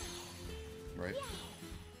 Right?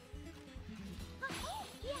 I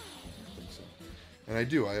think so. And I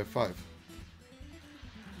do, I have 5.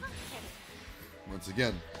 Once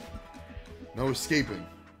again, no escaping.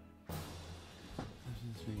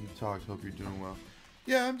 Since we talked, hope you're doing well.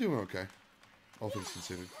 Yeah, I'm doing okay. All things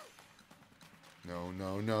considered. No,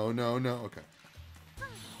 no, no, no, no. Okay.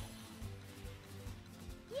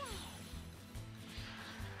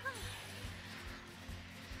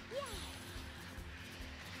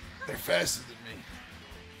 They're faster than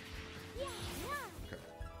me. Okay.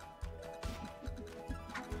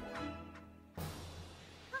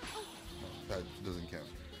 That doesn't count.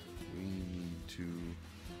 We need to...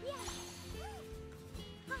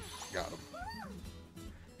 Got him.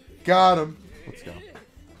 Got him! Let's go.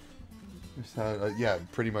 Yeah,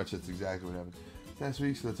 pretty much that's exactly what happened. Last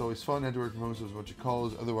week, so that's always fun. I had to work from home, so there's a bunch of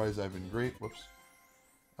calls. Otherwise, I've been great. Whoops.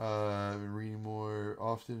 I've been reading more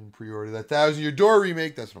often. Pre-order that 1,000 Year Door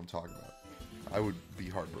remake. That's what I'm talking about. I would be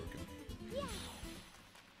heartbroken.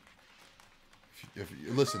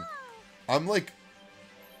 Listen, I'm like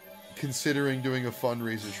considering doing a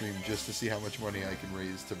fundraiser stream just to see how much money I can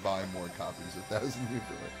raise to buy more copies of 1,000 Year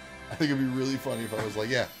Door. I think it'd be really funny if I was like,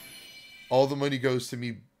 yeah, all the money goes to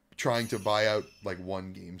me trying to buy out like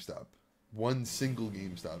one GameStop, one single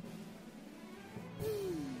GameStop.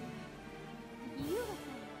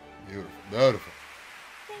 Beautiful, beautiful.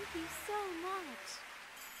 Thank you so much.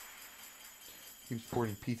 Keeps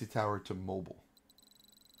porting Pizza Tower to mobile.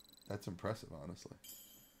 That's impressive, honestly.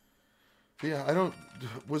 But yeah, I don't...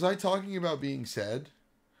 Was I talking about being sad?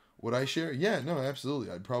 Would I share? Yeah, no, absolutely.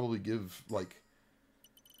 I'd probably give, like...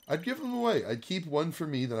 I'd give them away. I'd keep one for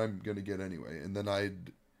me that I'm going to get anyway. And then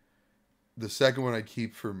I'd... The second one I'd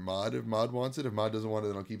keep for Mod if Mod wants it. If Mod doesn't want it,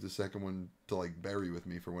 then I'll keep the second one to, like, bury with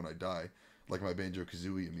me for when I die. Like my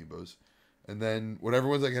Banjo-Kazooie amiibos. And then whatever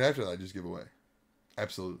ones I get after that, I just give away.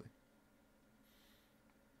 Absolutely.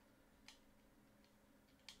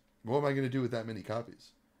 What am I going to do with that many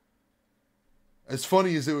copies? As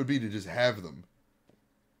funny as it would be to just have them.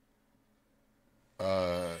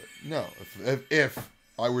 No. If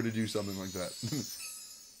I were to do something like that.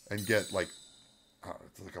 And get, like... Oh,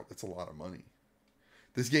 it's a lot of money.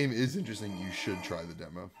 This game is interesting. You should try the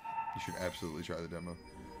demo. You should absolutely try the demo.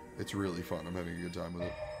 It's really fun. I'm having a good time with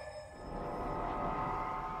it.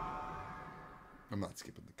 I'm not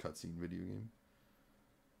skipping the cutscene video game.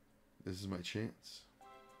 This is my chance.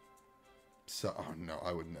 So, oh no,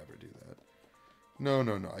 I would never do that. No,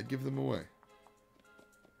 no, no. I'd give them away.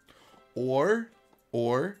 Or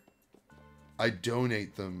I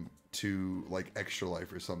donate them to like Extra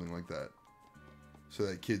Life or something like that. so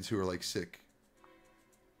that kids who are like sick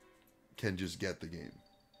can just get the game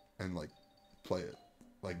and like play it,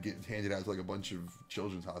 like get handed out to like a bunch of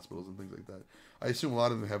children's hospitals and things like that. I assume a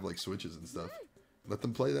lot of them have like Switches and stuff. Let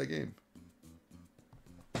them play that game.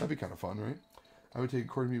 That'd be kind of fun, right? I would take a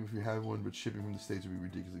quarter meat if you have one, but shipping from the States would be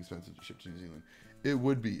ridiculously expensive to ship to New Zealand. It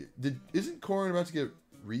would be. Isn't corn about to get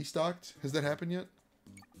restocked? Has that happened yet?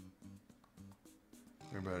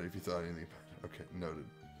 Think about it if you thought anything about it. Okay, noted.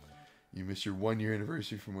 You missed your 1-year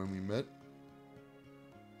anniversary from when we met.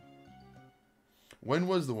 When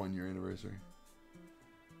was the 1-year anniversary?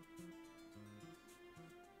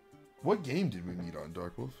 What game did we meet on,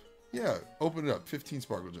 Dark Wolf? Yeah, open it up. 15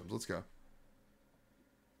 Sparkle Gems. Let's go.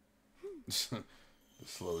 The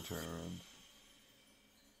slow turnaround.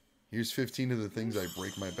 Here's 15 of the things I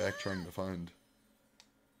break my back trying to find.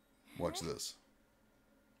 Watch this.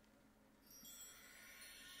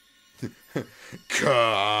 Kame.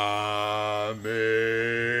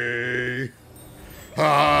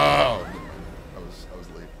 Oh, I was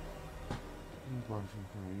late. A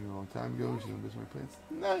long time ago, she don't miss my plans.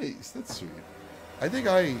 Nice, that's sweet. I think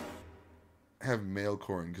I have male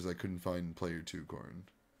corn because I couldn't find player 2 corn.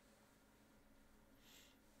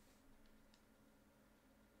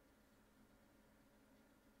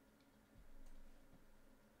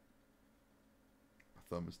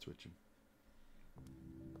 My thumb is twitching.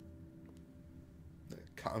 The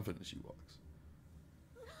confidence she walks.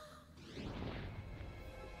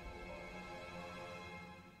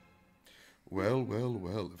 Well, well,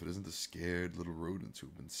 well, if it isn't the scared little rodents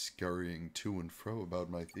who've been scurrying to and fro about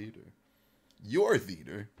my theater. Your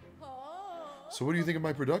theater? So what do you think of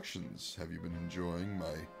my productions? Have you been enjoying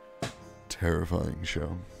my terrifying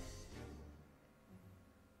show?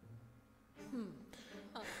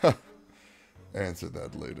 Answer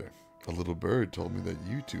that later. A little bird told me that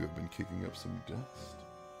you two have been kicking up some dust.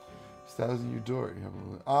 Styles in your door.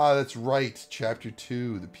 Ah, that's right. Chapter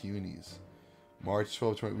 2, the Punies. March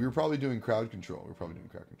 12th, 20. We were probably doing crowd control.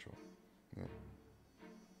 Yeah.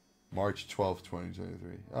 March 12th,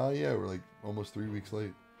 2023. Yeah, we're like almost 3 weeks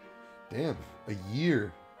late. Damn, a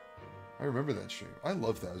year. I remember that stream. I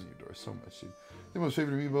love Thousand Year Door so much, dude. I think my most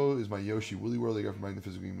favorite amiibo is my Yoshi Woolly World I got from buying the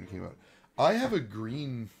physical game when it came out. I have a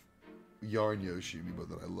green yarn Yoshi amiibo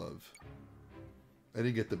that I love. I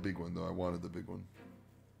didn't get the big one, though. I wanted the big one.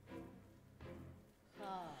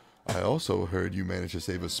 I also heard you managed to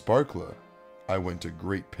save a sparkler. I went to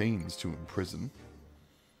great pains to imprison.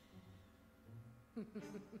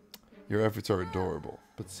 Your efforts are adorable,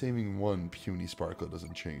 but saving one puny sparkler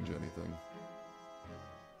doesn't change anything.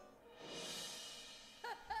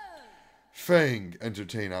 Fang,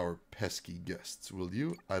 entertain our pesky guests, will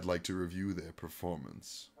you? I'd like to review their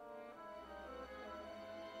performance.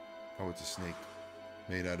 Oh, it's a snake.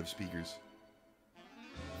 Made out of speakers.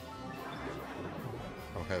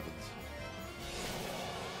 Oh, heavens.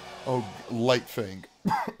 Oh, Light Fang.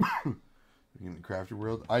 In the Crafted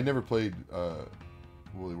World. I never played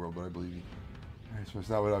Woolly World, but I believe you. So it's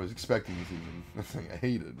not what I was expecting this evening. That's something I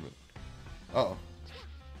hated, but... Uh-oh.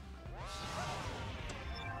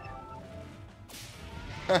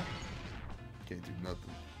 Can't do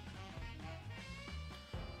nothing.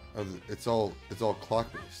 Oh, it's all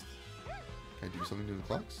clock based. Can I do something to the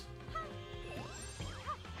clocks?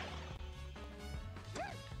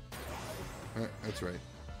 That's right.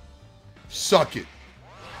 Suck it.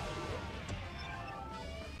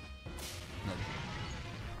 No.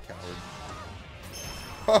 Coward.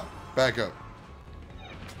 Ha! Back up.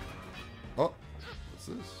 Oh, what's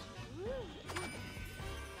this?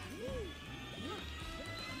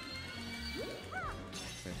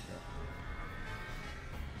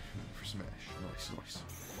 For smash. Nice, nice.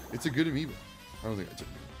 It's a good amiibo. I don't think I took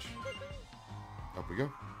damage. Up we go.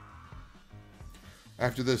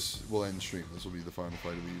 After this, we'll end stream. This will be the final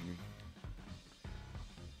fight of the evening.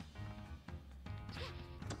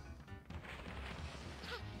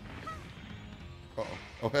 Uh-oh.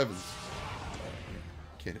 Oh, heavens.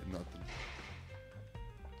 Can't hit nothing.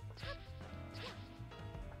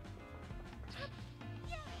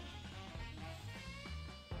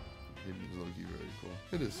 Him is low-key very cool.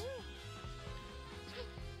 It is.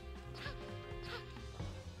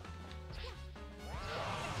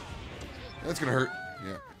 That's gonna hurt.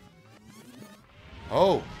 Yeah.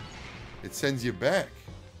 Oh! It sends you back.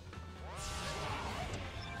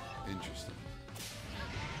 Interesting.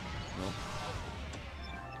 No?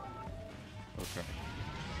 Okay.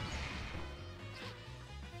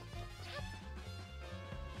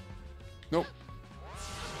 Nope.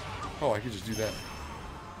 Oh, I could just do that.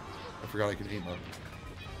 I forgot I could aim up.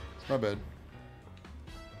 My bad.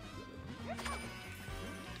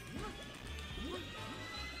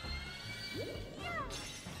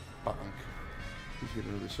 Bonk. We should get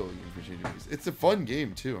another solo game for changing these. It's a fun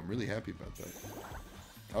game too. I'm really happy about that.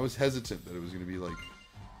 I was hesitant that it was going to be like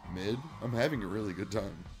mid. I'm having a really good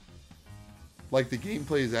time. Like the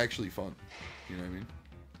gameplay is actually fun. You know what I mean?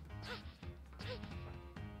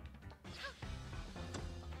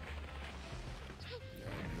 Yeah,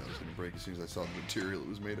 I knew that was going to break as soon as I saw the material it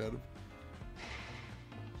was made out of.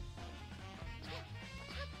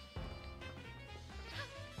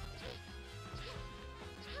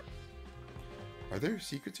 Are there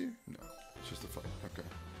secrets here? No. It's just a fight. Okay.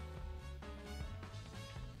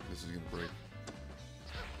 This is gonna break.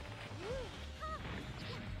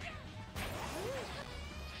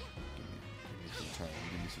 Give me some time.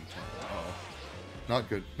 Give me some time. Oh. Not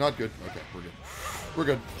good. Not good. Okay, we're good. We're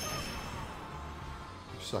good.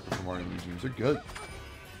 Sucker from Mario these games. They're good.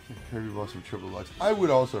 Kirby Blossom Triple Deluxe. I would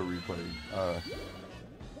also replay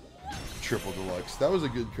Triple Deluxe. That was a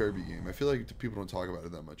good Kirby game. I feel like people don't talk about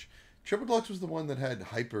it that much. Triple Deluxe was the one that had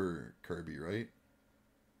Hyper Kirby, right?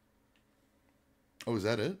 Oh, is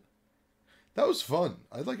that it? That was fun.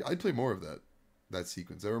 I'd play more of that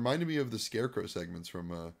sequence. That reminded me of the Scarecrow segments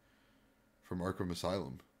from Arkham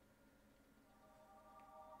Asylum.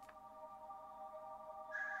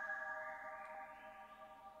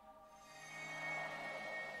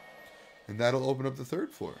 And that'll open up the third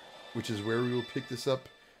floor, which is where we will pick this up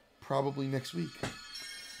probably next week.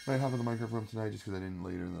 Might hop in the Minecraft room tonight just because I didn't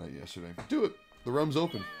later in the night yesterday. Do it! The room's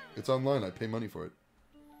open. It's online. I pay money for it.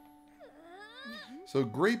 So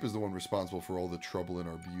Grape is the one responsible for all the trouble in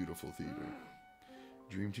our beautiful theater.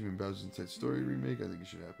 Dream Team and Bowser's Inside Story remake? I think it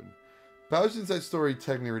should happen. Bowser's Inside Story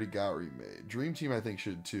technically already got remade. Dream Team I think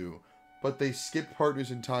should too. But they skipped Partners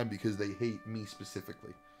in Time because they hate me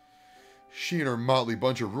specifically. She and her motley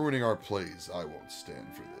bunch are ruining our plays. I won't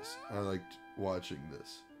stand for this. I liked watching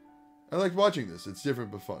this. It's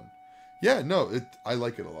different but fun. Yeah, no, I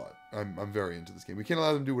like it a lot. I'm very into this game. We can't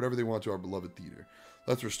allow them to do whatever they want to our beloved theater.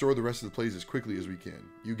 Let's restore the rest of the plays as quickly as we can.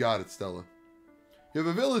 You got it, Stella. You have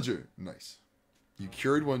a villager. Nice. You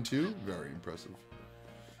cured one too? Very impressive.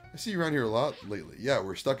 I see you around here a lot lately. Yeah,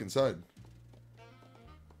 we're stuck inside.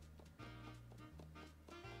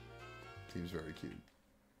 Seems very cute.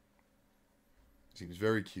 Seems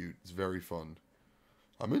very cute. It's very fun.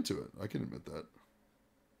 I'm into it. I can admit that.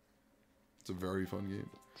 It's a very fun game.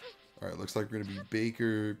 Alright, looks like we're going to be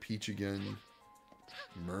Baker, Peach again.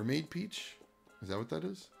 Mermaid Peach? Is that what that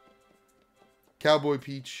is? Cowboy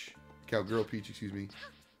Peach. Cowgirl Peach, excuse me.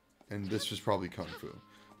 And this was probably Kung Fu.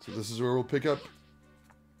 So this is where we'll pick up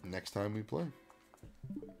next time we play.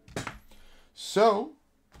 So,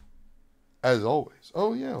 as always.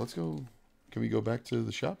 Oh yeah, let's go. Can we go back to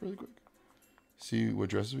the shop really quick? See what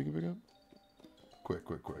dresses we can pick up? Quick.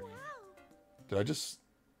 Did I just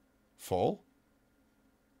fall?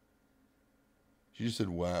 She just said,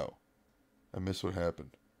 wow. I missed what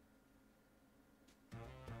happened.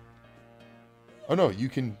 Oh no, you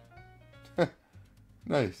can...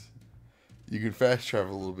 Nice. You can fast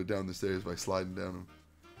travel a little bit down the stairs by sliding down them.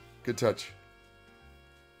 Good touch.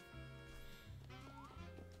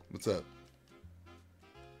 What's up?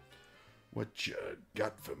 What you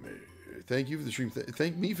got for me? Thank you for the stream.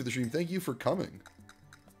 Thank me for the stream. Thank you for coming.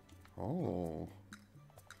 Oh.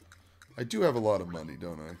 I do have a lot of money,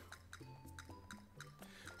 don't I?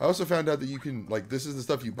 I also found out that you can, like, this is the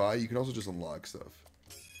stuff you buy. You can also just unlock stuff.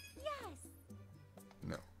 Yes.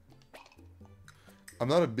 No. I'm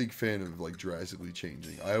not a big fan of, like, drastically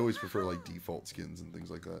changing. I always prefer, like, default skins and things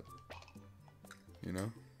like that. You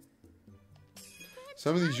know?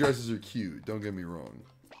 Some of these dresses are cute. Don't get me wrong.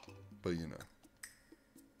 But, you know.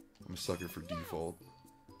 I'm a sucker for default.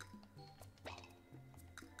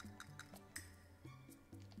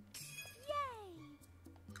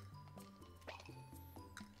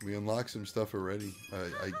 We unlocked some stuff already.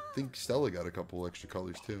 I think Stella got a couple extra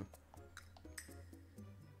colors too.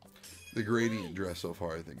 The gradient dress so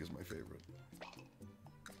far I think is my favorite.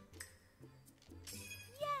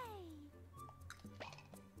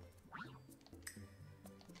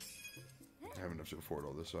 I have enough to afford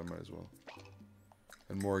all this, so I might as well.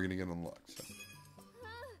 And more are gonna get unlocked. So.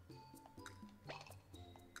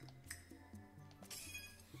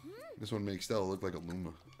 This one makes Stella look like a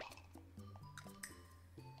Luma.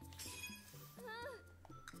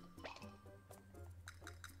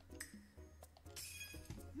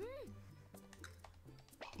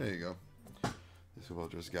 There you go. This football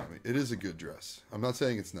dress got me. It is a good dress. I'm not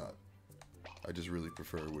saying it's not. I just really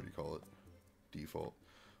prefer, what do you call it? Default.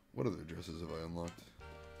 What other dresses have I unlocked?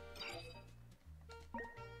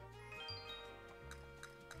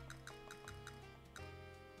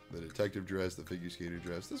 The detective dress, the figure skater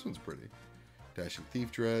dress. This one's pretty. Dashing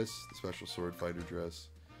thief dress, the special sword fighter dress.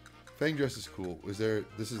 Fang dress is cool.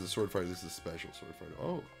 This is a sword fighter. This is a special sword fighter.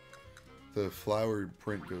 Oh, the flowered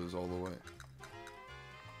print goes all the way.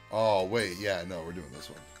 Oh wait, yeah, no, we're doing this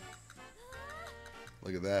one.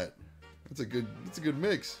 Look at that. That's a good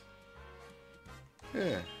mix.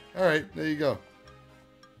 Yeah. All right, there you go.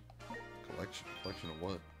 Collection of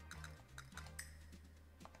what?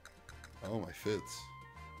 Oh, my fits.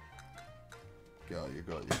 Got you.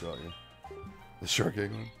 The shark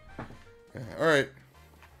egg one. Yeah, all right.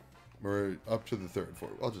 We're up to the third floor.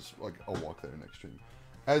 I'll walk there next stream.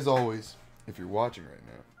 As always, if you're watching right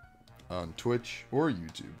now on Twitch or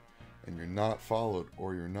YouTube and you're not followed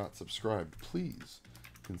or you're not subscribed, please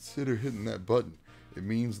consider hitting that button. It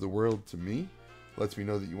means the world to me. Lets me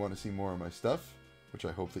know that you want to see more of my stuff, which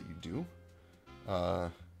I hope that you do. Yeah.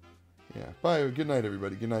 Bye. Good night,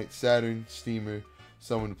 everybody. Good night, Saturn, Steamer,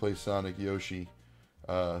 someone who plays Sonic, Yoshi.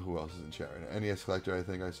 Who else is in chat right now? NES Collector, I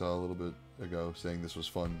think I saw a little bit ago, saying this was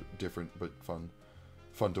fun, different, but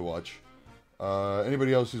fun to watch.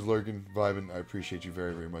 Anybody else who's lurking, vibing, I appreciate you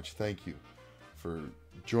very, very much. Thank you for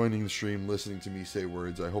joining the stream, listening to me say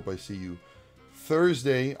words. I hope I see you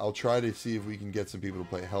Thursday. I'll try to see if we can get some people to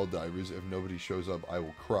play Helldivers. If nobody shows up, I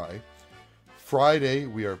will cry. Friday,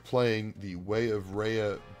 we are playing the Way of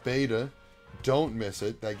Rhea beta. Don't miss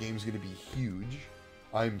it. That game's going to be huge.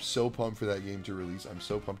 I'm so pumped for that game to release. I'm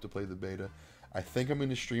so pumped to play the beta. I think I'm going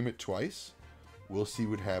to stream it twice. We'll see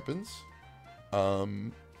what happens.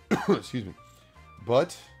 Excuse me.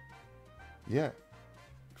 But, yeah.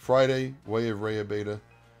 Friday, Way of Rhea beta.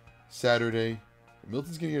 Saturday,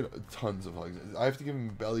 Milton's going to get tons of hugs. I have to give him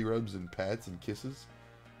belly rubs and pats and kisses.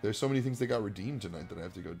 There's so many things that got redeemed tonight that I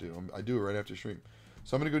have to go do. I do it right after stream.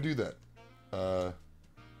 So I'm going to go do that.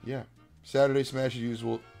 Yeah. Saturday, smash as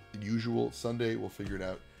usual. Sunday, we'll figure it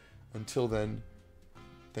out. Until then,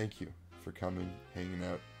 thank you for coming, hanging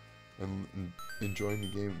out, and enjoying the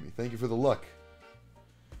game with me. Thank you for the luck.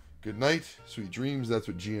 Good night, sweet dreams. That's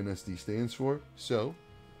what GNSD stands for. So,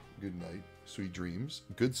 good night, sweet dreams.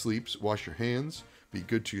 Good sleeps. Wash your hands. Be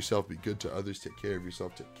good to yourself. Be good to others. Take care of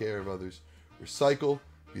yourself. Take care of others. Recycle.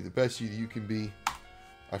 Be the best you that you can be.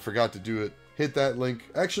 I forgot to do it. Hit that link.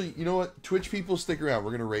 Actually, you know what? Twitch people, stick around.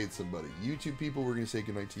 We're going to raid somebody. YouTube people, we're going to say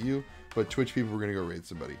goodnight to you. But Twitch people, we're going to go raid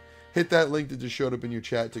somebody. Hit that link that just showed up in your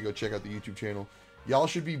chat to go check out the YouTube channel. Y'all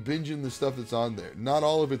should be binging the stuff that's on there. Not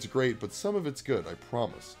all of it's great, but some of it's good. I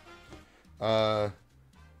promise. Yeah,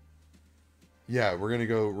 we're gonna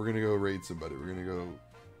go raid somebody. We're gonna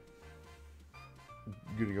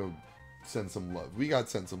go send some love. We got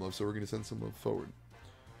sent some love, so we're gonna send some love forward.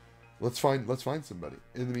 Let's find somebody.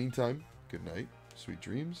 In the meantime, good night, sweet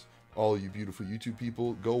dreams. All you beautiful YouTube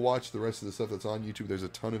people, go watch the rest of the stuff that's on YouTube. There's a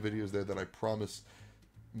ton of videos there that I promise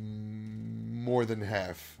more than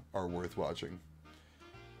half are worth watching.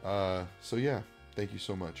 So yeah, thank you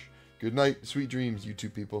so much. Good night, sweet dreams,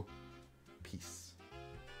 YouTube people. Peace.